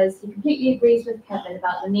who says he completely agrees with Kevin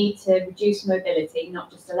about the need to reduce mobility, not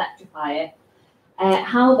just electrify it.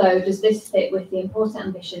 How, though, does this fit with the important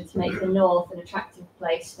ambition to make the North an attractive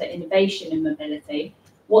place for innovation in mobility?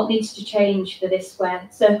 What needs to change for this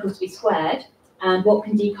circle to be squared, and what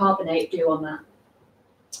can DecarboN8 do on that?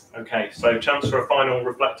 Okay, so chance for a final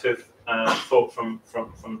reflective thought from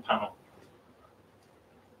the panel.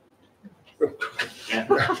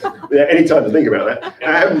 Yeah, any time to think about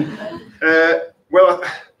that. Well,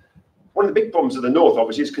 one of the big problems of the North,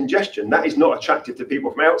 obviously, is congestion. That is not attractive to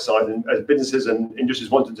people from outside, and as businesses and industries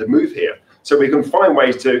wanting to move here. So we can find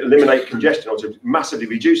ways to eliminate congestion or to massively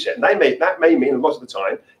reduce it. And that may mean a lot of the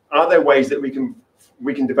time, are there ways that we can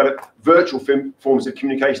develop virtual forms of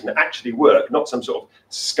communication that actually work, not some sort of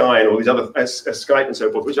Sky and all these other Skype and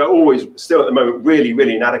so forth, which are always still at the moment really,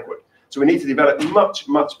 really inadequate. So we need to develop much,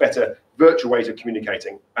 much better virtual ways of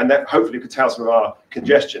communicating, and that hopefully could tell some of our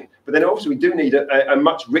congestion. But then obviously we do need a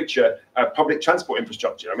much richer public transport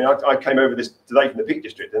infrastructure. I mean, I came over this today from the Peak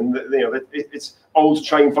District, and you know it's old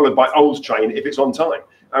train followed by old train if it's on time.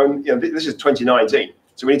 And you know this is 2019,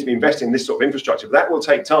 so we need to be investing in this sort of infrastructure. But that will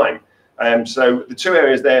take time. So the two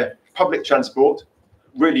areas there: public transport,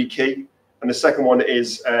 really key, and the second one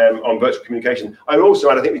is on virtual communication. I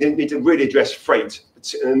also add, I think we need to really address freight.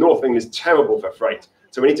 The North of England is terrible for freight.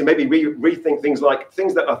 So we need to maybe rethink things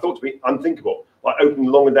that are thought to be unthinkable, like opening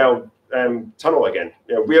the Longdale tunnel again.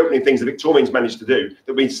 You know, reopening things the Victorians managed to do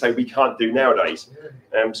that we say we can't do nowadays.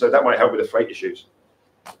 So that might help with the freight issues.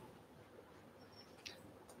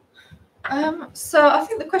 So I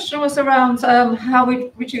think the question was around how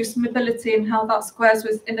we reduce mobility and how that squares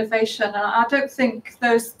with innovation. And I don't think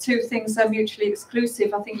those two things are mutually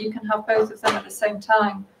exclusive. I think you can have both of them at the same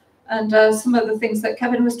time. And some of the things that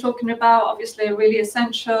Kevin was talking about, obviously, are really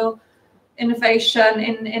essential. Innovation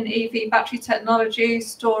in EV battery technology,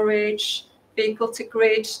 storage,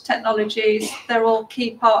 vehicle-to-grid technologies, they're all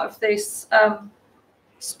key part of this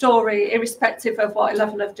story, irrespective of what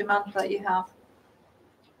level of demand that you have.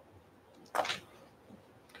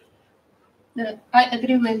 I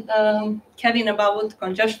agree with Kevin about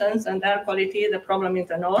congestions and air quality, the problem in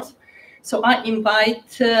the North. So I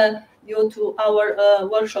invite you to our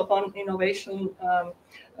workshop on innovation,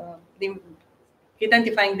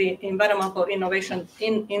 identifying the environment for innovation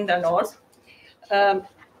in the North.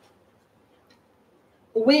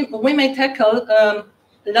 We may tackle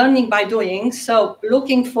learning by doing, so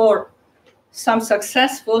looking for some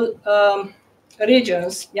successful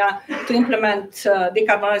regions, to implement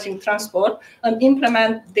decarbonizing transport and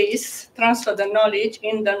implement this, transfer the knowledge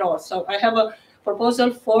in the North. So I have a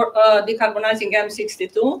proposal for decarbonizing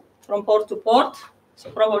M62 from port to port. So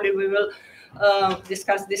probably we will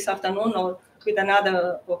discuss this afternoon or with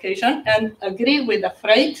another occasion, and agree with the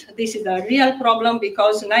freight. This is a real problem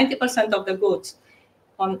because 90% of the goods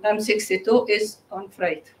on M62 is on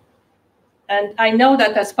freight. And I know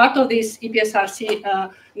that as part of this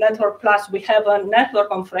EPSRC Network Plus, we have a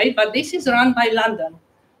network on freight, but this is run by London.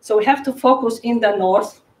 So we have to focus in the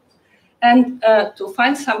North and to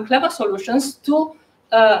find some clever solutions to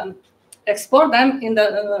export them in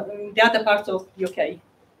the other parts of UK.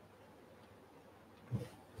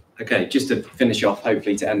 Okay, just to finish off,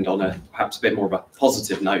 hopefully to end on a perhaps a bit more of a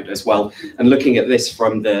positive note as well, and looking at this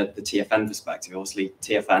from the TfN perspective, obviously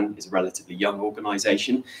TfN is a relatively young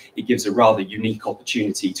organisation. It gives a rather unique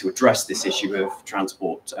opportunity to address this issue of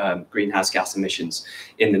transport greenhouse gas emissions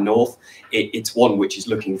in the North. It's one which is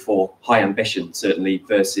looking for high ambition, certainly,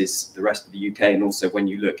 versus the rest of the UK, and also when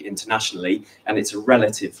you look internationally, and it's a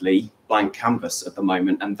relatively blank canvas at the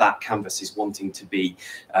moment, and that canvas is wanting to be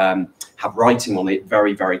have writing on it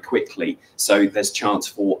very, very quickly. So there's chance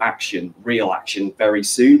for action, real action, very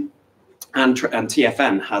soon. And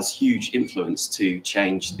TfN has huge influence to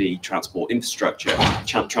change the transport infrastructure,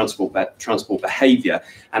 transport behaviour,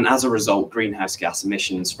 and as a result, greenhouse gas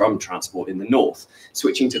emissions from transport in the north.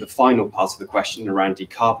 Switching to the final part of the question around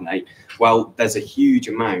DecarboN8, well, there's a huge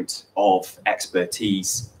amount of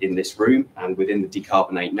expertise in this room and within the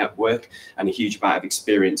DecarboN8 network, and a huge amount of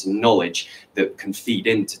experience and knowledge that can feed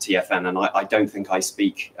into TfN. And I don't think I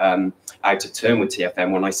speak out of turn with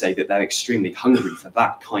TfN when I say that they're extremely hungry for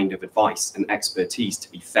that kind of advice and expertise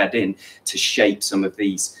to be fed in to shape some of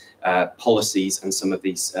these policies and some of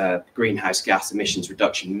these greenhouse gas emissions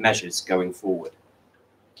reduction measures going forward.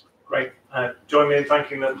 Great. Join me in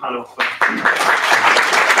thanking the panel.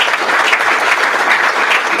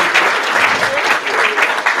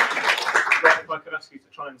 If I could ask you to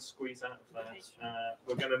try and squeeze out of there.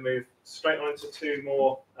 We're going to move straight on into two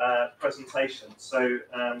more presentations. So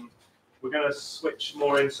we're going to switch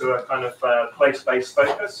more into a kind of place-based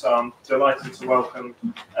focus. So I'm delighted to welcome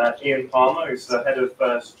Ian Palmer, who's the head of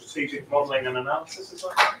strategic modelling and analysis. Is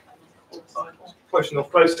that close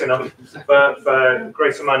enough for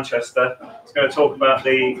Greater Manchester? He's going to talk about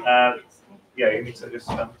the you need to just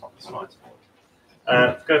pop the slides.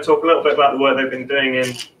 He's going to talk a little bit about the work they've been doing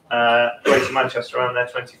in Greater Manchester around their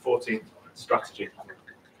 2040 strategy.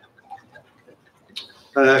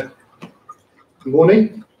 Good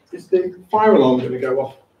morning. Is the fire alarm going to go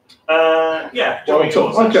off? Yeah. Well,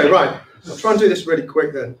 okay, right. I'll try and do this really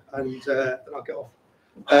quick then, and then I'll get off.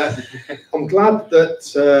 I'm glad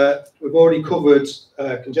that we've already covered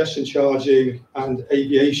congestion charging and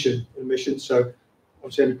aviation emissions, so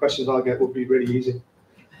obviously any questions I get will be really easy.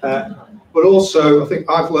 But also, I think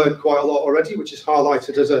I've learned quite a lot already, which is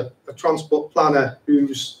highlighted as a transport planner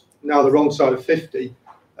who's now the wrong side of 50.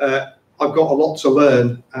 I've got a lot to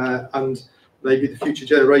learn, and maybe the future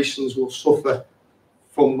generations will suffer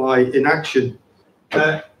from my inaction.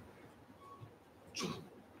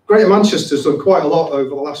 Greater Manchester's done quite a lot over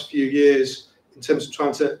the last few years in terms of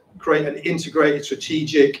trying to create an integrated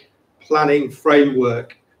strategic planning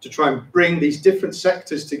framework to try and bring these different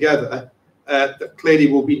sectors together that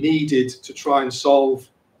clearly will be needed to try and solve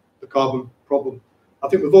the carbon problem. I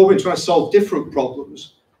think we've all been trying to solve different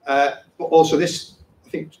problems, but also this, I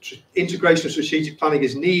think, integration of strategic planning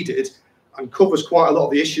is needed and covers quite a lot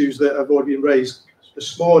of the issues that have already been raised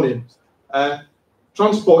this morning.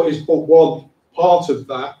 Transport is but one part of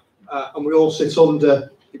that, and we all sit under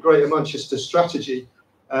the Greater Manchester strategy.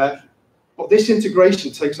 But this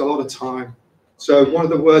integration takes a lot of time. So one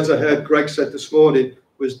of the words I heard Greg said this morning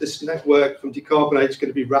was this network from DecarboN8 is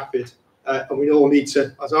going to be rapid. And we all need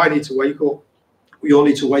to, as I need to wake up, we all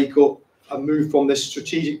need to wake up and move from this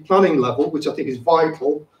strategic planning level, which I think is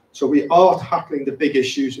vital. So we are tackling the big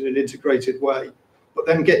issues in an integrated way, but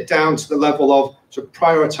then get down to the level of sort of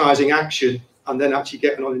prioritising action and then actually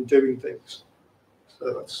getting on and doing things.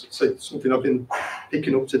 So that's something I've been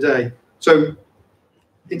picking up today. So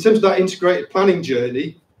in terms of that integrated planning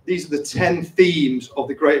journey, these are the 10 themes of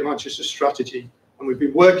the Greater Manchester strategy. And we've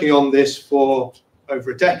been working on this for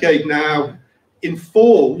over a decade now,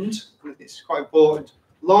 informed, and it's quite important,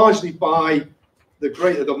 largely by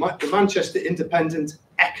the Manchester Independent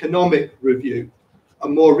Economic Review,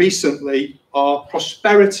 and more recently, our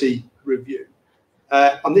Prosperity Review.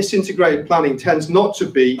 And this integrated planning tends not to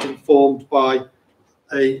be informed by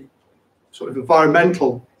a sort of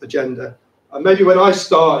environmental agenda. And maybe when I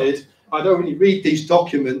started, I'd only read these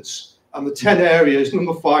documents and the 10 areas,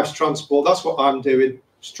 number 5 is transport, that's what I'm doing,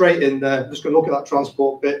 straight in there, just going to look at that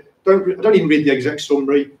transport bit. I don't even read the exec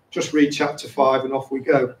summary, just read chapter 5 and off we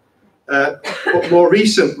go. But more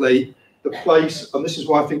recently, the place, and this is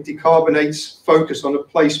why I think DecarboN8's focus on a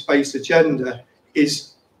place-based agenda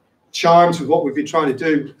is chimes with what we've been trying to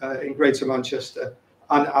do in Greater Manchester.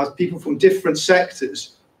 And as people from different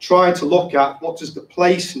sectors try to look at what does the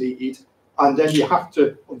place need, and then you have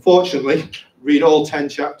to, unfortunately, read all 10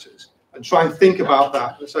 chapters and try and think about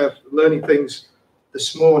that. So I'm learning things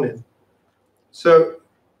this morning. So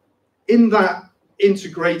in that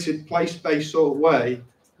integrated place-based sort of way,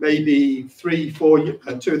 maybe 2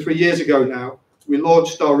 or 3 years ago now, we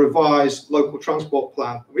launched our revised local transport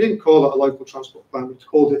plan. We didn't call it a local transport plan, we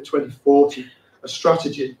called it 2040, a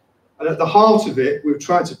strategy. And at the heart of it, we were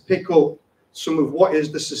trying to pick up some of what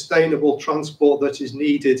is the sustainable transport that is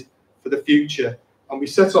needed for the future. And we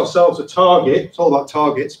set ourselves a target, it's all about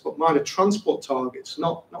targets, but mine are transport targets,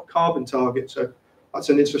 not carbon targets. So that's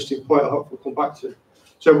an interesting point I hope we'll come back to.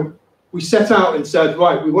 So we set out and said,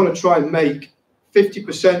 right, we want to try and make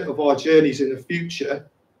 50% of our journeys in the future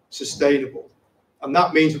sustainable. And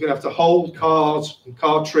that means we're going to have to hold cars and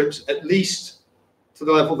car trips at least to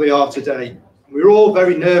the level they are today. And we were all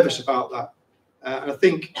very nervous about that. And I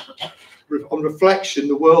think on reflection,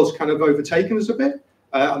 the world's kind of overtaken us a bit,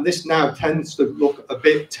 and this now tends to look a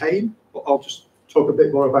bit tame, but I'll just talk a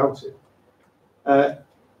bit more about it.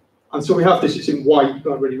 And so we have this, it's in white, you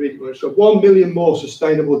can't really read it, so 1 million more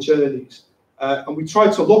sustainable journeys. And we try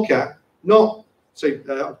to look at, not, say,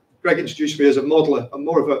 Greg introduced me as a modeler, I'm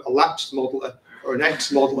more of a lapsed modeler, or an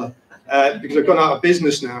ex-modeler, because I've gone out of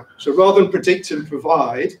business now. So rather than predict and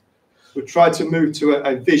provide, we try to move to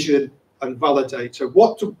a vision and validate. So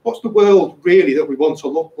what's the world really that we want to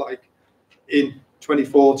look like in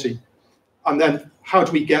 2040? And then how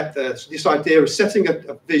do we get there? So this idea of setting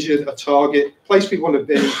a vision, a target, place we want to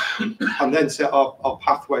be, and then set our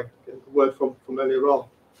pathway, a word from earlier on.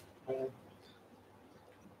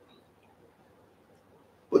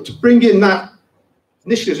 But to bring in that,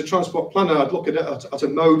 initially as a transport planner, I'd look at it at a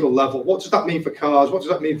modal level. What does that mean for cars? What does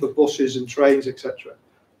that mean for buses and trains, etc.?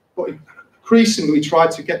 But increasingly, we try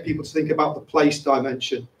to get people to think about the place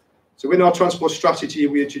dimension. So in our transport strategy,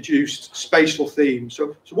 we introduced spatial themes.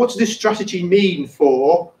 So what does this strategy mean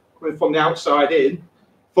for, from the outside in,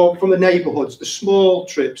 from the neighbourhoods, the small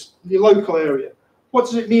trips, the local area? What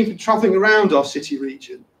does it mean for travelling around our city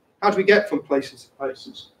region? How do we get from places to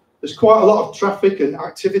places? There's quite a lot of traffic and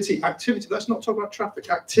activity. Let's not talk about traffic.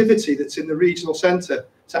 Activity that's in the regional centre.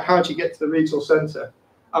 So how do you get to the regional centre?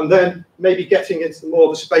 And then maybe getting into more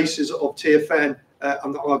of the spaces of TFN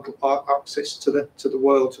and our access to the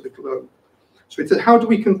world, to the globe. So how do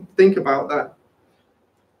we think about that?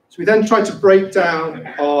 So we then try to break down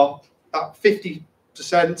that 50%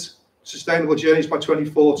 sustainable journeys by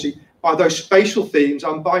 2040 by those spatial themes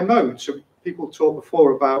and by mode. So people talked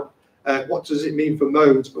before about what does it mean for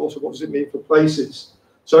modes, but also what does it mean for places.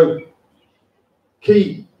 So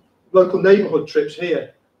key local neighbourhood trips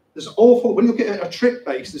here. There's when you look at a trip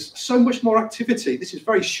base, there's so much more activity. This is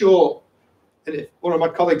very short. And if one of my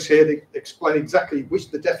colleagues here, they explain exactly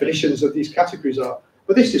which the definitions of these categories are.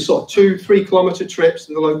 But this is sort of 2-3 kilometre trips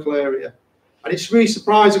in the local area. And it's really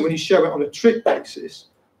surprising when you show it on a trip basis,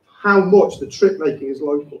 how much the trip making is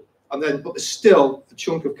local. And then, but there's still a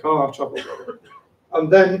chunk of car travel.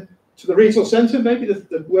 And then to the regional centre, maybe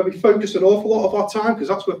where we focus an awful lot of our time, because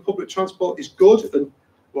that's where public transport is good and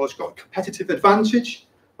well, it's got a competitive advantage.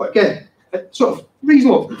 But again, a sort of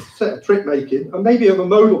reasonable set of trip making, and maybe on a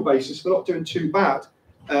modal basis, we're not doing too bad.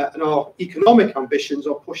 And our economic ambitions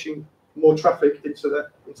are pushing more traffic into the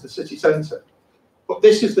city centre. But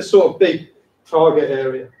this is the sort of big target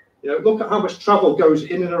area. You know, look at how much travel goes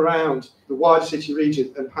in and around the wider city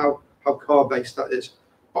region and how car-based that is.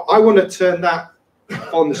 But I want to turn that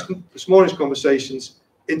on this morning's conversations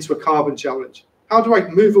into a carbon challenge. How do I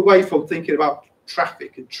move away from thinking about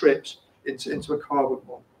traffic and trips into a carbon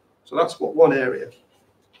one? So that's one area.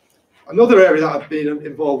 Another area that I've been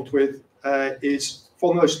involved with is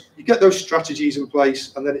you get those strategies in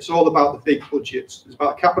place, and then it's all about the big budgets. It's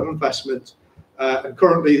about capital investment, and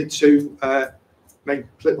currently the two main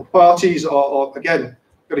political parties are again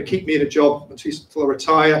going to keep me in a job until I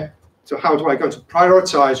retire. So how do I go to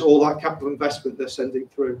prioritise all that capital investment they're sending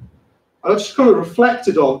through? And I just kind of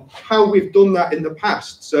reflected on how we've done that in the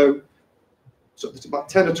past. So there's about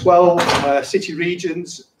 10 or 12 city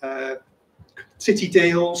regions, city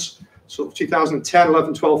deals, sort of 2010,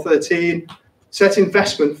 11, 12, 13, set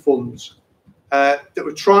investment funds that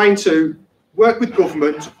were trying to work with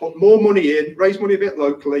government to put more money in, raise money a bit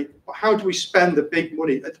locally, but how do we spend the big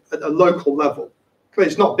money at a local level? Clearly,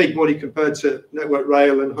 it's not big money compared to Network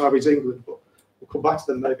Rail and Highways England, but we'll come back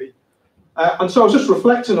to them maybe. And so I was just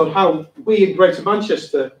reflecting on how we in Greater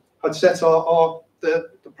Manchester had set the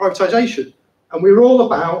privatisation. And we were all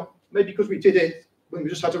about, maybe because we did it when we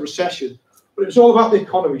just had a recession, but it was all about the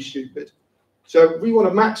economy, stupid. So we want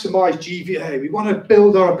to maximise GVA, we want to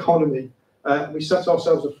build our economy, and we set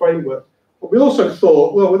ourselves a framework. But we also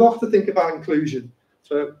thought, well, we'll have to think about inclusion.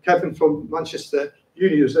 So Kevin from Manchester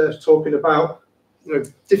Uni was there talking about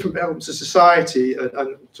different elements of society and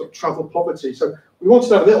sort of travel poverty. So we wanted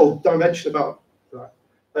to have a little dimension about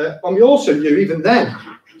that. And we also knew, even then,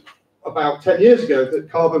 about 10 years ago, that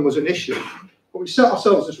carbon was an issue. But we set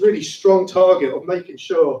ourselves this really strong target of making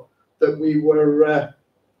sure that we were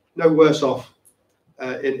no worse off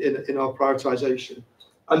in our prioritisation.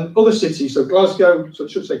 And other cities, so Glasgow, so I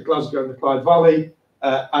should say Glasgow and the Clyde Valley,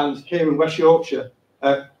 and here in West Yorkshire,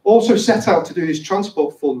 also set out to do these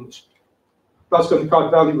transport funds. Glasgow and the Clyde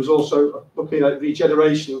Valley was also looking at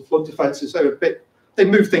regeneration and flood defences. They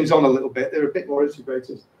moved things on a little bit. They're a bit more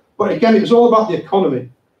integrated. But again, it was all about the economy.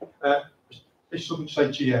 This shouldn't say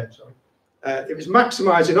GM, sorry. It was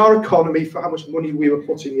maximising our economy for how much money we were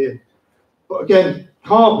putting in. But again,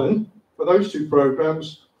 carbon for those two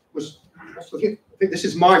programmes was, I think this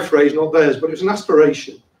is my phrase, not theirs, but it was an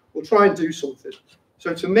aspiration. we'll try and do something.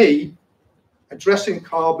 So to me, addressing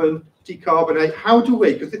carbon, decarbonate, how do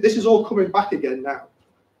we, because this is all coming back again now.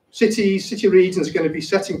 Cities, city regions are going to be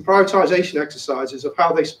setting prioritisation exercises of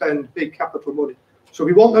how they spend big capital money. So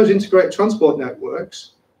we want those integrated transport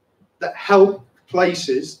networks that help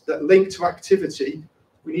places, that link to activity.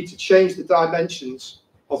 We need to change the dimensions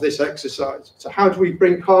of this exercise. So how do we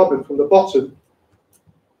bring carbon from the bottom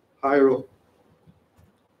higher up?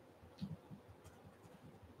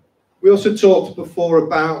 We also talked before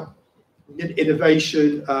about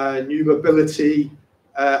innovation, new mobility,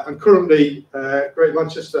 and currently Greater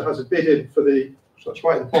Manchester has a bid in for the, so that's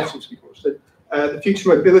right at the bottom to be honest, the Future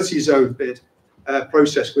Mobility Zone bid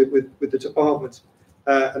process with the department,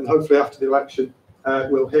 and hopefully after the election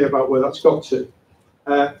we'll hear about where that's got to.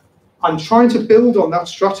 I'm trying to build on that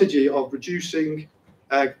strategy of reducing,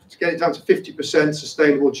 to get it down to 50%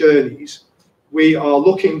 sustainable journeys. We are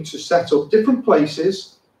looking to set up different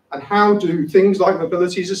places, and how do things like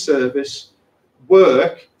mobility as a service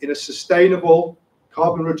work in a sustainable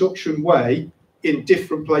carbon reduction way in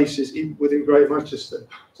different places within Greater Manchester.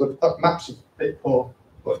 So that map's a bit poor,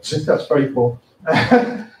 but that's very poor.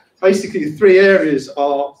 Basically, the three areas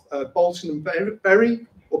are Bolton and Bury,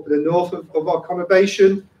 up in the north of our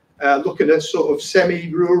conurbation, looking at sort of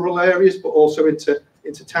semi-rural areas, but also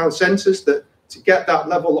into town centres, that to get that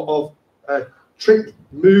level of trip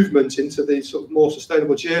movement into the sort of more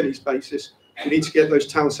sustainable journeys basis, we need to get those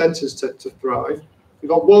town centres to thrive. We've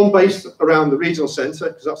got one based around the regional centre,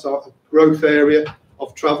 because that's our growth area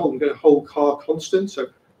of travel. We're going to hold car constant. So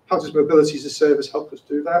how does mobility as a service help us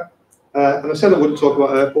do that? And I said I wouldn't talk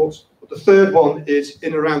about airports, but the third one is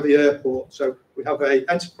in and around the airport. So we have an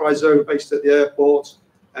enterprise zone based at the airport,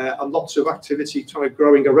 and lots of activity kind of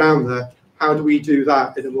growing around there. How do we do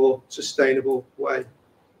that in a more sustainable way?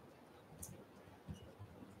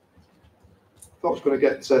 I thought I was going to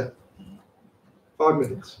get 5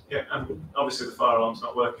 minutes. Yeah, and obviously the fire alarm's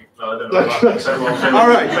not working. So I don't know if everyone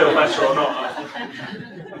feel better or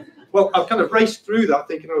not. Well, I've kind of raced through that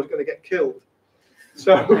thinking I was going to get killed.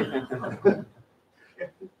 So,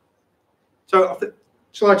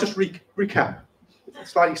 shall I just recap?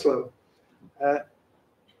 Slightly slower.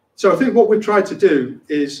 So I think what we've tried to do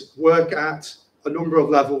is work at a number of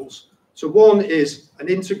levels. So one is an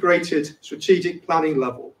integrated strategic planning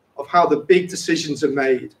level of how the big decisions are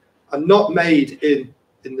made, and not made in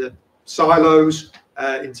the silos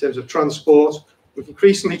in terms of transport. We've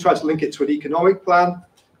increasingly tried to link it to an economic plan.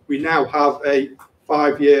 We now have a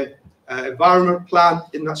 5-year environment plan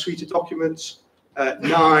in that suite of documents.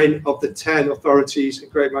 9 of the 10 authorities in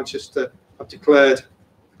Greater Manchester have declared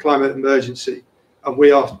a climate emergency, and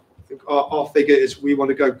we are, I think our figure is we want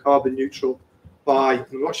to go carbon neutral by,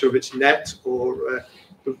 I'm not sure if it's net or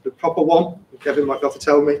the proper one, Kevin might be able to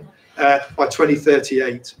tell me, by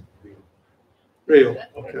 2038. Real,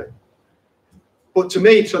 okay. But to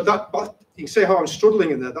me, so that, you can see how I'm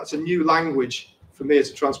struggling in there. That's a new language for me as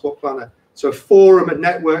a transport planner. So a forum, a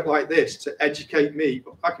network like this to educate me,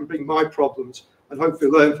 but I can bring my problems and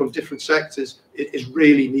hopefully learn from different sectors, it is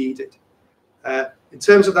really needed. In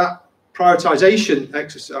terms of that prioritization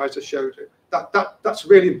exercise I showed you, that's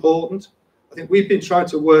really important. I think we've been trying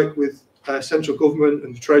to work with central government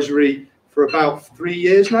and the Treasury for about 3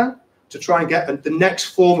 years now to try and get the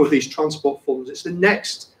next form of these transport funds. It's the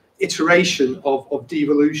next iteration of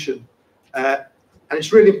devolution. And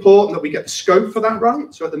it's really important that we get the scope for that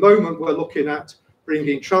right. So at the moment, we're looking at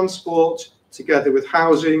bringing transport together with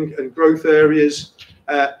housing and growth areas,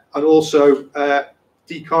 and also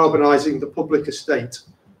decarbonising the public estate.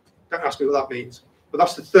 Don't ask me what that means, but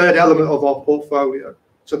that's the third element of our portfolio.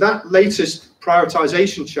 So that latest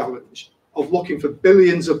prioritisation challenge of looking for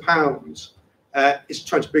billions of pounds is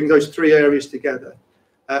trying to bring those 3 areas together.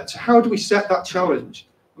 So how do we set that challenge?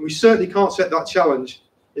 And we certainly can't set that challenge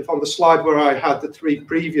if on the slide where I had the 3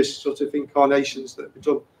 previous sort of incarnations that have been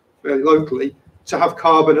done fairly locally, to have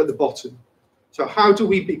carbon at the bottom. So how do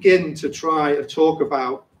we begin to try and talk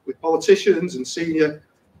about, with politicians and senior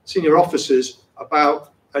officers,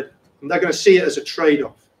 about, and they're going to see it as a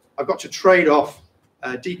trade-off. I've got to trade off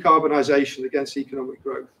decarbonisation against economic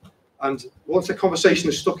growth. And once the conversation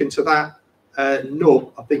is stuck into that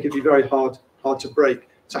nub, I think it'd be very hard to break.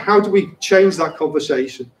 So how do we change that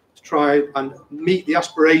conversation to try and meet the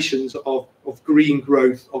aspirations of green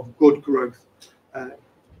growth, of good growth?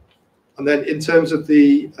 And then in terms of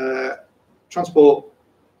the transport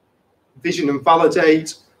vision and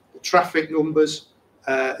validate, the traffic numbers,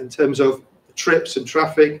 in terms of the trips and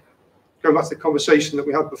traffic, going back to the conversation that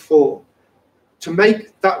we had before, to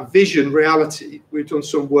make that vision reality, we've done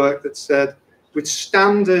some work that said, with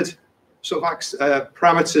standard sort of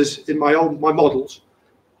parameters in my models,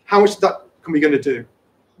 How much of that can we going to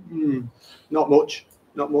do? Not much,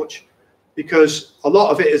 not much, because a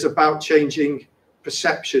lot of it is about changing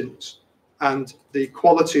perceptions and the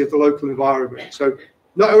quality of the local environment. So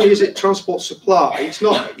not only is it transport supply, it's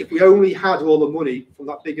not, if we only had all the money from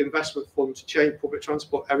that big investment fund to change public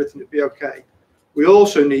transport, everything would be okay. We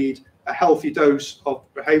also need a healthy dose of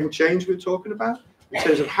behavioural change we're talking about, in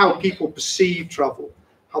terms of how people perceive travel,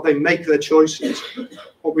 how they make their choices.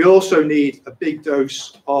 But we also need a big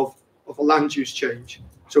dose of a land use change.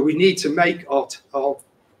 So we need to make our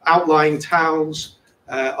outlying towns,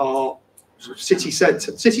 our sort of city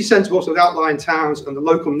centre, also the outlying towns and the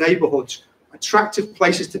local neighbourhoods, attractive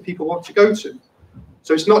places that people want to go to.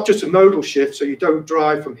 So it's not just a modal shift, so you don't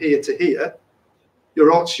drive from here to here,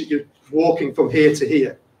 you're walking from here to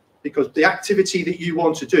here, because the activity that you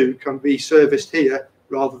want to do can be serviced here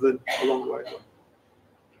rather than a long way away.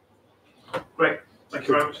 Great, thank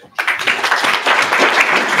you very much.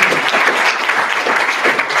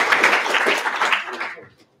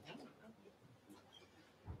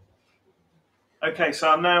 Okay, so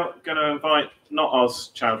I'm now going to invite not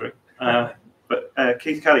Oz Chowdhury, but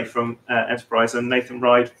Keith Kelly from Enterprise and Nathan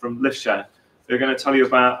Ride from LiftShare, who are going to tell you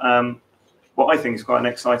about what I think is quite an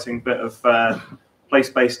exciting bit of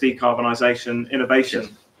place-based decarbonisation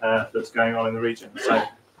innovation that's going on in the region. So,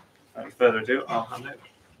 without further ado, I'll hand over.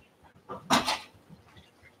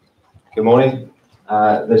 Good morning.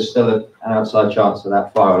 There's still an outside chance of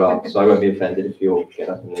that fire alarm, so I won't be offended if you all get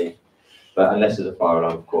up and leave, but unless there's a fire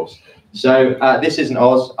alarm, of course. So this isn't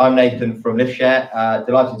Oz. I'm Nathan from LiftShare.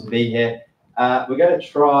 Delighted to be here. We're going to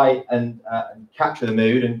try and capture the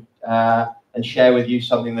mood and share with you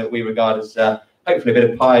something that we regard as hopefully a bit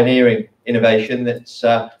of pioneering innovation that's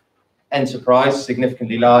enterprise,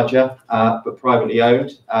 significantly larger, but privately owned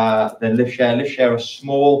than LiftShare. LiftShare are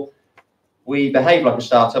small. We behave like a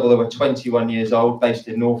startup, although we're 21 years old, based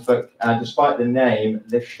in Norfolk. And despite the name,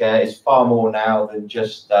 LiftShare is far more now than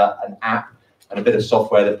just an app and a bit of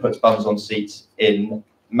software that puts bums on seats in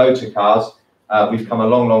motor cars. We've come a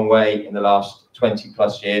long, long way in the last 20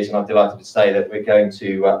 plus years, and I'm delighted to say that we're going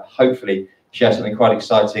to hopefully share something quite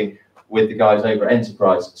exciting with the guys over at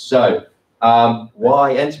Enterprise. So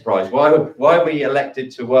why Enterprise? Why are we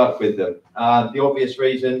elected to work with them? The obvious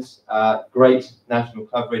reasons: great national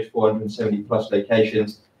coverage, 470 plus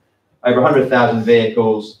locations, over 100,000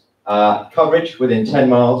 vehicles, coverage within 10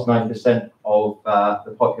 miles, 9% of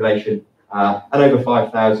the population, and over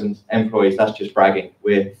 5,000 employees. That's just bragging.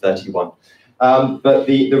 We're 31. But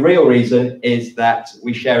the real reason is that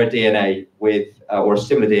we share a DNA with, or a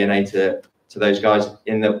similar DNA to those guys,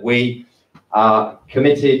 in that we are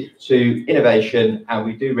committed to innovation, and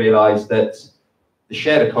we do realise that the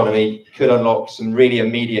shared economy could unlock some really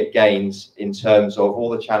immediate gains in terms of all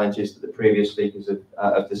the challenges that the previous speakers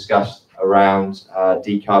have discussed around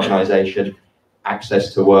decarbonisation,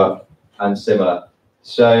 access to work, and similar.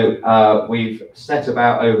 So we've set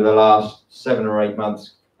about over the last 7 or 8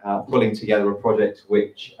 months pulling together a project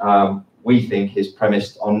which we think is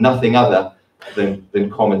premised on nothing other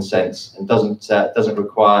than common sense and doesn't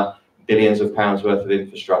require billions of pounds worth of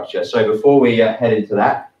infrastructure. So before we head into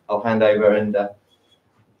that, I'll hand over and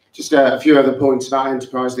just a few other points about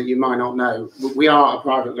Enterprise that you might not know. We are a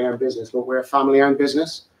privately owned business, but we're a family-owned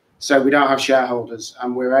business, so we don't have shareholders,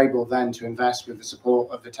 and we're able then to invest with the support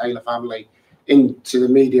of the Taylor family into the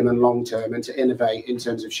medium and long term and to innovate in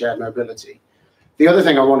terms of shared mobility. The other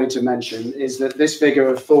thing I wanted to mention is that this figure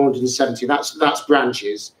of 470, that's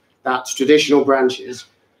branches, that's traditional branches.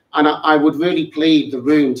 And I would really plead the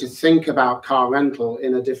room to think about car rental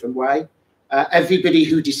in a different way. Everybody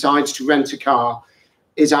who decides to rent a car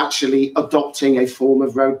is actually adopting a form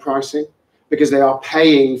of road pricing, because they are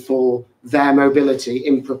paying for their mobility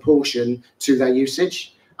in proportion to their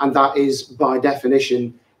usage. And that is, by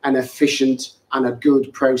definition, an efficient and a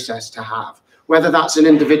good process to have. Whether that's an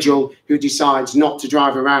individual who decides not to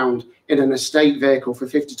drive around in an estate vehicle for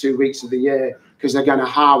 52 weeks of the year because they're going to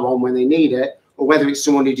hire one when they need it, or whether it's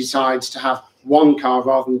someone who decides to have one car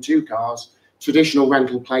rather than 2 cars, traditional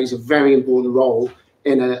rental plays a very important role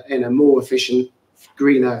in a more efficient,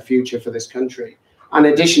 greener future for this country. In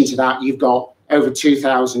addition to that, you've got over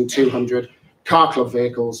 2,200 car club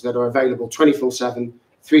vehicles that are available 24/7,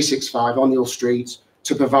 365 on your streets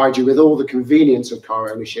to provide you with all the convenience of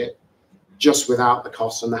car ownership, just without the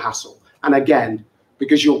costs and the hassle. And again,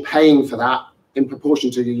 because you're paying for that in proportion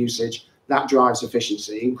to your usage, that drives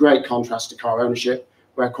efficiency, in great contrast to car ownership,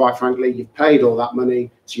 where quite frankly, you've paid all that money,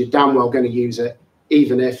 so you're damn well going to use it,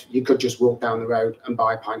 even if you could just walk down the road and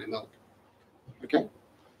buy a pint of milk. Okay?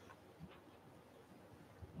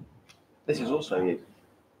 This is also you.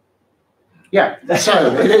 Yeah,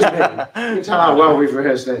 so it is big. You can tell how well we've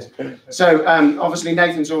rehearsed this. So obviously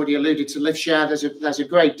Nathan's already alluded to lift share. There's a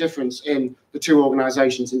great difference in the two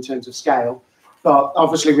organisations in terms of scale, but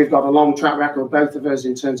obviously we've got a long track record, both of us,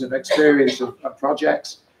 in terms of experience of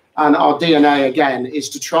projects. And our DNA again is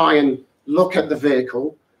to try and look at the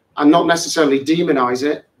vehicle and not necessarily demonise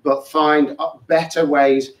it, but find better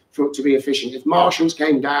ways for it to be efficient. If Martians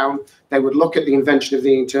came down, they would look at the invention of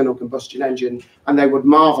the internal combustion engine and they would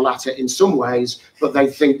marvel at it in some ways, but they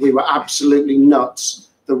think we were absolutely nuts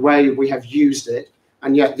the way we have used it.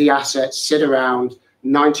 And yet the assets sit around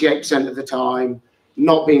 98% of the time,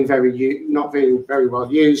 not being very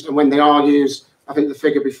well used. And when they are used, I think the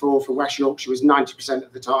figure before for West Yorkshire was 90%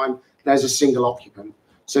 of the time, there's a single occupant.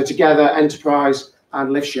 So together, Enterprise and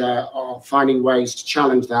LiftShare are finding ways to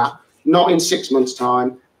challenge that, not in 6 months'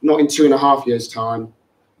 time, not in 2.5 years' time,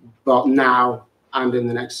 but now and in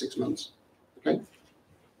the next 6 months. Okay.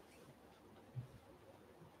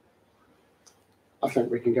 I think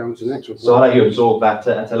we can go on to the next one. So I'll let you absorb that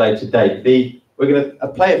at a later date. We're going to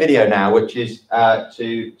play a video now, which is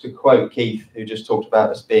to quote Keith, who just talked about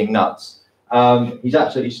us being nuts. He's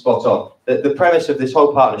absolutely spot on. The premise of this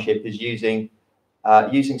whole partnership is using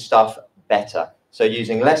stuff better. So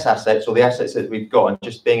using less assets, or the assets that we've got, and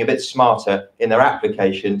just being a bit smarter in their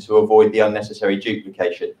application to avoid the unnecessary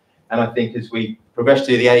duplication. And I think as we progress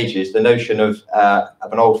through the ages, the notion of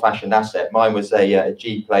an old-fashioned asset, mine was a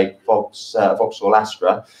G-plate Vauxhall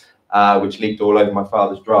Astra, which leaked all over my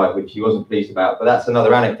father's drive, which he wasn't pleased about. But that's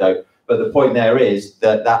another anecdote. But the point there is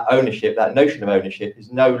that ownership, that notion of ownership,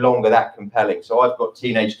 is no longer that compelling. So I've got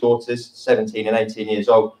teenage daughters, 17 and 18 years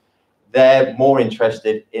old. They're more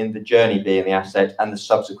interested in the journey being the asset and the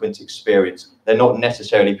subsequent experience. They're not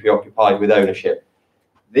necessarily preoccupied with ownership.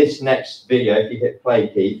 This next video, if you hit play,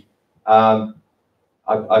 Keith, I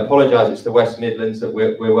apologise, it's the West Midlands that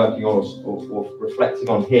we're working on or reflecting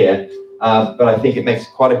on here, but I think it makes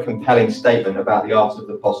quite a compelling statement about the art of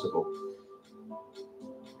the possible.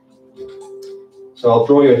 So I'll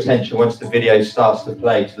draw your attention once the video starts to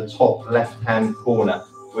play to the top left-hand corner,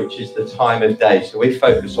 which is the time of day. So we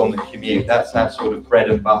focus on the commute. That's that sort of bread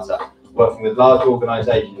and butter, working with large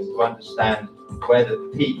organisations to understand where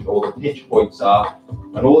the peak or the pinch points are.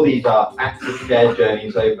 And all these are active shared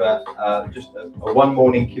journeys over just a one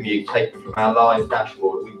morning commute taken from our live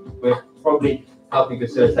dashboard. We're probably helping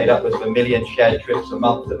facilitate upwards of 1 million shared trips a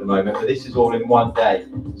month at the moment, but this is all in one day.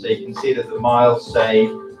 So you can see that the miles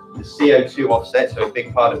saved, the CO2 offset, so a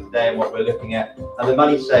big part of the day and what we're looking at, and the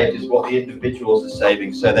money saved is what the individuals are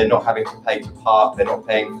saving, so they're not having to pay to park, they're not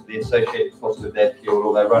paying for the associated cost of their fuel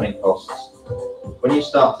or their running costs. When you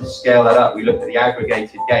start to scale that up, we look at the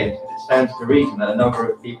aggregated gains. It stands to reason that a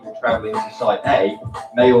number of people travelling to site A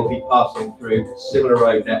may all be passing through similar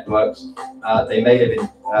road networks. They may live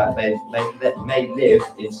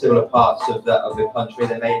in similar parts of the country.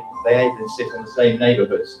 They even sit in the same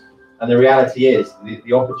neighbourhoods. And the reality is,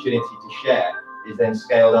 the opportunity to share is then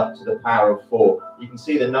scaled up to the power of 4. You can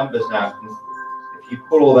see the numbers now. If you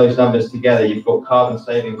pull all those numbers together, you've got carbon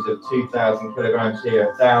savings of 2,000 kilograms here,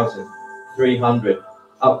 1,300,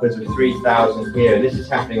 upwards of 3,000 here. And this is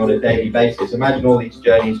happening on a daily basis. Imagine all these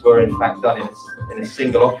journeys were in fact done in a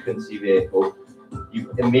single occupancy vehicle.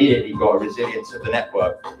 You've immediately got a resilience of the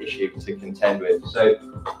network issue to contend with. So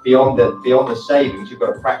beyond the savings, you've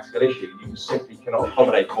got a practical issue. You simply cannot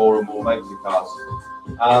accommodate more and more motor cars.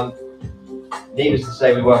 Needless to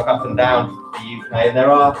say, we work up and down the UK, and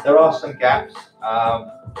there are some gaps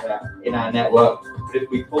in our network. But if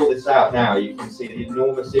we pull this out now, you can see the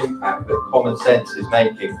enormous impact that common sense is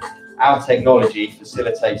making. Our technology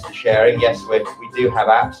facilitates the sharing. Yes, we do have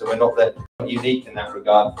apps, and we're not unique in that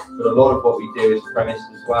regard, but a lot of what we do is premised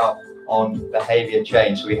as well on behaviour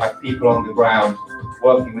change. So we have people on the ground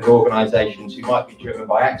working with organisations who might be driven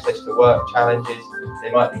by access to work challenges, they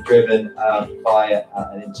might be driven by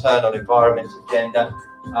an internal environment agenda.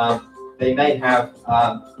 They may have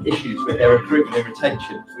issues with their recruitment and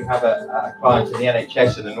retention. We have a client in the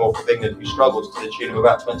NHS in the north of England who struggles to the tune of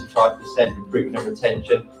about 25% recruitment and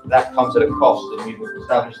retention. That comes at a cost, and we've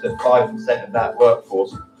established that 5% of that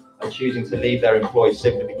workforce are choosing to leave their employees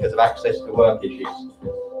simply because of access to work issues.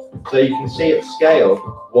 So you can see at scale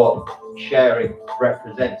what sharing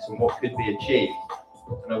represents and what could be achieved.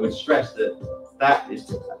 And I would stress that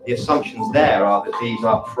is the assumptions there are that these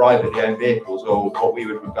are privately owned vehicles, or what we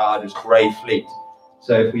would regard as grey fleet.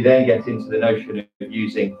 So if we then get into the notion of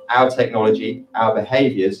using our technology, our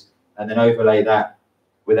behaviours, and then overlay that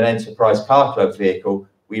with an enterprise car club vehicle,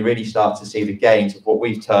 we really start to see the gains of what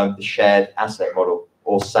we've termed the shared asset model,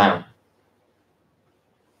 or SAM.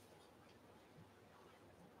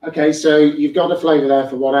 Okay, so you've got a flavour there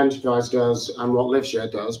for what Enterprise does and what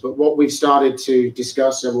LiveShare does, but what we've started to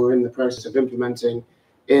discuss and we're in the process of implementing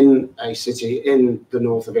in a city in the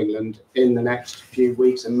north of England in the next few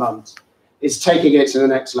weeks and months is taking it to the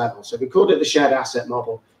next level. So we called it the shared asset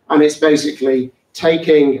model, and it's basically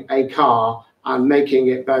taking a car and making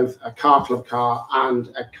it both a car club car and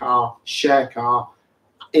a car share car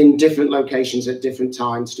in different locations at different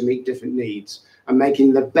times to meet different needs, and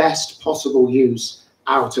making the best possible use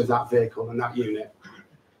out of that vehicle and that unit.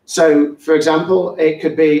 So, for example, it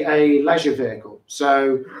could be a leisure vehicle.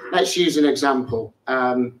 So let's use an example.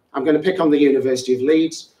 I'm going to pick on the University of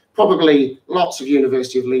Leeds. Probably lots of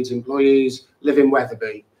University of Leeds employees live in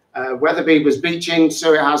Wetherby. Wetherby was beaching,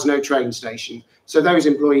 so it has no train station. So those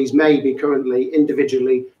employees may be currently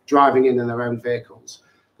individually driving in their own vehicles.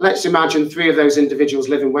 Let's imagine 3 of those individuals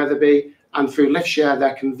live in Wetherby, and through LiveShare,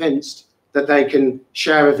 they're convinced that they can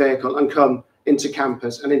share a vehicle and come into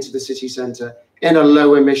campus and into the city centre in a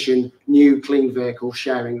low emission, new, clean vehicle,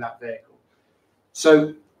 sharing that vehicle.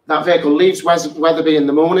 So that vehicle leaves Wetherby in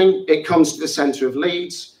the morning, it comes to the centre of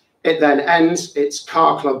Leeds, it then ends its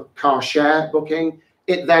car club car share booking,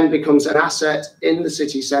 it then becomes an asset in the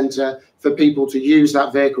city centre for people to use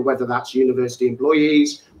that vehicle, whether that's university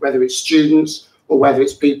employees, whether it's students, or whether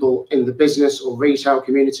it's people in the business or retail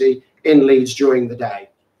community in Leeds during the day.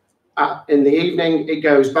 In the evening, it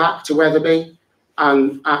goes back to Wetherby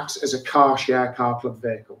and acts as a car share car club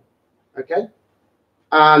vehicle, okay?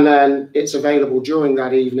 And then it's available during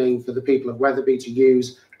that evening for the people of Wetherby to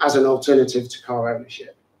use as an alternative to car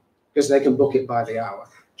ownership, because they can book it by the hour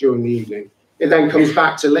during the evening. It then comes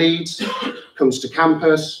back to Leeds, comes to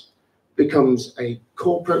campus, becomes a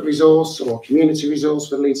corporate resource or community resource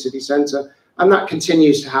for Leeds City Centre, and that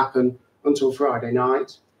continues to happen until Friday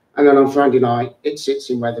night. And then on Friday night, it sits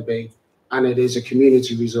in Wetherby, and it is a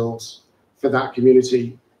community resource for that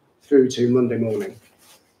community through to Monday morning.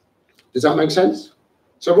 Does that make sense?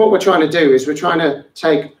 So what we're trying to do is we're trying to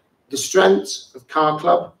take the strengths of Car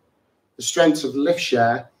Club, the strengths of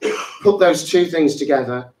LiveShare, put those 2 things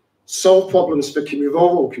together, solve problems for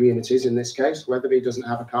rural communities in this case. Wetherby doesn't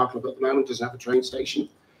have a car club at the moment, doesn't have a train station.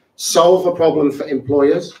 Solve a problem for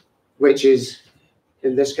employers, which is,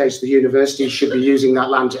 in this case, the university should be using that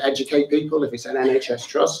land to educate people. If it's an NHS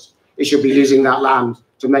trust, it should be using that land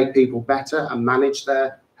to make people better and manage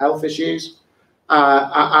their health issues.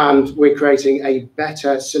 And we're creating a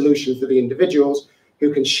better solution for the individuals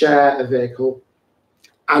who can share a vehicle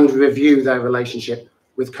and review their relationship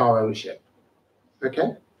with car ownership.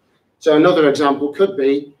 Okay? So another example could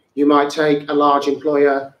be, you might take a large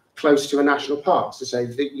employer close to a national park, so say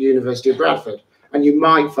the University of Bradford, and you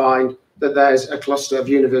might find that there's a cluster of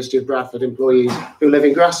University of Bradford employees who live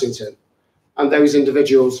in Grassington, and those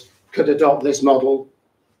individuals could adopt this model,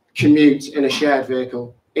 commute in a shared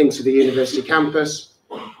vehicle into the university campus,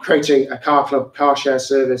 creating a car club car share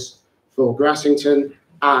service for Grassington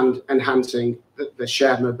and enhancing the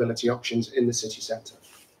shared mobility options in the city centre.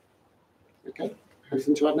 Okay,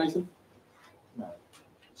 anything to add, Nathan?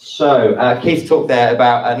 So Keith talked there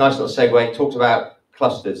about a nice little segue, talked about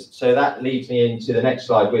clusters. So that leads me into the next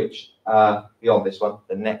slide, which beyond this one,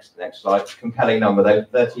 the next slide, compelling number though,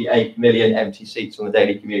 38 million empty seats on the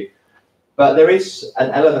daily commute. But there is an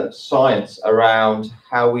element of science around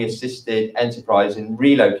how we assisted enterprise in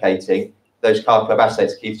relocating those car club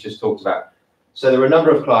assets Keith just talked about. So there are a number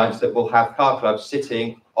of clients that will have car clubs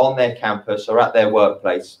sitting on their campus or at their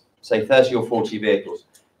workplace, say 30 or 40 vehicles.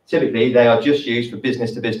 Typically, they are just used for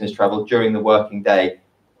business-to-business travel during the working day.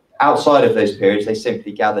 Outside of those periods, they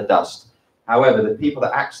simply gather dust. However, the people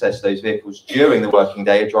that access those vehicles during the working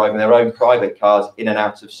day are driving their own private cars in and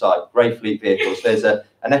out of sight, grey fleet vehicles. There's an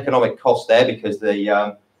economic cost there because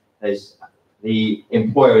the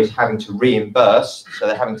employer is having to reimburse, so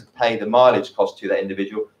they're having to pay the mileage cost to that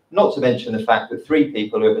individual, not to mention the fact that 3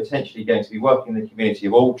 people who are potentially going to be working in the community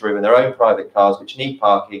have all driven their own private cars, which need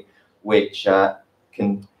parking, which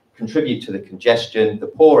can contribute to the congestion, the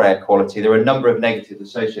poor air quality. There are a number of negatives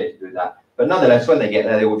associated with that. But nonetheless, when they get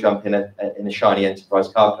there, they all jump in a shiny enterprise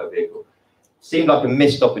car club vehicle. Seemed like a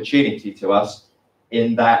missed opportunity to us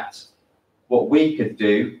in that what we could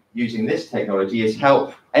do using this technology is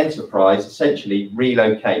help enterprise essentially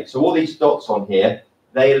relocate. So all these dots on here,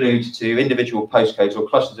 they allude to individual postcodes or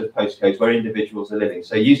clusters of postcodes where individuals are living.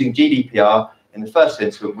 So using GDPR, in the first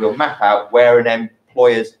instance, we'll map out where an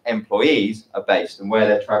employer's employees are based and where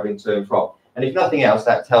they're traveling to and from. And if nothing else,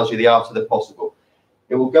 that tells you the art of the possible.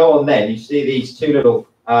 It will go on then. You see these 2 little,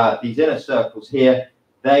 these inner circles here,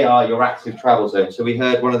 they are your active travel zone. So we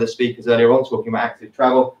heard one of the speakers earlier on talking about active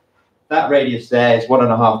travel. That radius there is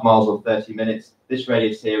 1.5 miles or 30 minutes. This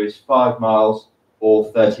radius here is 5 miles or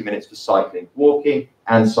 30 minutes for cycling, walking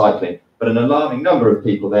and cycling. But an alarming number of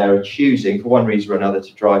people there are choosing, for one reason or another,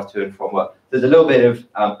 to drive to and from work. There's a little bit of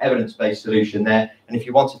evidence-based solution there, and if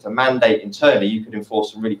you wanted to mandate internally, you could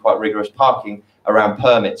enforce some really quite rigorous parking around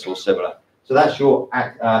permits or similar. So that's your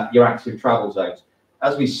active travel zones.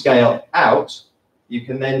 As we scale out, you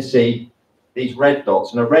can then see these red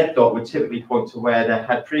dots, and a red dot would typically point to where there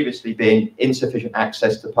had previously been insufficient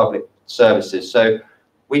access to public services. So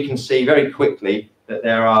we can see very quickly that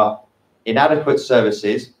there are inadequate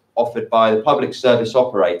services offered by the public service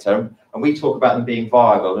operator, and we talk about them being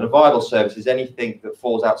viable. And a viable service is anything that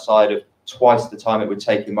falls outside of twice the time it would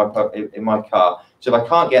take in my car. So if I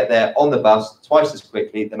can't get there on the bus twice as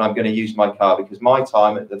quickly, then I'm going to use my car, because my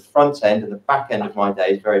time at the front end and the back end of my day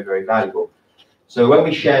is very, very valuable. So when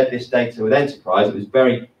we shared this data with Enterprise, it was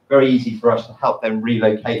very, very easy for us to help them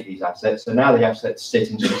relocate these assets. So now the assets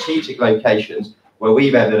sit in strategic locations where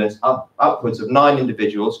we've evidenced upwards of 9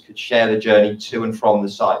 individuals could share the journey to and from the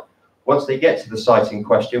site. Once they get to the site in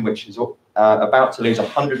question, which is about to lose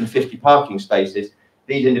 150 parking spaces,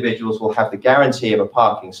 these individuals will have the guarantee of a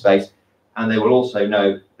parking space, and they will also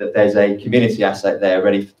know that there's a community asset there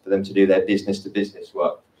ready for them to do their business-to-business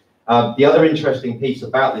work. The other interesting piece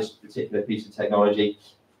about this particular piece of technology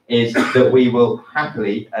is that we will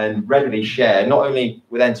happily and readily share, not only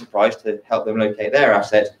with Enterprise to help them locate their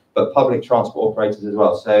assets, but public transport operators as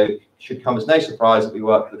well. So it should come as no surprise that we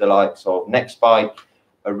work with the likes of Nextbike,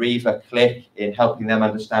 Arriva, Click in helping them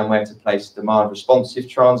understand where to place demand responsive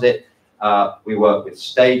transit. We work with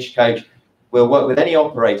Stagecoach. We'll work with any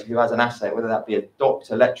operator who has an asset, whether that be a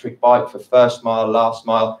docked electric bike for first mile, last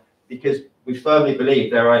mile, because we firmly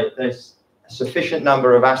believe there's a sufficient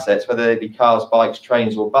number of assets, whether they be cars, bikes,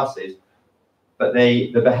 trains or buses, but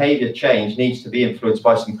the behaviour change needs to be influenced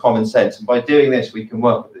by some common sense. And by doing this, we can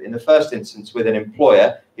work, in the first instance, with an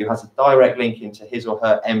employer who has a direct link into his or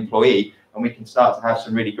her employee, and we can start to have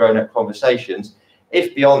some really grown-up conversations.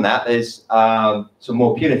 If beyond that, there's some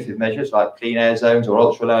more punitive measures like clean air zones or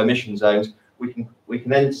ultra-low emission zones, we can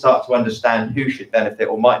then start to understand who should benefit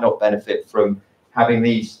or might not benefit from having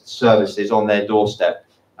these services on their doorstep.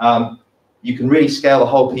 You can really scale the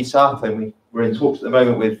whole piece up, and we're in talks at the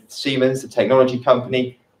moment with Siemens, the technology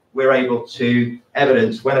company. We're able to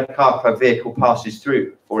evidence when a car club vehicle passes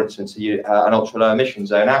through, for instance, an ultra-low emission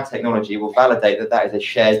zone, our technology will validate that that is a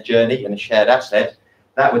shared journey and a shared asset.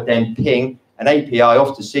 That would then ping an API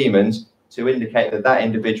off to Siemens to indicate that that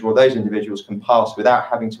individual, those individuals can pass without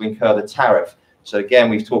having to incur the tariff. So again,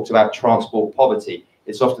 we've talked about transport poverty.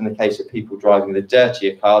 It's often the case of people driving the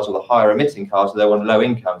dirtier cars or the higher emitting cars, though on low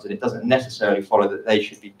incomes, and it doesn't necessarily follow that they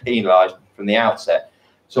should be penalised from the outset.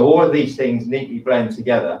 So all of these things neatly blend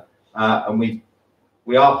together, and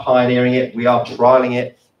we are pioneering it, we are trialling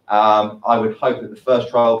it. I would hope that the first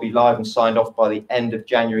trial will be live and signed off by the end of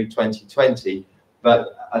January 2020.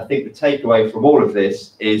 But I think the takeaway from all of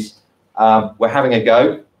this is we're having a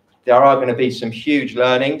go. There are going to be some huge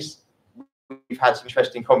learnings. We've had some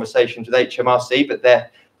interesting conversations with HMRC, but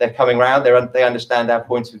they're coming around. They understand our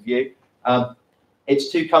point of view. It's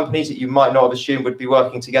two companies that you might not have assumed would be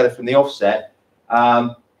working together from the offset,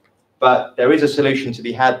 but there is a solution to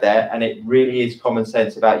be had there, and it really is common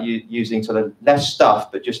sense about using sort of less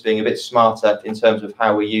stuff, but just being a bit smarter in terms of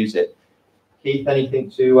how we use it. Keith, anything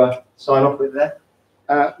to sign off with there?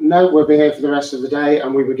 No, we'll be here for the rest of the day,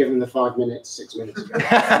 and we were given the 5 minutes 6 minutes ago.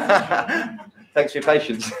 Thanks for your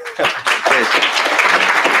patience.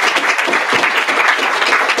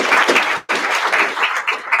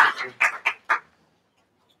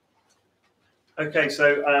 Okay,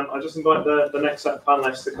 so I'll just invite the next set of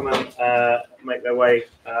panelists to come and make their way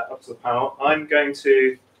up to the panel. I'm going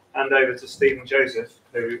to hand over to Stephen Joseph,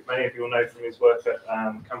 who many of you will know from his work at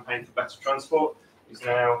Campaign for Better Transport. He's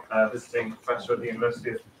now visiting professor at the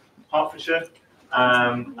University of Hertfordshire,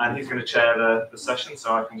 and he's going to chair the session,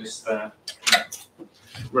 so I can just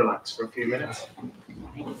relax for a few minutes.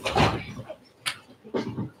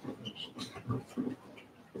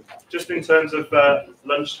 Just in terms of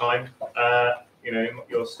lunchtime, you know,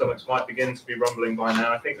 your stomachs might begin to be rumbling by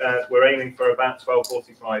now. I think we're aiming for about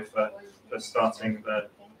 12:45 for starting the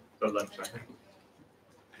lunch, I think.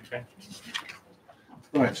 Okay.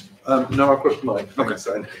 Right. No, I've got the mic. Okay.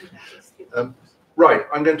 So, right.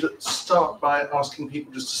 I'm going to start by asking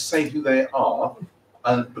people just to say who they are,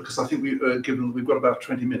 because I think given we've got about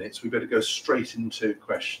 20 minutes, we better go straight into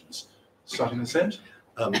questions. Starting this end.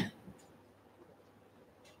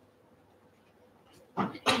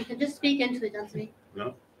 You can just speak into it, Anthony.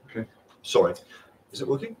 No. Okay. Sorry. Is it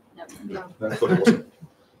working? No. No, I thought it wasn't.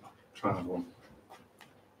 Try another one.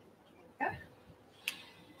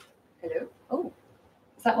 Hello. Oh,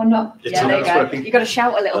 Is that one not? It's Yeah, there you now go. working. You've got to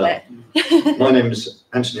shout a little bit. My name is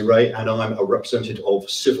Anthony Ray, and I'm a representative of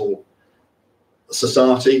civil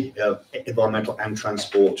society, environmental and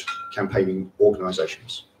transport campaigning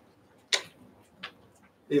organisations.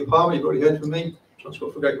 Ian Palmer, you've already heard from me.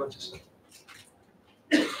 Transport for Great Manchester.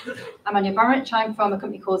 I'm Anya Barrett. I'm from a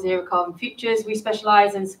company called Zero Carbon Futures. We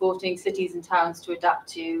specialise in supporting cities and towns to adapt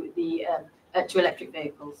to the to electric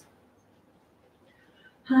vehicles.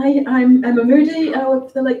 Hi, I'm Emma Moody. I work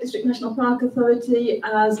for the Lake District National Park Authority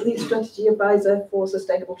as Lead Strategy Advisor for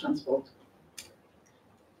Sustainable Transport.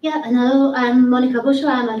 Yeah, hello, I'm Monica Buscher.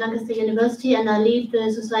 I'm at Lancaster University and I lead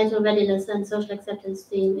the Societal Readiness and Social Acceptance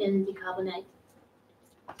team in DecarboN8.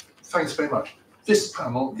 Thanks very much. This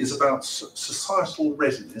panel is about societal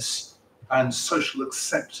readiness and social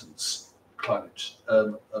acceptance, climate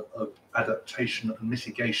adaptation and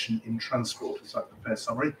mitigation in transport. Is that a fair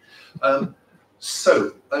summary?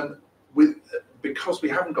 Because we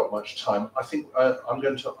haven't got much time, I think I'm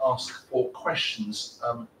going to ask for questions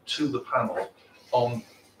to the panel on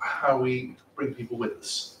how we bring people with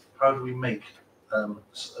us. How do we make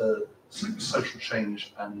social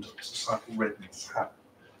change and societal readiness happen?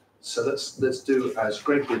 So let's do as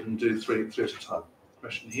Greg did and do three at a time.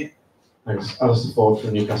 Question here. Thanks. Alistair Ford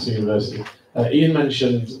from Newcastle University. Ian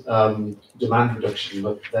mentioned demand reduction,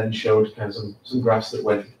 but then showed kind of some graphs that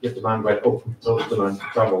went, if demand went up, so does demand for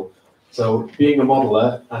travel. So being a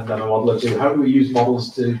modeller, and I'm a modeller too, how do we use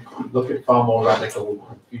models to look at far more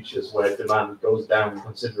radical futures where demand goes down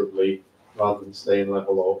considerably rather than staying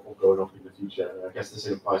level or going up in the future? And I guess the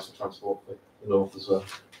same applies for transport for the north as well.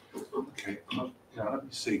 Okay, now let me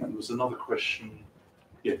see. There was another question.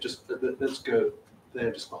 Yeah, just let's go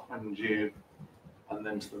there, just behind you, and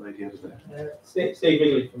then to the lady over there. Steve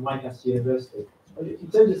Wrigley from Lancaster University.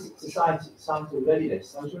 In terms of societal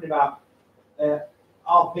readiness, I was wondering about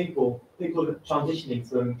are people are transitioning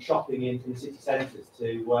from shopping into the city centres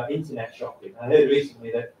to internet shopping. I heard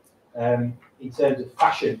recently that in terms of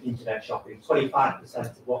fashion internet shopping, 25%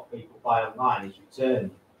 of what people buy online is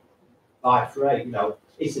returned by freight. You know,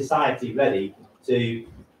 is society ready to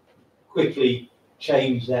quickly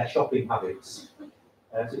change their shopping habits?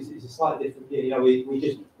 So it's a slightly different. You know, we're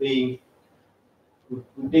just being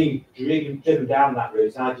driven down that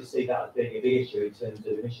route, and I just see that as being a big issue in terms of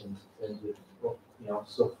emissions, in terms of what, you know,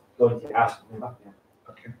 stuff going to the house and coming back again.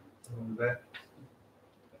 Okay, there.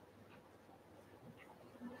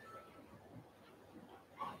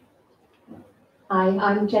 Hi,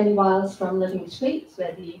 I'm Jenny Wiles from Living Streets.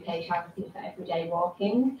 We're the UK charity for everyday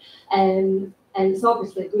walking. And so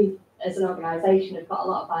obviously we, as an organisation, have got a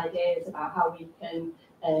lot of ideas about how we can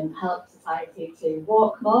help society to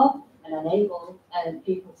walk more and enable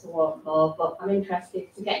people to walk more. But I'm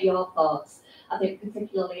interested to get your thoughts. I think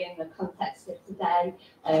particularly in the context of today,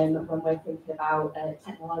 when we're thinking about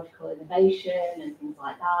technological innovation and things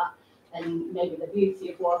like that. And maybe the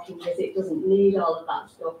beauty of walking is it doesn't need all of that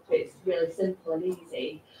stuff. It's really simple and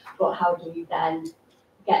easy. But how do we then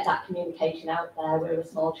get that communication out there? We're a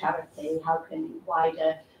small charity. How can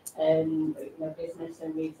wider business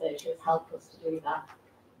and researchers help us to do that?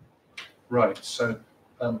 Right. So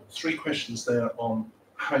 3 questions there on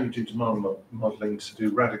how you do demand modelling to do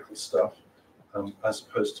radical stuff, as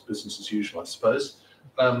opposed to business as usual, I suppose.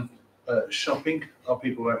 Shopping, are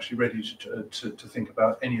people actually ready to think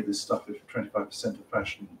about any of this stuff if 25% of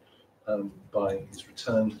fashion buying is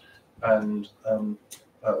returned? And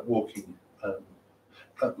walking.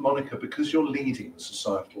 Monica, because you're leading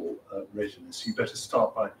societal readiness, you better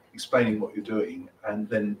start by explaining what you're doing, and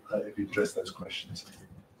then if you address those questions.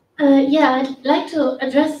 Yeah, I'd like to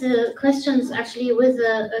address the questions actually with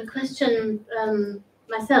a question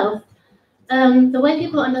myself. The way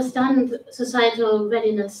people understand societal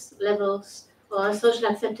readiness levels or social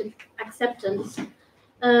acceptance,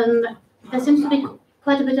 there seems to be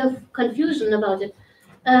quite a bit of confusion about it,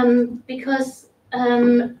 because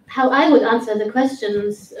how I would answer the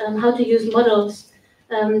questions, how to use models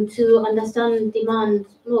to understand demand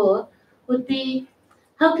more, would be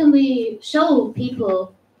how can we show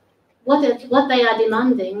people what they are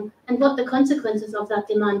demanding and what the consequences of that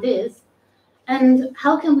demand is, and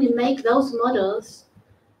how can we make those models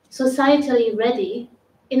societally ready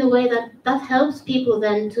in a way that helps people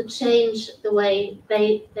then to change the way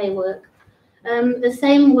they work. The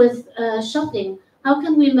same with shopping. How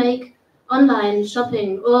can we make online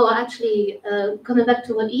shopping, or actually coming back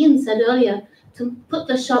to what Ian said earlier, to put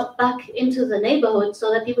the shop back into the neighborhood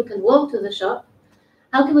so that people can walk to the shop?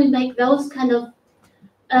 How can we make those kind of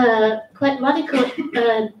quite radical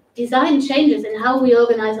design changes in how we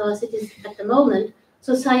organize our cities at the moment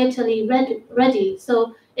societally ready?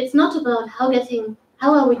 So it's not about how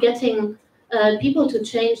are we getting people to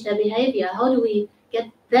change their behavior? How do we get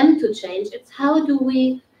them to change? It's how do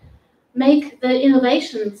we make the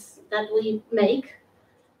innovations that we make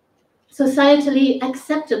societally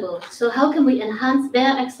acceptable? So how can we enhance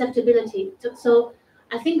their acceptability? So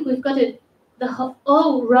I think we've got it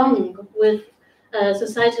all wrong with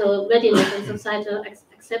societal readiness and societal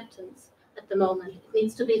acceptance at the moment. It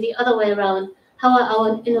needs to be the other way around. How are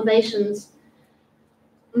our innovations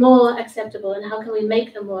more acceptable, and how can we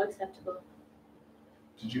make them more acceptable?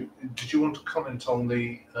 Did you want to comment on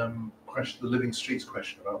the question, the living streets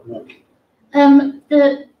question about walking?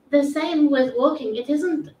 The same with walking. It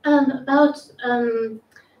isn't about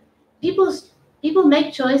people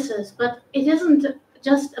make choices, but it isn't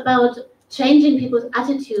just about changing people's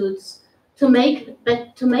attitudes to make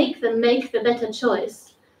them make the better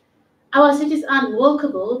choice. Our cities aren't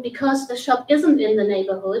walkable because the shop isn't in the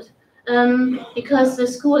neighborhood, because the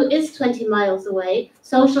school is 20 miles away,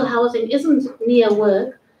 social housing isn't near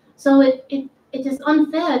work. So it is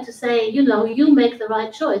unfair to say, you make the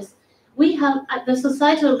right choice. We have, at the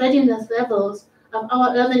societal readiness levels of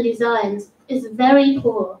our urban designs, is very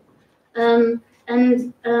poor. If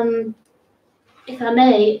I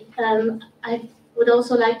may, I would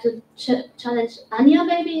also like to challenge Anya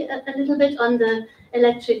maybe a little bit on the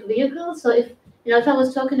electric vehicles. So if I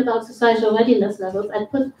was talking about societal readiness levels,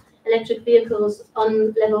 I'd put electric vehicles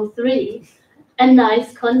on level 3, a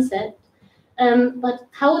nice concept. But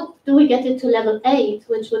how do we get it to level 8,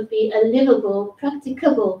 which would be a livable,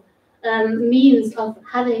 practicable means of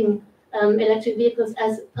having electric vehicles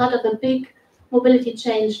as part of a big mobility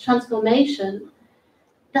change transformation?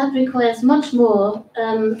 That requires much more,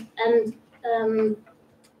 and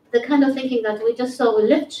the kind of thinking that we just saw with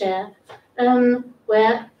lift share,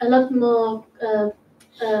 where a lot more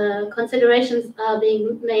considerations are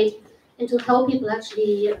being made into how people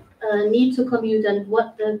actually need to commute and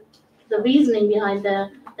what the reasoning behind their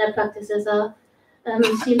practices are,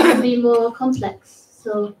 seems to be more complex.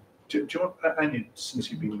 So, do you want, Anya, since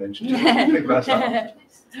you've been mentioned, do you want to pick that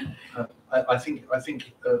up? I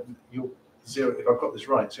think your zero, if I've got this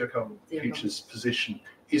right, zero carbon future's position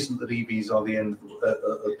isn't that EVs are the end,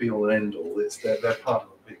 be all and end all. It's they're part of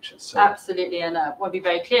the picture. So. Absolutely, and I want to be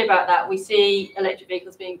very clear about that. We see electric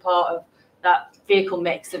vehicles being part of that vehicle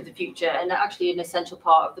mix of the future, and actually an essential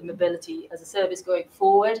part of the mobility as a service going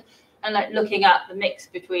forward. And like looking at the mix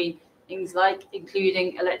between things like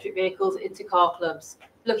including electric vehicles into car clubs,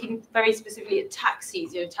 looking very specifically at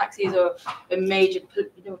taxis. Taxis are a major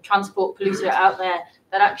transport polluter out there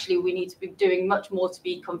that actually we need to be doing much more to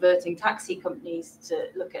be converting taxi companies to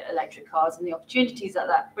look at electric cars and the opportunities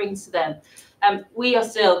that brings to them. We are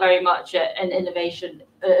still very much at an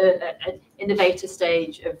innovator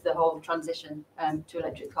stage of the whole transition to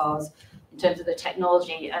electric cars in terms of the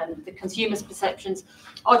technology, and the consumers' perceptions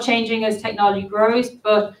are changing as technology grows,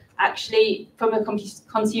 but actually from a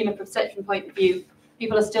consumer perception point of view,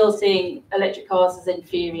 people are still seeing electric cars as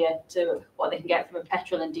inferior to what they can get from a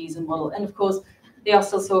petrol and diesel model. And of course, they are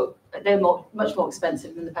still much more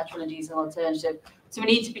expensive than the petrol and diesel alternative. So we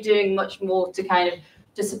need to be doing much more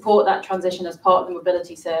to support that transition as part of the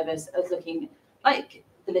mobility service, as looking like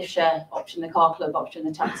the lift share option, the car club option,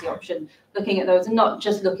 the taxi option, looking at those and not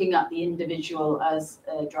just looking at the individual as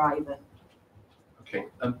a driver. Okay.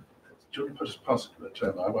 Do you want to just pass it to the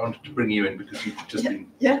term? I wanted to bring you in because you've just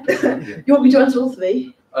been... Yeah. You want me to answer all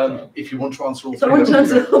three? If you want to answer all three. I want to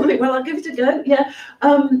answer all three. Well, I'll give it a go. Yeah.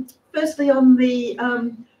 Firstly, on the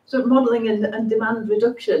sort of modelling and demand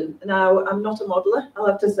reduction. Now, I'm not a modeller, I'll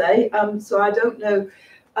have to say, so I don't know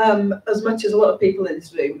as much as a lot of people in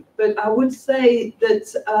this room. But I would say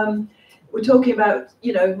that we're talking about,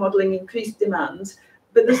 modelling increased demand,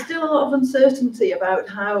 but there's still a lot of uncertainty about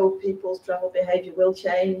how people's travel behaviour will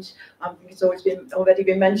change. It's already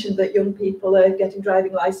been mentioned that young people are getting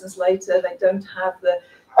driving licence later. They don't have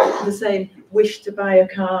the same wish to buy a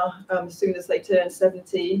car as soon as they turn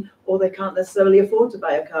 17, or they can't necessarily afford to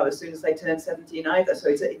buy a car as soon as they turn 17 either. So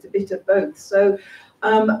it's a bit of both. So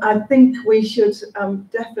I think we should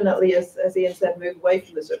definitely, as Ian said, move away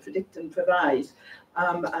from the sort of predict and provide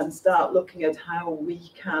and start looking at how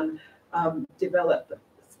we can develop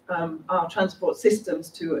our transport systems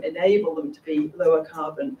to enable them to be lower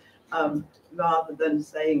carbon rather than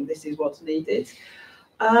saying this is what's needed.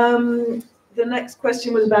 The next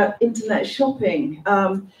question was about internet shopping.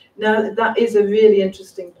 Now, that is a really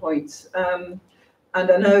interesting point. And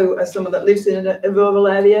I know as someone that lives in a rural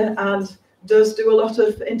area and does do a lot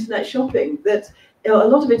of internet shopping, that a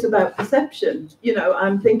lot of it's about perception.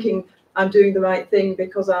 I'm thinking I'm doing the right thing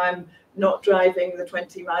because I'm not driving the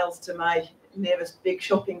 20 miles to my nearest big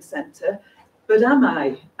shopping centre, but am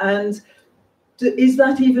I? And is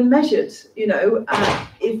that even measured? You know,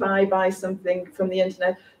 if I buy something from the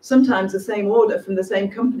internet, sometimes the same order from the same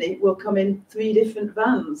company will come in 3 different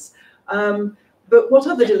vans. But what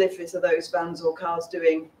other deliveries are those vans or cars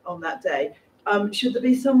doing on that day? Should there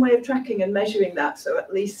be some way of tracking and measuring that, so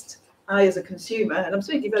at least I, as a consumer, and I'm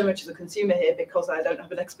speaking very much as a consumer here because I don't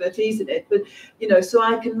have an expertise in it, but you know, so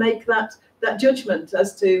I can make that judgment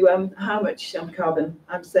as to how much carbon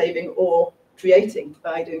I'm saving or creating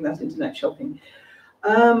by doing that internet shopping.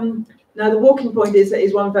 Now, the walking point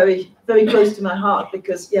is one very, very close to my heart,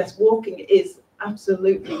 because yes, walking is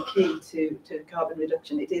absolutely key to carbon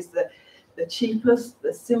reduction. It is the cheapest,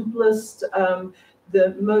 the simplest,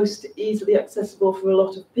 the most easily accessible for a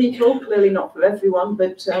lot of people, clearly not for everyone,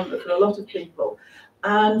 but for a lot of people.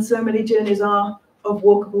 And so many journeys are of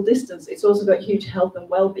walkable distance. It's also got huge health and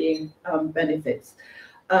well-being benefits.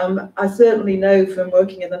 I certainly know from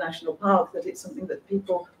working in the national park that it's something that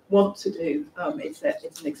people want to do. It's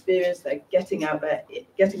an experience, they're getting out there,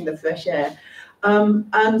 getting the fresh air.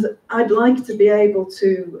 And I'd like to be able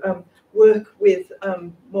to work with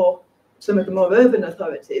some of the more urban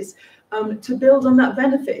authorities to build on that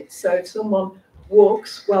benefit. So if someone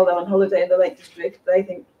walks while they're on holiday in the Lake District, they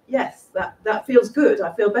think, yes, that feels good,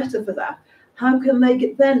 I feel better for that. How can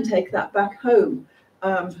they then take that back home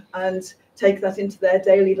and take that into their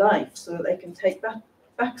daily life so that they can take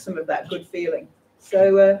back some of that good feeling?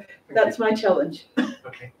 So that's my challenge.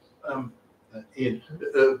 Okay. Ian,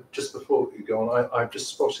 just before you go on, I've just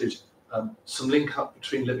spotted some link up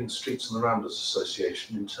between Living Streets and the Ramblers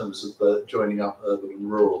Association in terms of joining up urban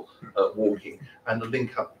and rural walking, and a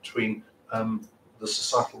link up between the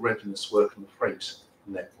societal readiness work and the freight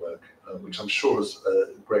network, which I'm sure as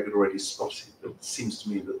Greg had already spotted. It seems to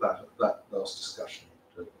me that last discussion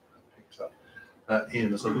picked up.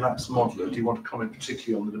 Ian, as a lapsed modeller, do you want to comment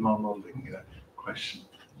particularly on the demand modelling question?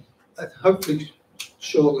 Hopefully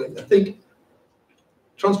shortly. I think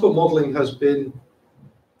transport modelling has been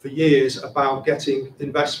for years about getting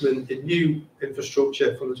investment in new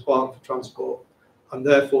infrastructure from the Department for Transport, and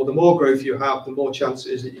therefore the more growth you have, the more chance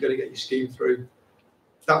it is that you're going to get your scheme through.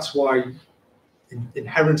 That's why,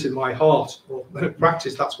 inherent in my heart, or in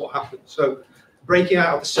practice, that's what happens. So breaking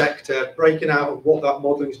out of the sector, breaking out of what that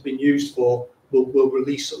modelling has been used for, will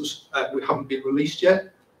release us. We haven't been released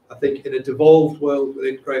yet. I think in a devolved world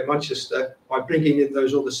within Greater Manchester, by bringing in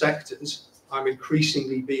those other sectors, I'm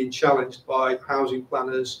increasingly being challenged by housing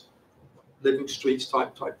planners, living streets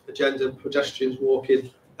type agenda, pedestrians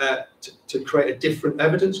walking, to create a different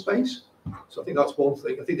evidence base. So I think that's one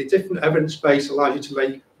thing. I think the different evidence base allows you to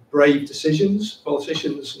make brave decisions.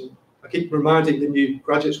 Politicians, and I keep reminding the new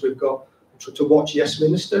graduates we've got to watch Yes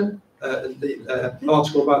Minister, and the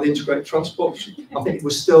article about the integrated transport. I think it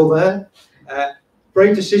was still there.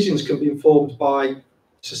 Brave decisions can be informed by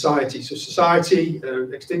society. So society,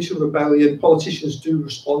 Extinction Rebellion, politicians do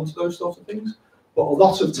respond to those sorts of things, but a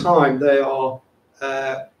lot of time they are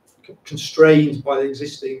constrained by the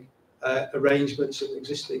existing arrangements and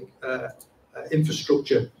existing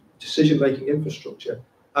infrastructure, decision-making infrastructure.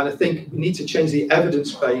 And I think we need to change the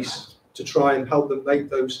evidence base to try and help them make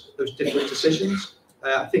those different decisions.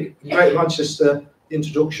 I think in Greater Manchester, the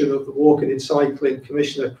introduction of the walking and cycling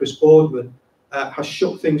Commissioner Chris Boardman has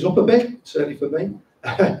shook things up a bit, certainly for me.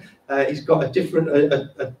 He's got a different,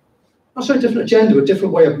 not so a different agenda, a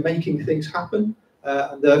different way of making things happen,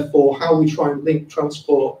 and therefore how we try and link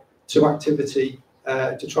transport to activity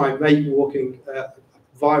to try and make walking a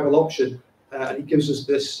viable option. And he gives us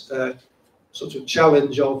this sort of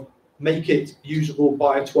challenge of make it usable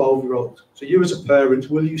by a 12-year-old. So you as a parent,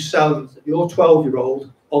 will you send your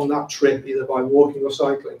 12-year-old on that trip either by walking or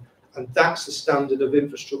cycling? And that's the standard of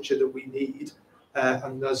infrastructure that we need.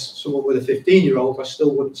 And as someone with a 15-year-old, I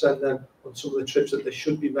still wouldn't send them on some of the trips that they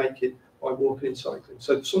should be making by walking and cycling.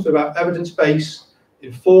 So something about evidence-based,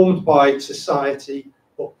 informed by society,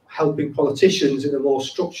 but helping politicians in a more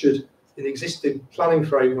structured, in existing planning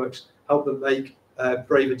frameworks, help them make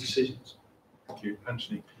braver decisions. Thank you.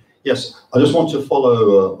 Anthony. Yes, I just want to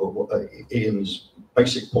follow Ian's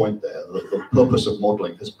basic point there, that the purpose of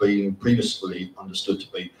modelling has been previously understood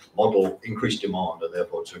to be model increased demand and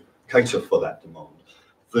therefore to cater for that demand.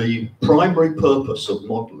 The primary purpose of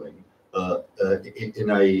modelling in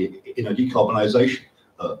a decarbonisation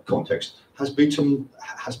context has to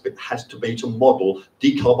be to model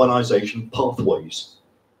decarbonisation pathways.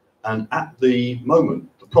 And at the moment,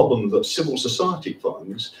 the problem that civil society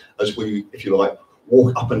finds as we, if you like,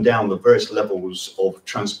 walk up and down the various levels of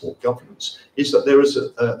transport governance is that there is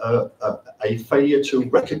a failure to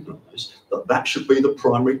recognise that that should be the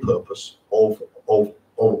primary purpose of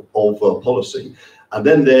policy, and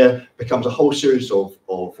then there becomes a whole series of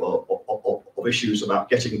of issues about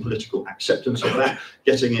getting political acceptance of that,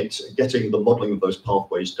 getting the modelling of those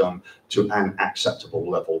pathways done to an acceptable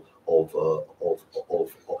level of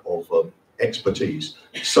expertise.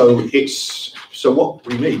 So what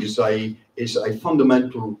we need is a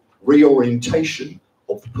fundamental reorientation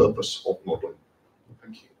of the purpose of modelling.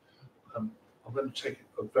 Thank you. I'm going to take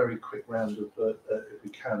a very quick round of, if we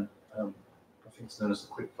can, I think it's known as the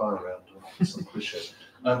quick fire round or some cliché.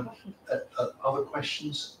 Other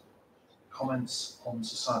questions, comments on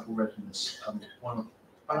societal readiness?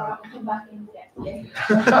 I'll come back in again.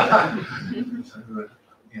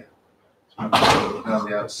 Yeah, down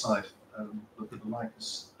the outside. Look at the mic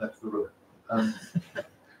has left the room.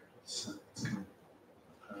 So it's going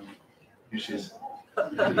here she is.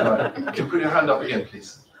 Right. Can you put your hand up again,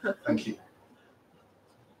 please? Thank you.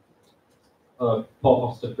 Paul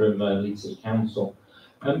Foster from Leeds City Council.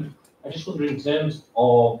 I just wonder, in terms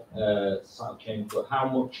of societal change, but how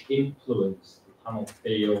much influence the panel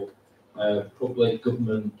feel public,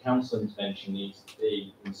 government, council intervention needs to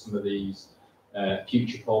be in some of these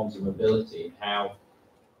future forms of mobility, and how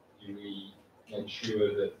do we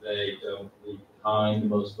ensure that they don't leave behind the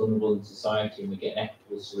most vulnerable in society and we get an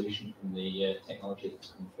equitable solution from the technology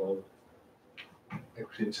that's come forward?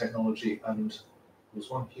 Equity in technology, and there's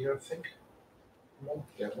one here, I think. One,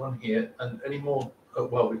 yeah, one here, and any more? Oh,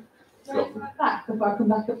 well, we've got them. Back, if I come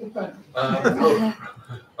back up the front.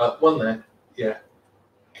 One there, yeah.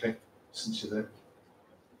 Okay, since you're there.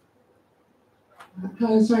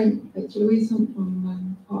 Hi, sorry, it's Louise Hunt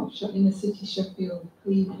from Inner City Sheffield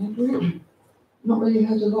Clean Air Group. Not really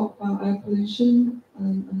heard a lot about air pollution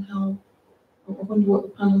and how, I wonder what the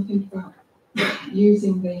panel think about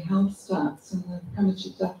using the health stats and the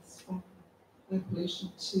premature deaths from air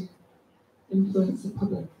pollution to influence the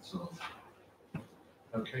public at all.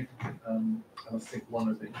 Okay, and I think one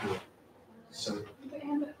over here. So,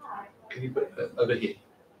 can you put over here?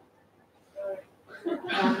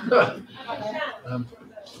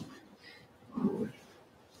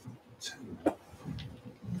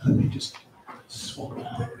 Let me just swap it.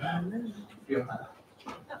 Yeah.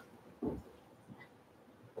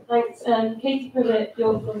 Thanks. Katie Privet,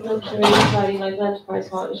 you're from Luxury Trading Local Enterprise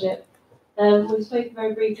Partnership. We've spoken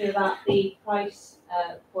very briefly about the price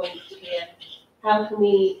point here. How can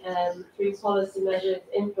we, through policy measures,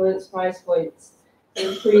 influence price points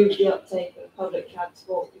to improve the uptake of public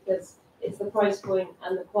transport? Because it's the price point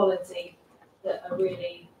and the quality that are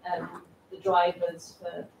really the drivers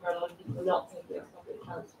for a lot of people not taking up public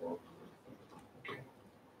transport.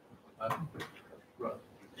 Right.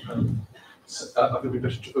 So, I think we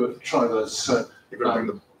better try those. So, you've got to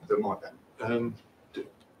bring the mic down.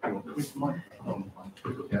 Hang on, can we mic? Oh,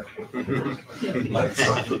 yeah.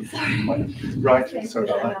 Right, sorry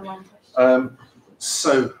about that.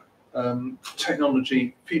 So,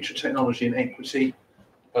 technology, future technology and equity,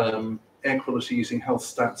 air quality using health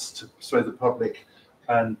stats to persuade the public,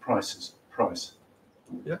 and price.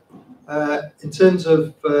 Yeah. In terms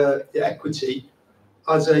of the equity,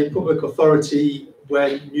 as a public authority,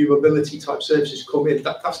 when new mobility type services come in,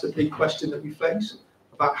 that's the big question that we face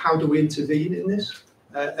about how do we intervene in this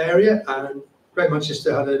area. And Great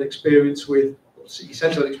Manchester had an experience with, City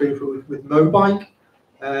Centre had an experience with Mobike,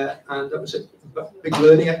 and that was a big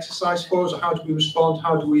learning exercise for us. How do we respond?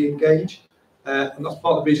 How do we engage? And that's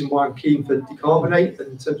part of the reason why I'm keen for DecarboN8. And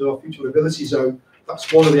in terms of our future mobility zone,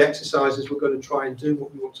 that's one of the exercises we're going to try and do,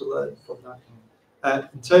 what we want to learn from that.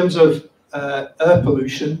 In terms of air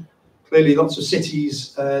pollution, clearly lots of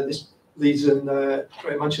cities, this Leeds and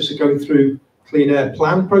Great Manchester, going through clean air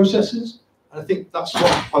plan processes. And I think that's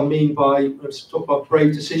what I mean by, let's talk about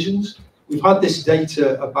brave decisions. We've had this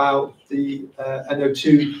data about the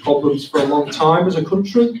NO2 problems for a long time as a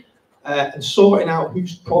country, and sorting out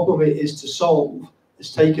whose problem it is to solve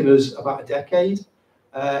has taken us about a decade.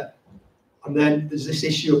 And then there's this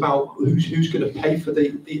issue about who's going to pay for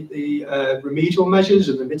the remedial measures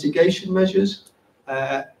and the mitigation measures.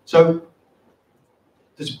 So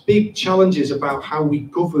there's big challenges about how we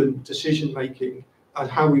govern decision making and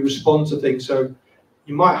how we respond to things. So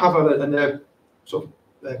you might have a sort of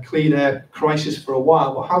clean air crisis for a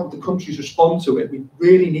while, but how the countries respond to it, we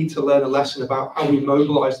really need to learn a lesson about how we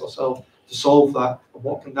mobilise ourselves to solve that, and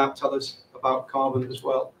what can that tell us about carbon as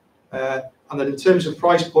well. And then in terms of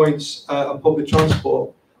price points and public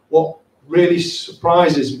transport, what really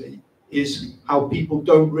surprises me is how people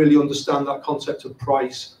don't really understand that concept of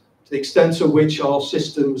price, to the extent to which our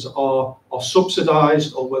systems are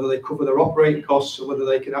subsidised, or whether they cover their operating costs, or whether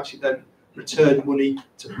they can actually then return money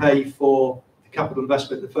to pay for the capital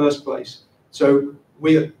investment in the first place. So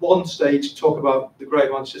we at one stage talk about the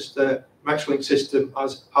Great Manchester Metrolink system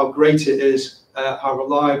as how great it is, how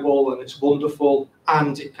reliable and it's wonderful,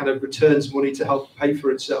 and it kind of returns money to help pay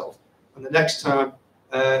for itself. And the next time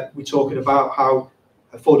we're talking about how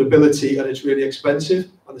affordability and it's really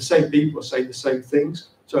expensive, and the same people are saying the same things.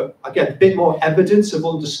 So again, a bit more evidence of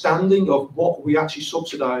understanding of what we're actually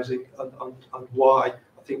subsidising and why,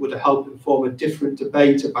 I think would help inform a different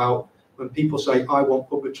debate about when people say, I want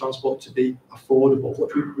public transport to be affordable,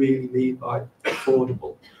 what do we really mean by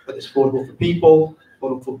affordable? But it's affordable for people,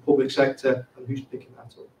 affordable for the public sector, and who's picking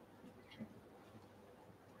that up?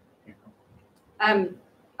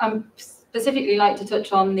 I'm specifically like to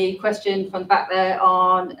touch on the question from the back there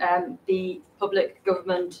on the public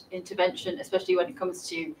government intervention, especially when it comes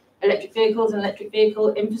to electric vehicles and electric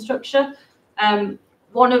vehicle infrastructure.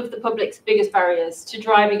 One of the public's biggest barriers to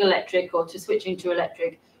driving electric or to switching to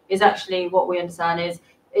electric is actually what we understand is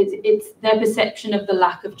it's their perception of the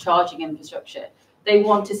lack of charging infrastructure. They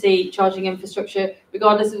want to see charging infrastructure,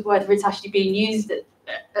 regardless of whether it's actually being used at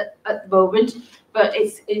the moment. But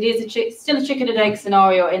it is still a chicken and egg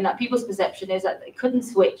scenario in that people's perception is that they couldn't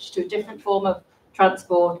switch to a different form of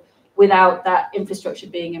transport without that infrastructure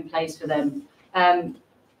being in place for them.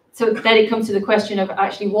 So then it comes to the question of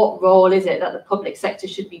actually what role is it that the public sector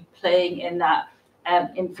should be playing in that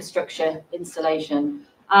infrastructure installation.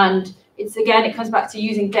 And it comes back to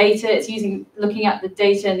using data. It's looking at the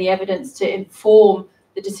data and the evidence to inform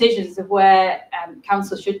the decisions of where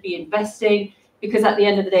council should be investing, because at the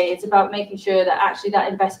end of the day, it's about making sure that actually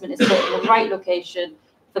that investment is put in the right location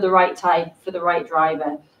for the right type, for the right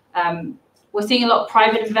driver. We're seeing a lot of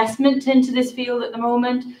private investment into this field at the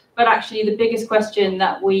moment, but actually the biggest question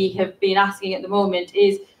that we have been asking at the moment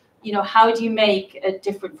is, how do you make a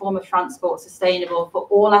different form of transport sustainable for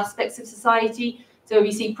all aspects of society? So if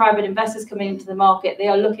you see private investors coming into the market, they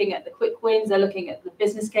are looking at the quick wins, they're looking at the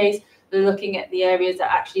business case, they're looking at the areas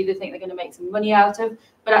that actually they think they're going to make some money out of,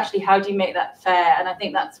 but actually how do you make that fair? And I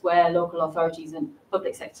think that's where local authorities and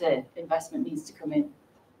public sector investment needs to come in.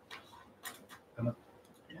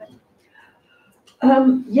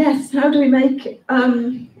 Yes, how do we make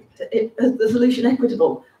the solution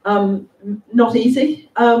equitable? Not easy,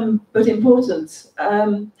 but important.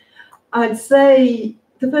 I'd say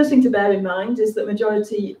the first thing to bear in mind is that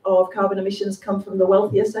majority of carbon emissions come from the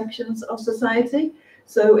wealthier sections of society.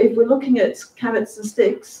 So if we're looking at carrots and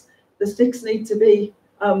sticks, the sticks need to be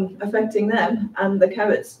affecting them, and the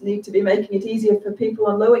carrots need to be making it easier for people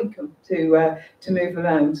on low income to move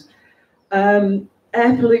around.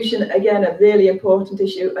 Air pollution, again, a really important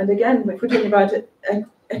issue. And again, if we're talking about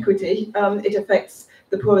equity, it affects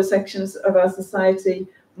the poorer sections of our society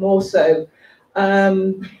more so.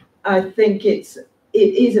 I think it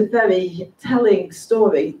is a very telling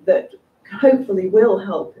story that hopefully will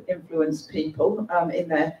help influence people in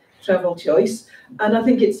their travel choice. And I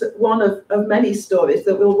think it's one of many stories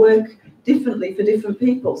that will work differently for different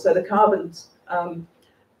people. So the carbon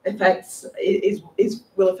effects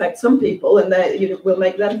will affect some people, and will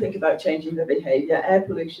make them think about changing their behaviour. Air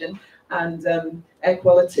pollution and air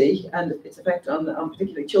quality and its effect on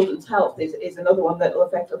particularly children's health is another one that will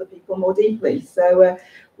affect other people more deeply. So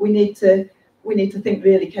we need to think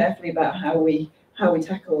really carefully about how we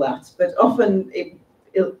tackle that. But often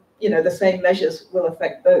the same measures will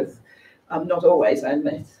affect both. Not always, I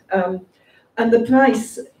admit. And the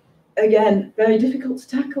price, again, very difficult to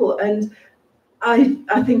tackle. And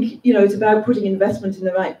I think it's about putting investment in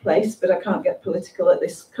the right place, but I can't get political at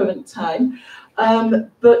this current time.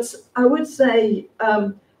 But I would say,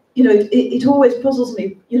 it always puzzles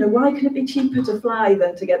me. Why can it be cheaper to fly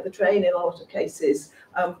than to get the train in a lot of cases?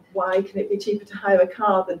 Why can it be cheaper to hire a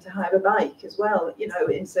car than to hire a bike as well?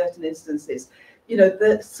 In certain instances,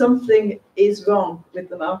 that something is wrong with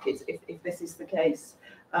the market if this is the case.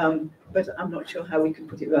 But I'm not sure how we can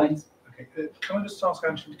put it right. Okay, can I just ask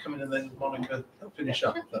Angela to come in and then Monica finish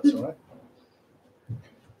up, if that's all right?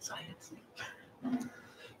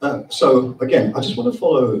 So again, I just want to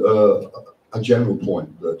follow a general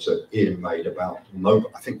point that Ian made about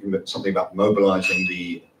I think something about mobilising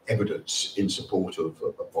the evidence in support of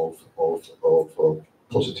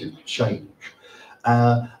positive change.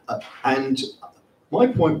 And my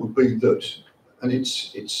point would be that, and I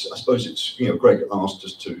suppose it's Greg asked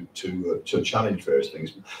us to challenge various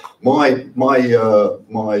things. My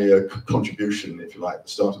contribution, if you like, at the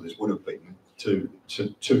start of this would have been to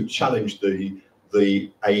challenge an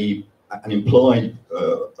implied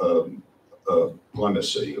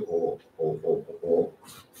primacy or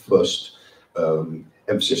first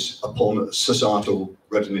emphasis upon societal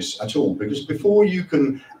readiness at all, because before you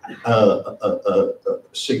can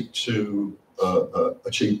seek to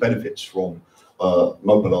achieve benefits from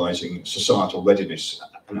mobilising societal readiness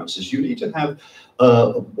analysis, you need to have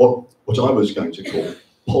what I was going to call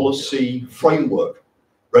policy framework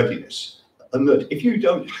readiness, and that if you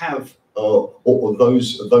don't have all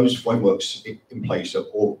those frameworks in place at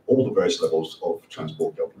all the various levels of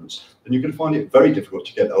transport governance, then you're going to find it very difficult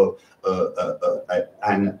to get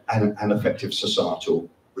an effective societal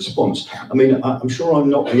response. I mean, I'm sure I'm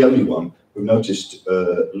not the only one who noticed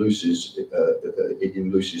in Lucy's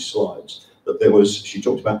slides that she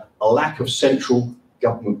talked about a lack of central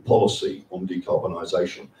government policy on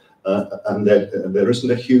decarbonisation. And there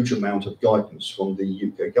isn't a huge amount of guidance from the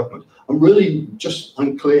UK government. I'm really just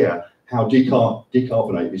unclear how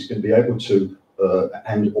DecarboN8 is going to be able to,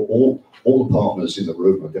 and all the partners in the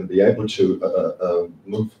room are going to be able to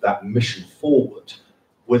move that mission forward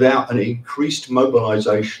without an increased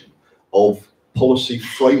mobilisation of policy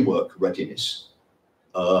framework readiness.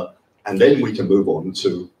 And then we can move on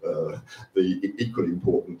to the equally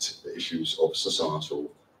important issues of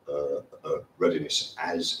societal readiness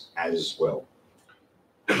as well.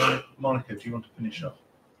 Monica, do you want to finish up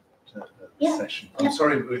Yeah, session? yeah. I'm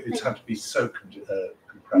sorry it's had to be so compressed.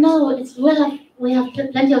 No, we have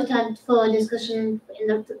plenty of time for discussion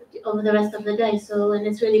over the rest of the day. So, and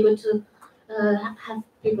it's really good to have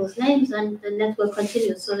people's names, and the network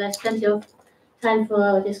continues. So there's plenty of time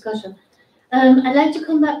for discussion. I'd like to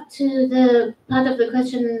come back to the part of the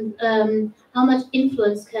question: how much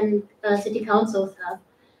influence can city councils have?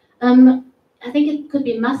 I think it could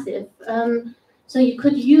be massive. So you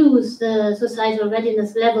could use the societal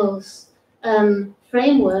readiness levels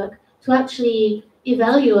framework to actually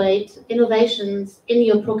evaluate innovations in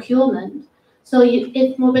your procurement. So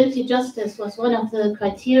if mobility justice was one of the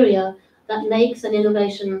criteria that makes an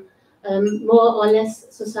innovation more or less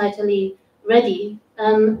societally ready,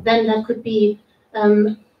 then that could be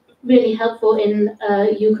really helpful in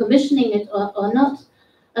you commissioning it or not.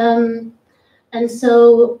 And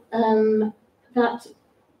so that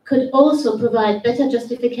could also provide better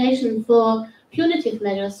justification for punitive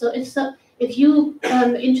measures. So if you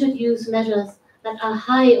introduce measures that are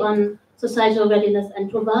high on societal readiness and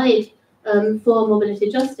provide for mobility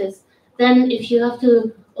justice, then if you have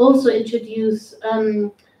to also introduce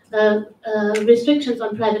restrictions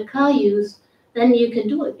on private car use, then you can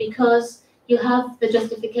do it because you have the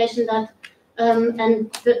justification that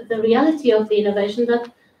and the reality of the innovation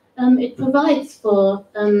that it provides for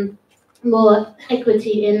more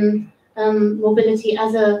equity in mobility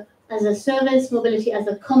as a service, mobility as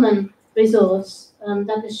a common resource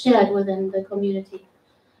that is shared within the community.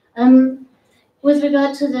 With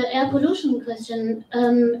regard to the air pollution question,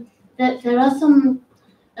 that there are some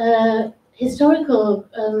historical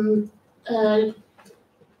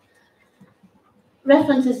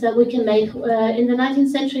references that we can make. In the 19th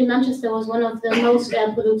century, Manchester was one of the most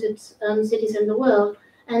air polluted cities in the world.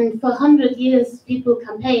 And for 100 years, people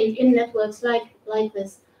campaigned in networks like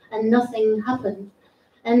this, and nothing happened.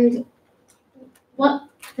 And what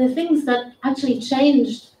the things that actually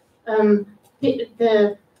changed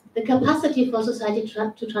the capacity for society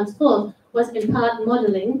to transform was in part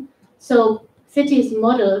modeling. So cities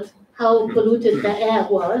modeled how polluted the air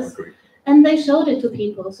was, and they showed it to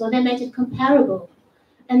people, so they made it comparable.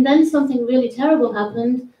 And then something really terrible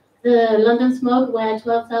happened, the London smog, where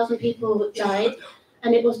 12,000 people died,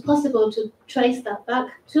 and it was possible to trace that back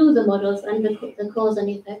to the models and the cause and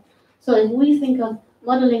effect. So if we think of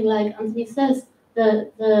modeling, like Anthony says, the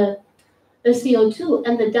CO2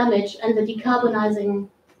 and the damage and the decarbonizing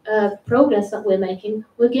progress that we're making,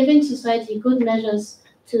 we're giving society good measures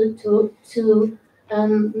to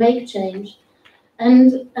make change.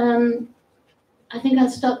 And I think I'll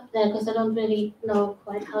stop there because I don't really know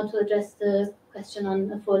quite how to address the question on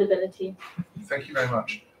affordability. Thank you very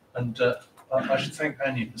much. And I should thank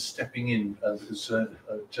Anya for stepping in because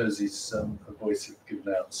Josie's voice had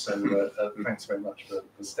given out. So thanks very much for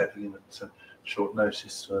stepping in at short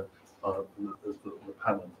notice for the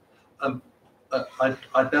panel.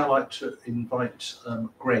 I'd now like to invite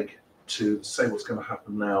Greg to say what's going to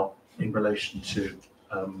happen now in relation to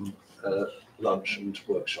lunch and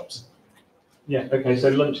workshops. Yeah, okay, so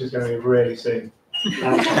lunch is going to be really soon. Sorry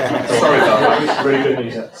about that. This is really good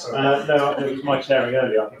news. No, it was my chairing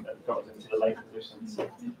earlier, I think, that got us into the later positions.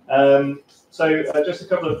 So just a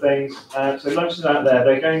couple of things. So lunch is out there.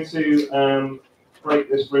 They're going to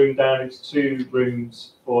break this room down into 2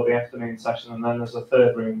 rooms for the afternoon session, and then there's a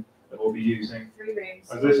 3rd room that we'll be using. 3 rooms.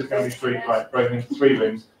 So this is going to be 3, right, broken into 3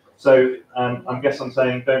 rooms. So I guess I'm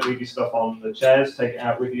saying don't leave your stuff on the chairs, take it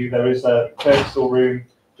out with you. There is a pedestal room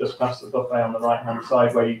just past the buffet on the right-hand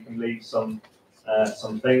side where you can leave some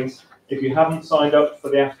things. If you haven't signed up for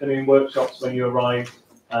the afternoon workshops when you arrive,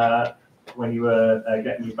 when you were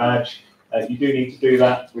getting your badge. You do need to do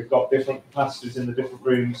that. We've got different capacities in the different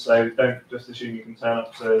rooms, so don't just assume you can turn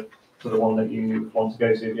up to the one that you want to go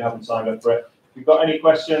to if you haven't signed up for it. If you've got any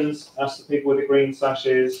questions, ask the people with the green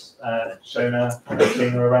sashes, Shona and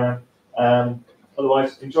Tina around.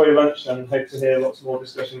 Otherwise, enjoy your lunch and hope to hear lots more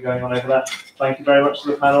discussion going on over that. Thank you very much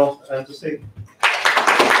to the panel and to Steve.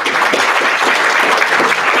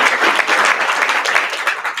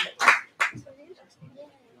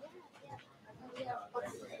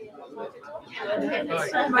 Thank you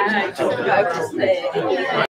so much.